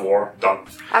 have war, done.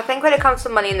 I think when it comes to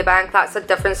Money in the Bank, that's a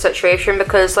different situation,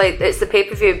 because it's the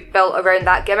pay-per-view built around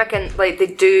that gimmick, and they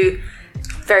do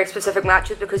very specific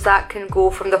matches because that can go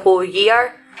from the whole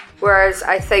year, whereas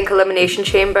I think Elimination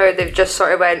Chamber, they've just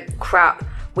sort of went, crap,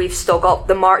 we've still got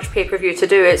the March pay-per-view to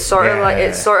do. It's sort of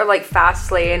like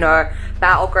Fastlane or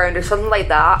Battleground or something like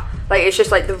that. Like, it's just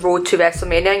like the road to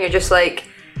WrestleMania, and you're just like,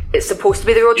 it's supposed to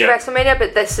be the road to WrestleMania,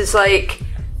 but this is like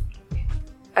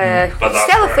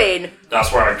cellophane.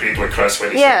 That's where I agreed with Chris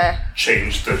when he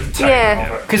changed the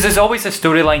time of it. Because there's always a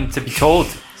storyline to be told.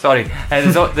 Sorry,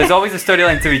 there's always a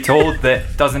storyline to be told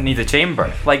that doesn't need a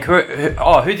chamber. Like, who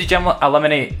did you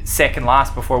eliminate second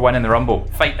last before winning the Rumble?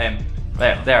 Fight them.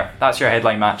 There. That's your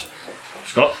headline match.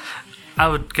 Scott? I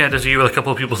would kind of disagree with a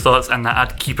couple of people's thoughts, and that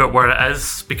I'd keep it where it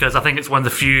is, because I think it's one of the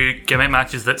few gimmick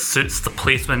matches that suits the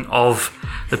placement of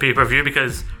the pay-per-view,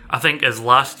 because I think as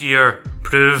last year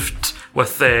proved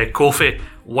with Kofi,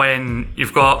 when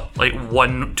you've got like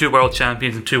 2 world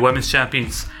champions and 2 women's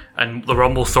champions, and the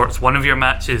Rumble sorts one of your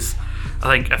matches, I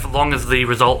think as long as the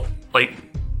result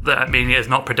that Mania is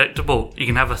not predictable, you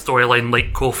can have a storyline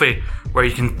like Kofi where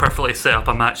you can perfectly set up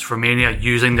a match for Mania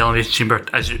using the Elimination Chamber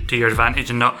to your advantage,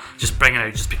 and not just bring it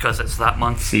out just because it's that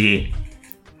month. See,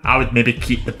 I would maybe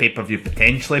keep the pay-per-view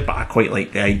potentially, but I quite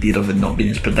like the idea of it not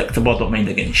being as predictable. I don't mind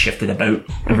it getting shifted about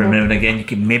every now and again. You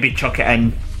can maybe chuck it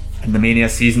in the Mania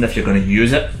season if you're going to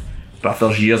use it, but if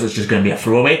there's years it's just going to be a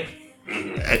throwaway.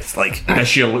 It's like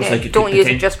this year looks like it don't use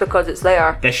it just because it's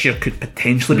there. This year could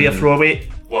potentially be a throwaway.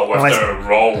 Well, with the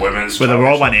Raw Women's with the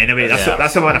Raw one anyway,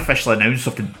 that's the one officially announced.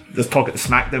 So there's talk that the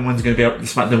SmackDown one's going to be the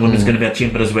SmackDown Women's going to be a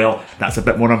chamber as well. That's a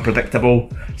bit more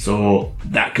unpredictable, so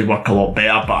that could work a lot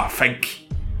better. But I think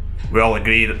we all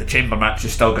agree that the chamber match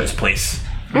has still got its place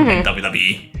in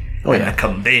WWE in the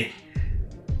current day,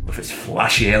 with its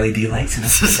flashy LED lights and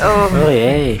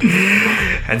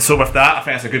And so with that, I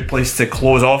think it's a good place to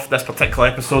close off this particular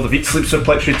episode of Eat Sleep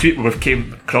Suplex Retweet, where we've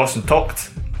came across and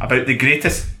talked about the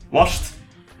greatest, worst,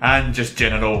 and just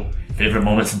general favourite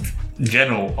moments in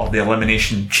general of the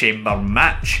Elimination Chamber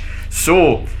match.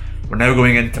 So we're now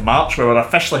going into March, where we're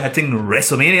officially hitting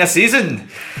WrestleMania season.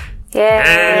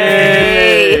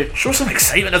 Yay! Show some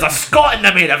excitement, there's a Scot in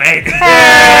the main event.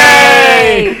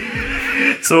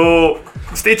 Yay! So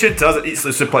stay tuned to us at Eat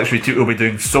Sleep Suplex Retweet. We'll be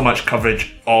doing so much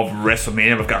coverage of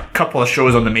WrestleMania. We've got a couple of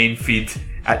shows on the main feed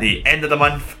at the end of the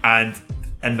month, and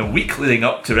in the week leading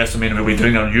up to WrestleMania we'll be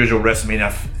doing our usual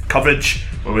WrestleMania coverage,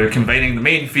 where we're combining the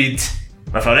main feed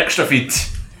with our extra feed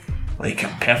like a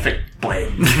perfect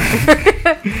blend.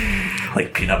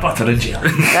 Like peanut butter and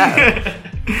jelly.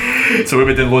 So we'll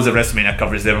be doing loads of WrestleMania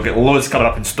coverage there. We'll get loads coming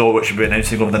up in store, which we'll be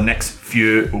announcing over the next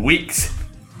few weeks.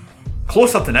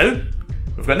 Closer to now,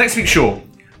 we've got next week's show,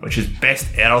 which is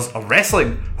Best Eras of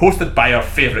Wrestling, hosted by our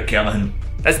favourite Kernahan.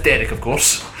 That's Derek, of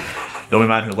course. the only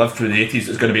man who lived through the 80s,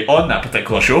 is going to be on that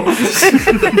particular show.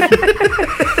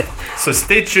 So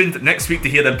stay tuned next week to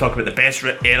hear them talk about the best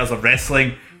eras of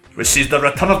wrestling, which sees the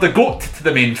return of the GOAT to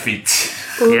the main feed.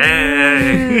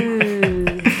 Yay!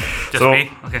 Just me?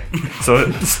 Okay.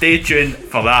 So stay tuned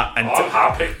for that. And I'm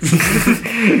happy.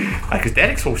 Because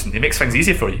Derek's hosting, he makes things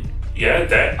easy for you.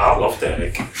 Yeah, I love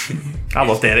Derek. I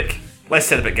love Derek. Less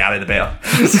said about Gary, the better.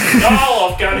 No, I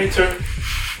love Gary too.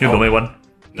 You're the only one.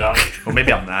 No. Well,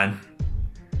 maybe I'm Nan.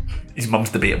 His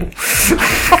mum's debatable.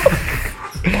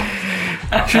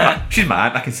 She's my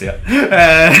aunt, I can say it.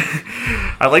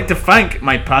 I'd like to thank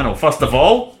my panel. First of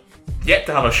all, yet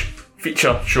to have a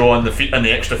feature show on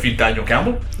the extra feed, Daniel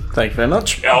Campbell. Thank you very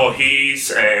much. Oh,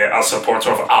 he's a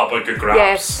supporter of Alba Gugraps.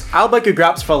 Yes. Alba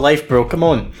Gugraps for life, bro. Come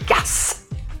on. Yes.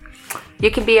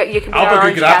 You can be our Alba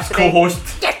Orange Gugraps Cassidy. co-host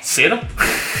Sarah.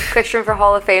 Christian for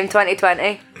Hall of Fame 2020.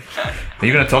 Are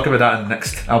you going to talk about that in the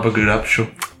next Alba Gugraps show?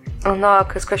 Oh no,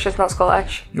 because Christian's not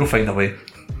Scottish. You'll find a way.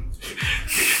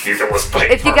 Neither was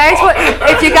If you guys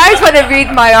want to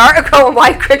read my article on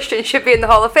why Christian should be in the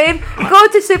Hall of Fame, go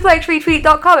to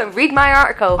suplexretweet.com and read my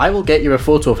article. I will get you a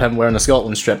photo of him wearing a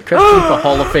Scotland strip. Christian for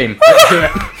Hall of Fame. Let's do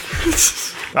it.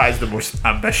 That is the most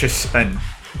ambitious and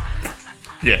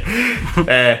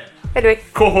Anyway,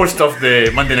 co-host of the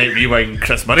Monday Night Rewind,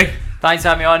 Chris Murray. Thanks for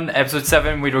having me on. Episode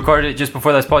 7, we recorded it just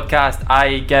before this podcast.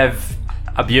 I give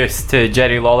abuse to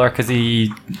Jerry Lawler because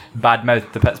he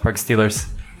badmouthed the Pittsburgh Steelers.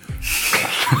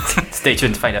 Stay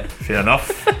tuned to find out. Fair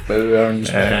enough.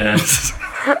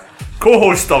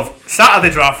 Co-host of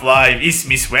Saturday Draft Live, East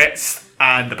Meets West,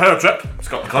 and the Power Trip,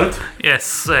 Scott McLeod.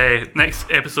 Yes, next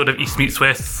episode of East Meets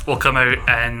West will come out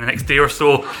in the next day or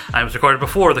so, and it was recorded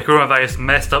before the coronavirus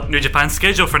messed up New Japan's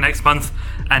schedule for next month.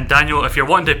 And Daniel, if you're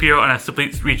wanting to appear on a Super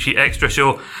Retreat extra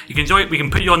show, you can join. We can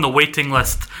put you on the waiting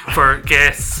list for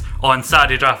guests on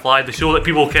Saturday Draft Live, the show that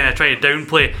people kind of try to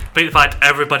downplay, but in fact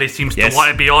everybody seems to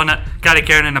want to be on it. Gary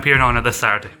Kernan appearing on it this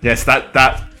Saturday. Yes,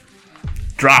 that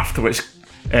draft, which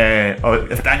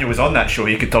if Daniel was on that show,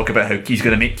 he could talk about how he's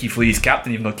going to make Keith Lee his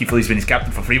captain, even though Keith Lee's been his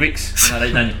captain for 3 weeks. Isn't that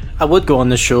right, Daniel? I would go on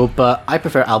this show, but I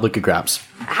prefer Alba Gugraps.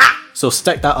 So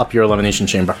stick that up your elimination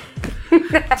chamber.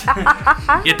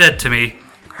 You did to me.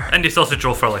 Indie sausage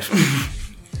roll for life.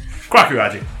 Kwaku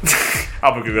Aji.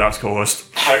 Alba Gugraps co-host.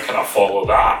 How can I follow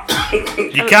that?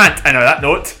 You can't. And on that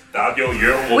note, Daniel,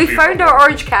 you we found our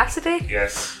Orange Cassidy.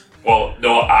 Yes. Well,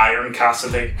 no, Iron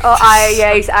Cassidy. Oh,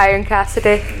 he's Iron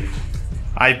Cassidy.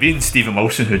 I've been Stephen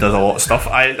Wilson, who does a lot of stuff.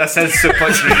 That says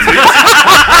Suplex Retweet.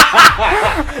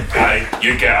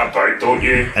 You get about, don't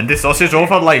you? And this sausage roll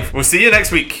for life. We'll see you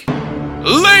next week.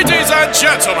 Ladies and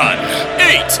gentlemen,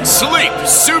 Eat, Sleep,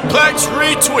 Suplex,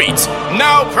 Retweet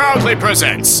now proudly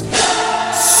presents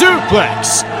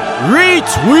Suplex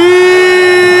Retweet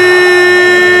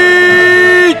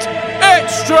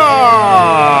Extra!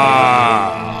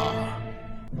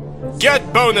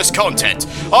 Get bonus content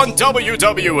on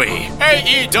WWE,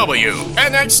 AEW,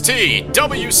 NXT,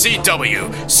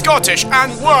 WCW, Scottish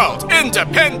and World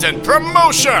Independent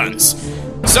Promotions!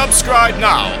 Subscribe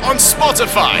now on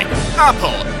Spotify,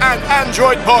 Apple, and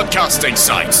Android podcasting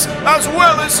sites, as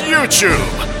well as YouTube.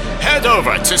 Head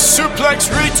over to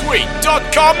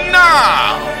suplexretweet.com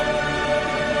now!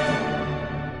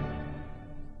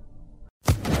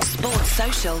 Sports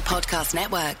Social Podcast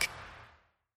Network.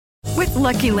 With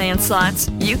Lucky Land Slots,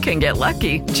 you can get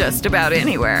lucky just about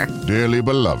anywhere. Dearly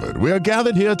beloved, we are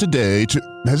gathered here today to...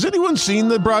 Has anyone seen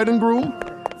the bride and groom?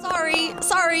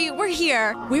 Sorry, we're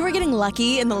here. We were getting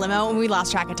lucky in the limo and we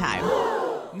lost track of time.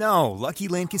 No, Lucky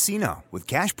Land Casino, with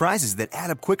cash prizes that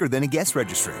add up quicker than a guest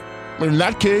registry. In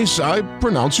that case, I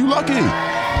pronounce you lucky.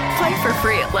 Play for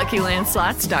free at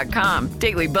LuckyLandSlots.com.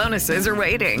 Daily bonuses are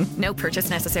waiting. No purchase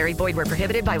necessary. Void where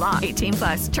prohibited by law.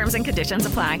 18+. Terms and conditions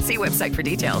apply. See website for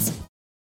details.